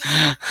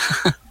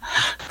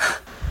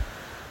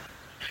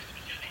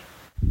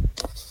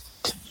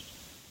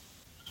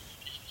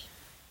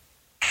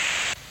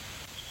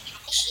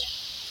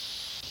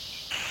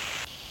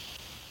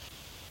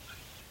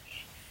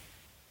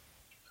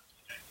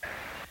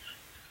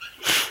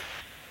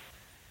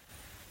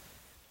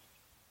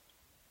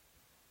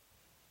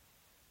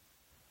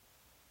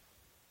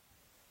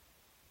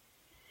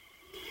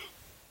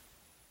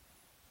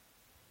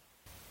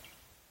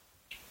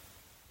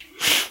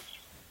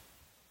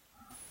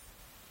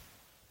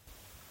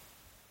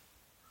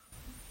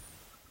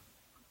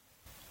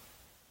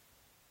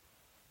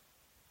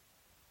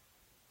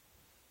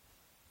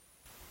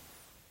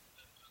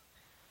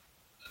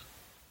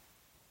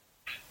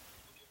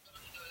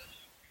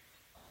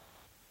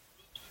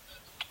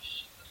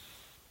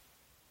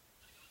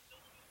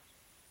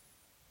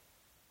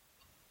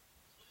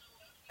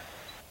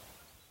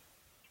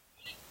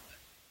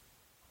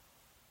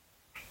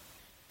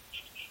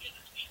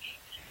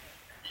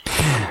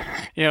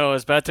 I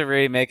was about to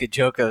really make a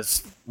joke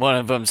of one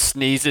of them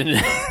sneezing,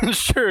 and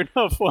sure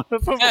enough, one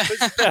of them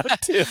was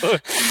about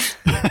to.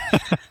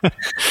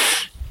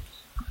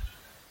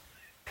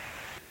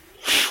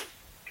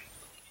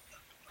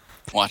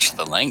 Watch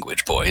the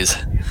language, boys.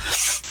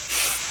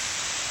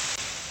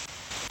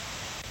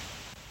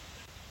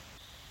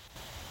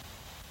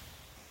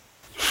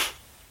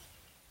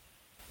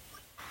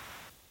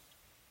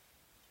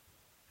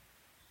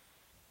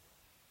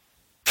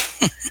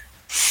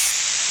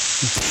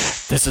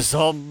 This is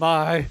all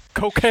my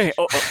cocaine.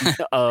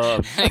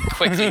 He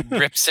quickly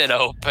rips it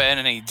open,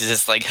 and he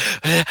just like,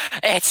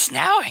 it's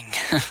snowing.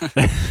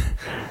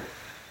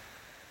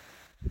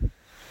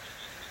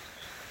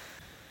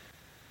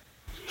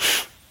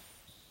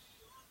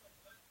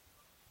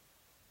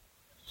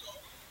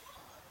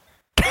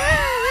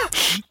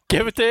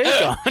 Give it to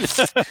Agon.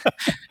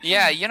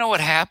 Yeah, you know what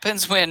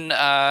happens when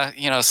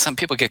some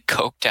people get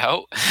coked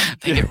out?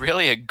 They get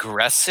really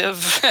aggressive.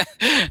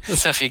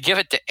 So if you give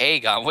it to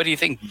Agon, what do you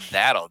think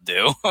that'll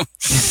do?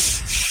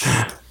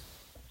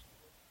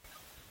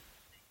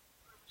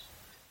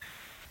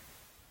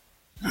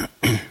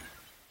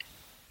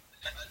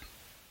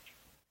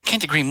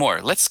 Can't agree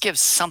more. Let's give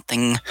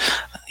something,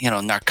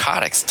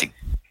 narcotics to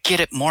get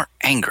it more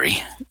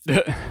angry.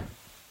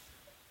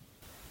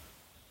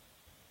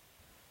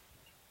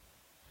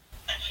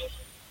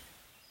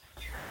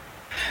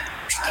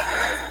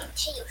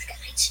 Potatoes,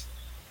 guys.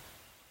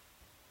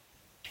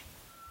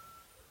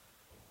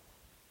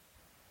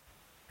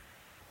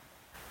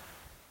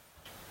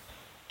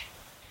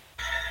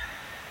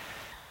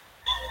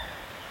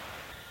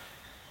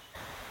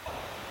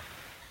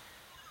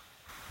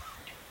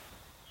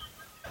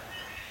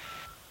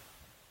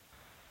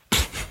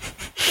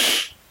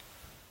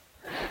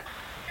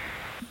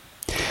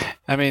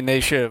 I mean, they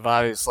should have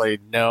obviously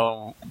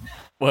known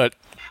what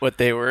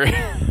they were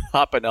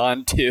hopping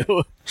on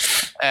to.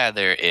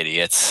 They're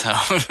idiots. So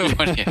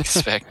what do you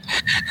expect?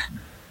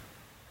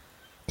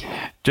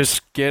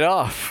 Just get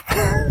off.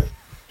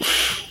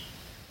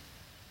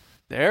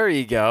 There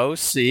you go.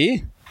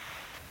 See?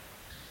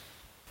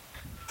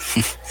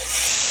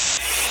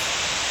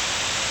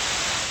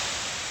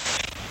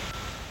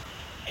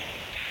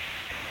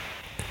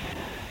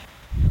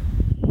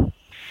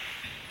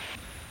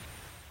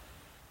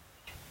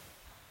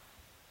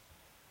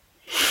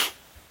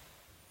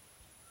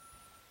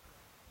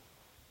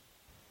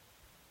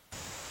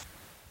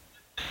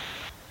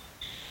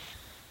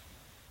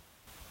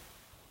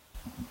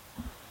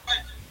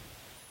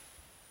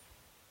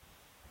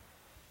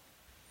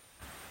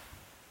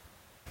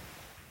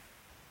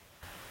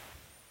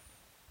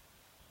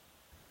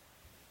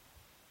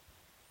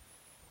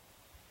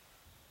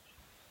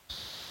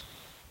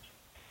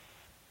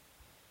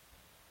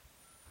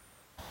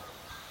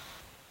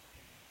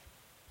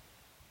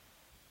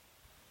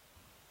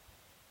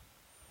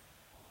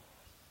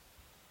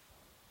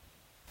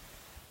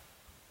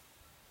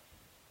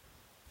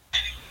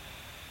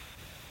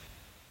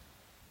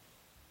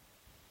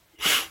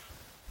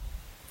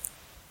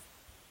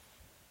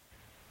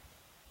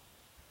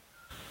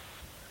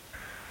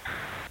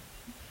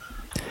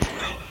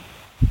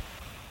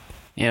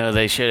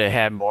 They should have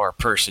had more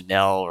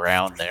personnel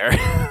around there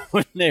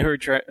when they were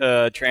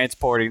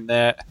transporting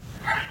that.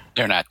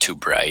 They're not too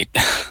bright.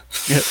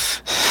 Yep.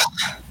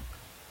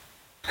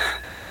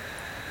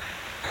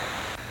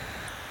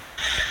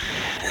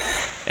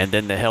 And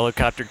then the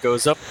helicopter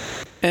goes up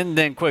and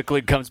then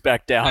quickly comes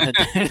back down and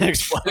then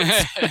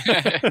explodes.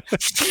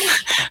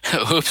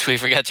 Oops, we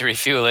forgot to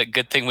refuel it.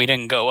 Good thing we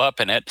didn't go up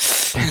in it.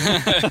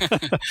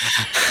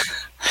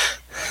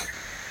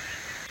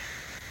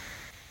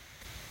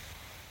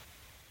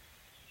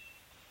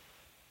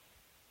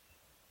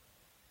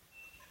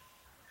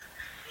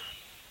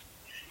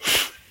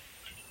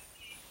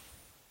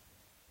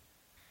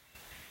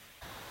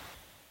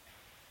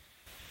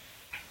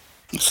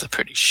 It's a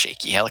pretty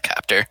shaky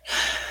helicopter.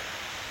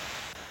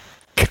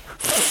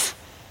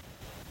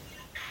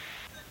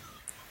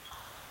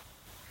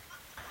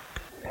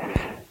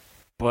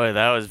 Boy,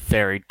 that was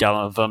very dumb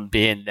of them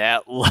being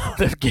that low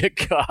to get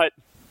caught.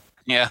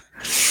 Yeah.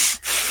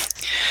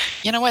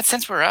 You know what?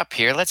 Since we're up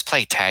here, let's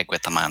play tag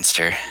with the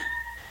monster.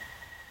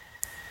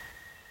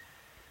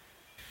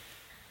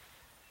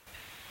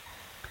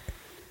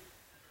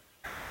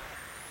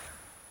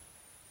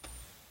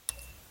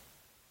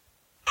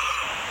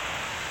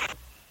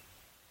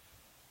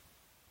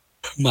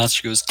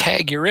 Monster goes,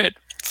 tag, you're it,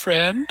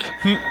 friend.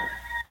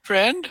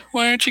 Friend,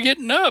 why aren't you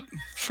getting up,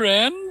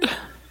 friend?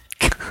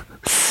 They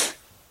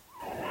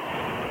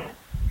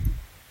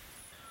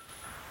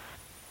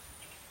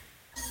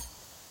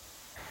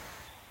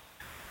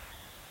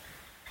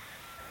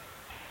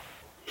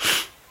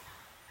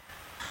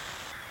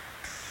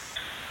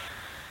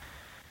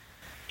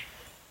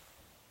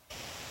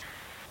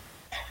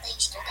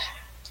still got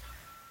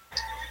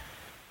it.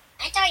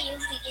 I thought you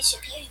would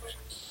disappear when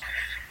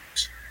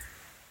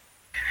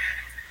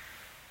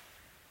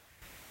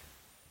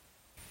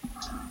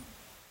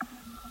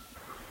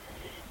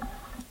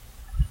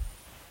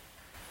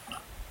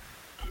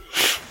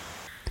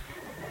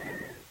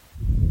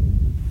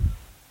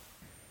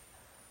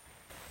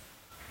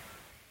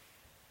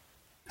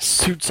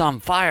shoots on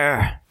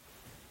fire.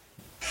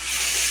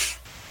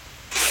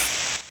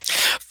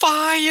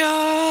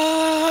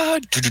 Fire!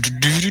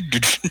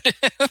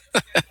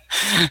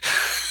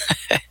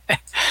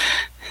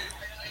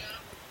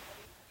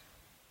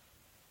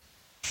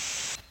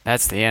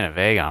 That's the end of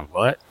Agon.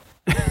 What?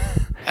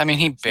 I mean,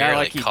 he barely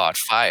like caught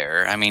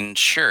fire. I mean,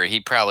 sure,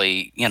 he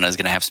probably, is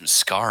going to have some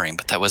scarring,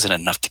 but that wasn't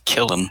enough to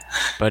kill him.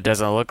 But it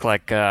doesn't look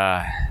like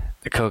the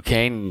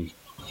cocaine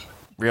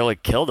really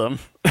killed him.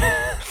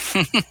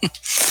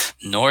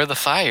 Nor the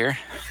fire.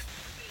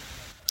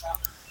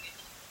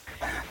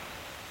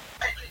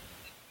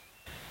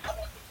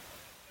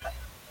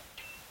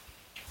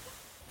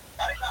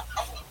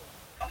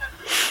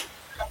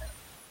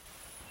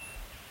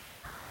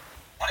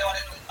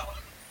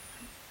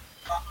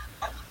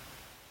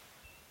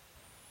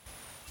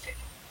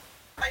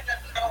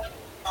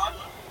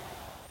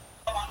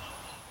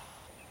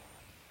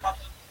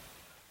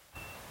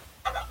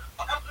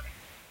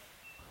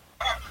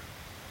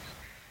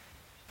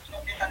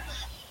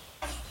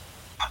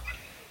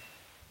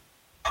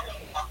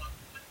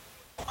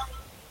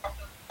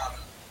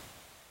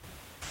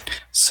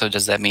 So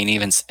does that mean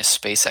even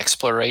space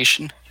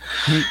exploration?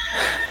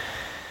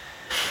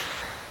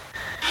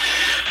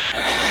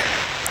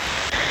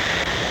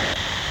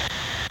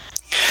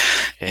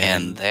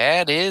 And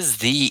that is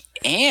the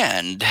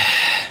end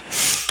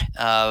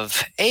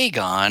of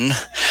Agon,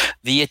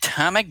 the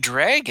Atomic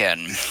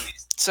Dragon.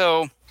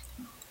 So,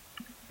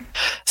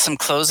 some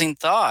closing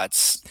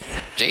thoughts,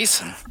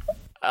 Jason.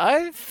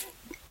 I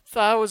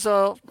thought it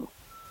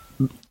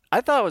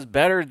was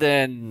better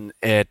than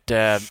it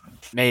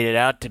made it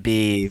out to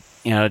be.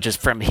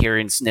 Just from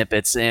hearing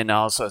snippets and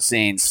also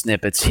seeing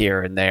snippets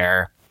here and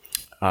there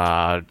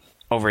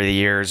over the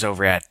years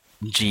over at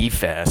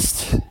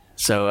G-Fest.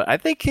 So I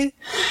think it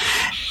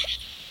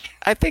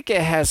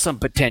has some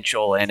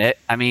potential in it.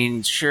 I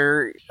mean,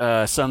 sure,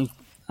 some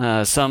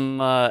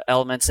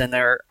elements in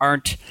there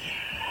aren't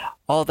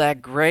all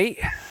that great,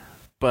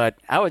 but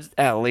I would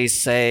at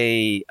least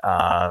say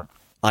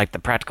like the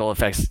practical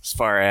effects as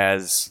far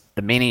as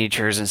the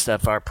miniatures and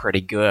stuff are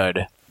pretty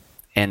good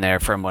in there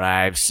from what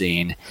I've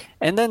seen.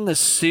 And then the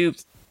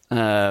suit,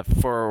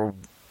 for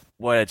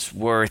what it's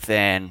worth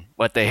and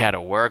what they had to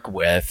work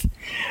with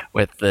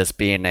this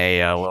being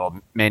a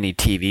little mini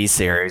TV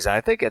series, I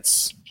think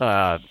it's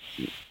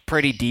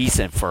pretty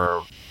decent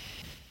for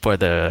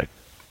the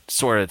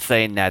sort of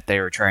thing that they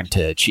were trying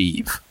to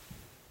achieve.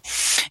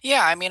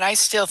 Yeah, I mean, I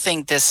still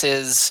think this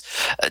is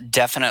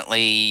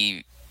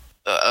definitely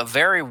a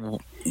very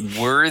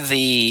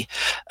worthy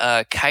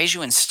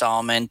kaiju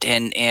installment,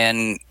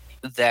 and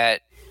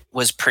that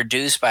was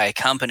produced by a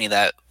company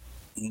that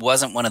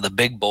wasn't one of the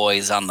big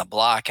boys on the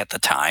block at the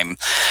time.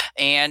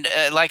 And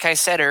like I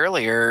said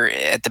earlier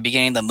at the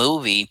beginning of the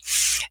movie,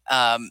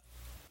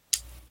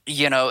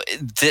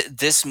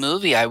 this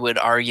movie, I would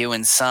argue,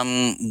 in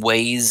some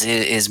ways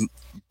is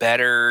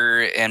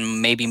better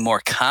and maybe more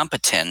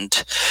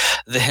competent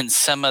than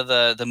some of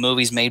the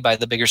movies made by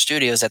the bigger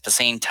studios at the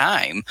same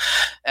time.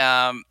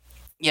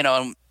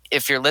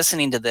 If you're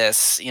listening to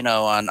this,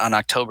 on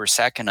October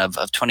 2nd of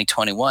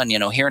 2021,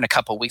 here in a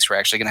couple of weeks, we're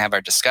actually going to have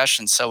our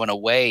discussion. So in a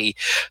way,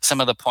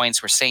 some of the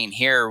points we're saying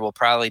here will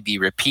probably be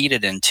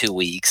repeated in 2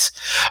 weeks.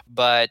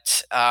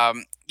 But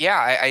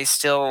I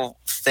still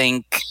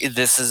think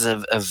this is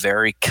a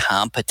very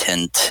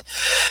competent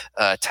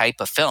type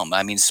of film.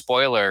 I mean,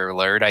 spoiler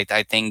alert,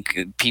 I think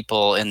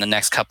people in the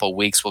next couple of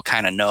weeks will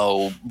kind of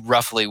know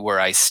roughly where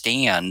I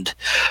stand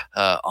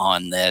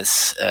on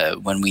this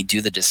when we do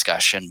the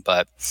discussion.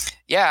 But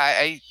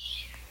yeah,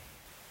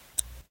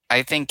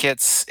 I think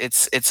it's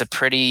a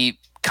pretty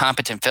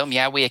competent film.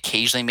 Yeah, we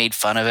occasionally made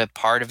fun of it.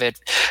 Part of it,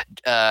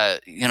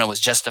 was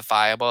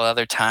justifiable.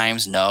 Other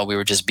times, no, we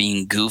were just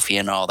being goofy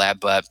and all that.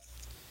 But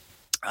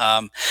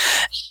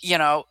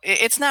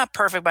it's not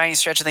perfect by any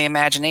stretch of the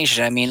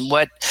imagination. I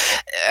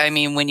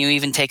mean, when you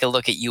even take a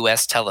look at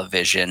U.S.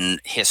 television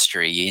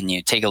history and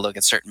you take a look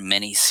at certain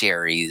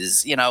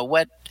miniseries,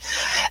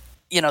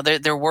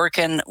 they're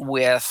working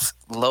with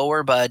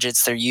lower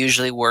budgets. They're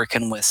usually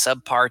working with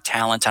subpar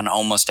talent on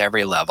almost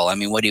every level. I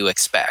mean, what do you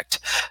expect?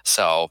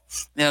 So,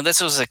 this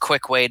was a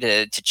quick way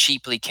to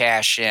cheaply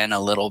cash in a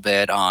little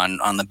bit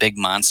on the big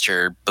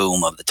monster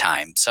boom of the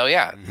time. So,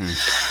 yeah.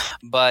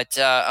 Mm-hmm. But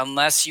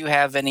unless you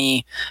have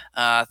any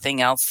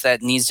thing else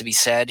that needs to be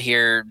said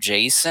here,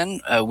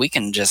 Jason, we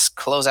can just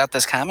close out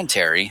this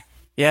commentary.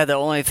 Yeah, the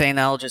only thing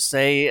I'll just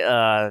say,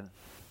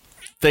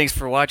 thanks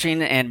for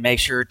watching, and make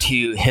sure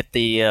to hit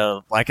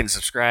the like and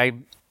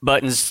subscribe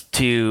buttons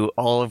to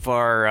all of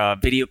our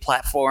video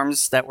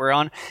platforms that we're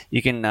on.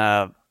 You can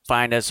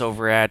find us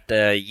over at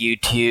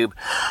YouTube,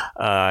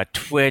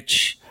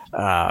 Twitch.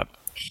 I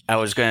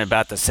was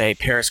about to say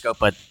Periscope,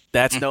 but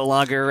that's no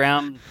longer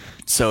around.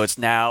 So it's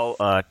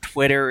now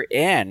Twitter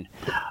and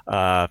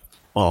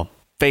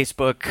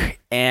Facebook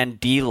and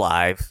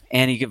DLive.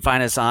 And you can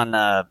find us on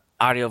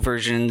audio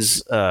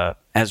versions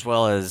as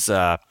well as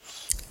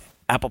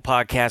Apple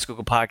Podcasts,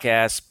 Google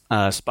Podcasts,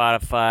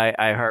 Spotify,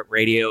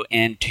 iHeartRadio,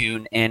 and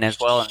TuneIn as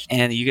well.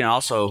 And you can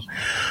also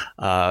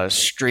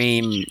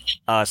stream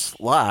us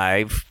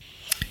live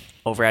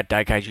over at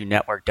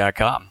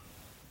daikaijunetwork.com.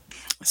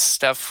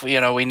 Stuff,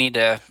 we need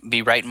to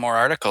be writing more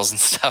articles and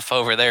stuff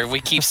over there. We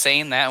keep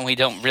saying that, and we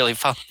don't really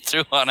follow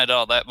through on it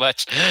all that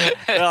much.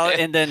 Well,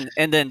 and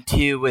then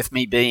too, with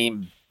me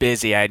being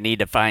busy, I need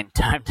to find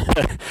time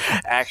to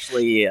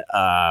actually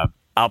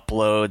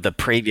upload the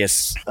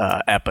previous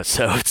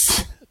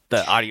episodes,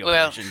 the audio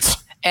versions.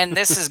 And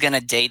this is going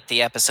to date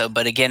the episode,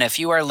 but again, if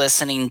you are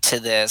listening to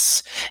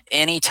this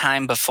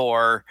anytime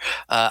before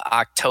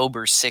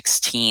October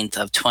 16th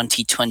of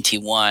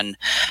 2021,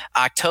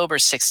 October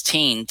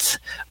 16th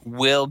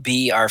will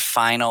be our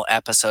final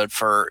episode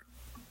for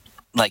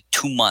like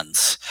 2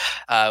 months.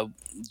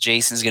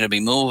 Jason's going to be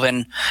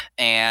moving,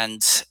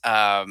 and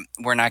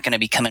we're not going to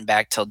be coming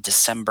back till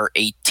December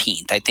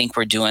 18th. I think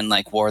we're doing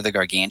like War of the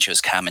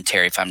Gargantuas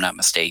commentary, if I'm not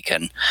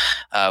mistaken,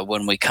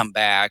 when we come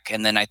back.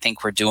 And then I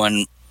think we're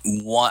doing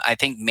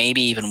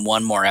maybe even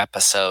one more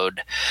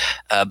episode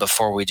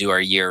before we do our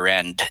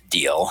year-end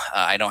deal.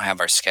 I don't have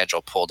our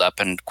schedule pulled up,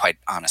 and quite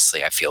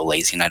honestly, I feel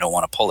lazy and I don't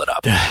want to pull it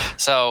up.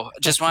 So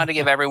just wanted to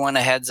give everyone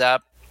a heads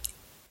up.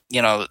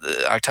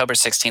 October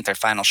 16th, our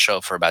final show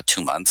for about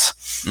 2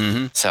 months.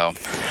 Mm-hmm. So,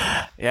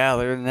 yeah,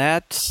 other than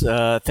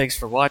that, thanks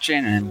for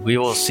watching, and we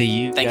will see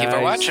you Thank guys you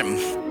for watching.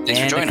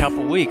 Thanks for joining. In a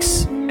couple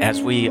weeks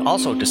as we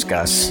also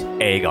discuss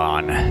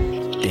Agon,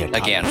 the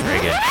atomic again.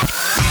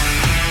 frigate.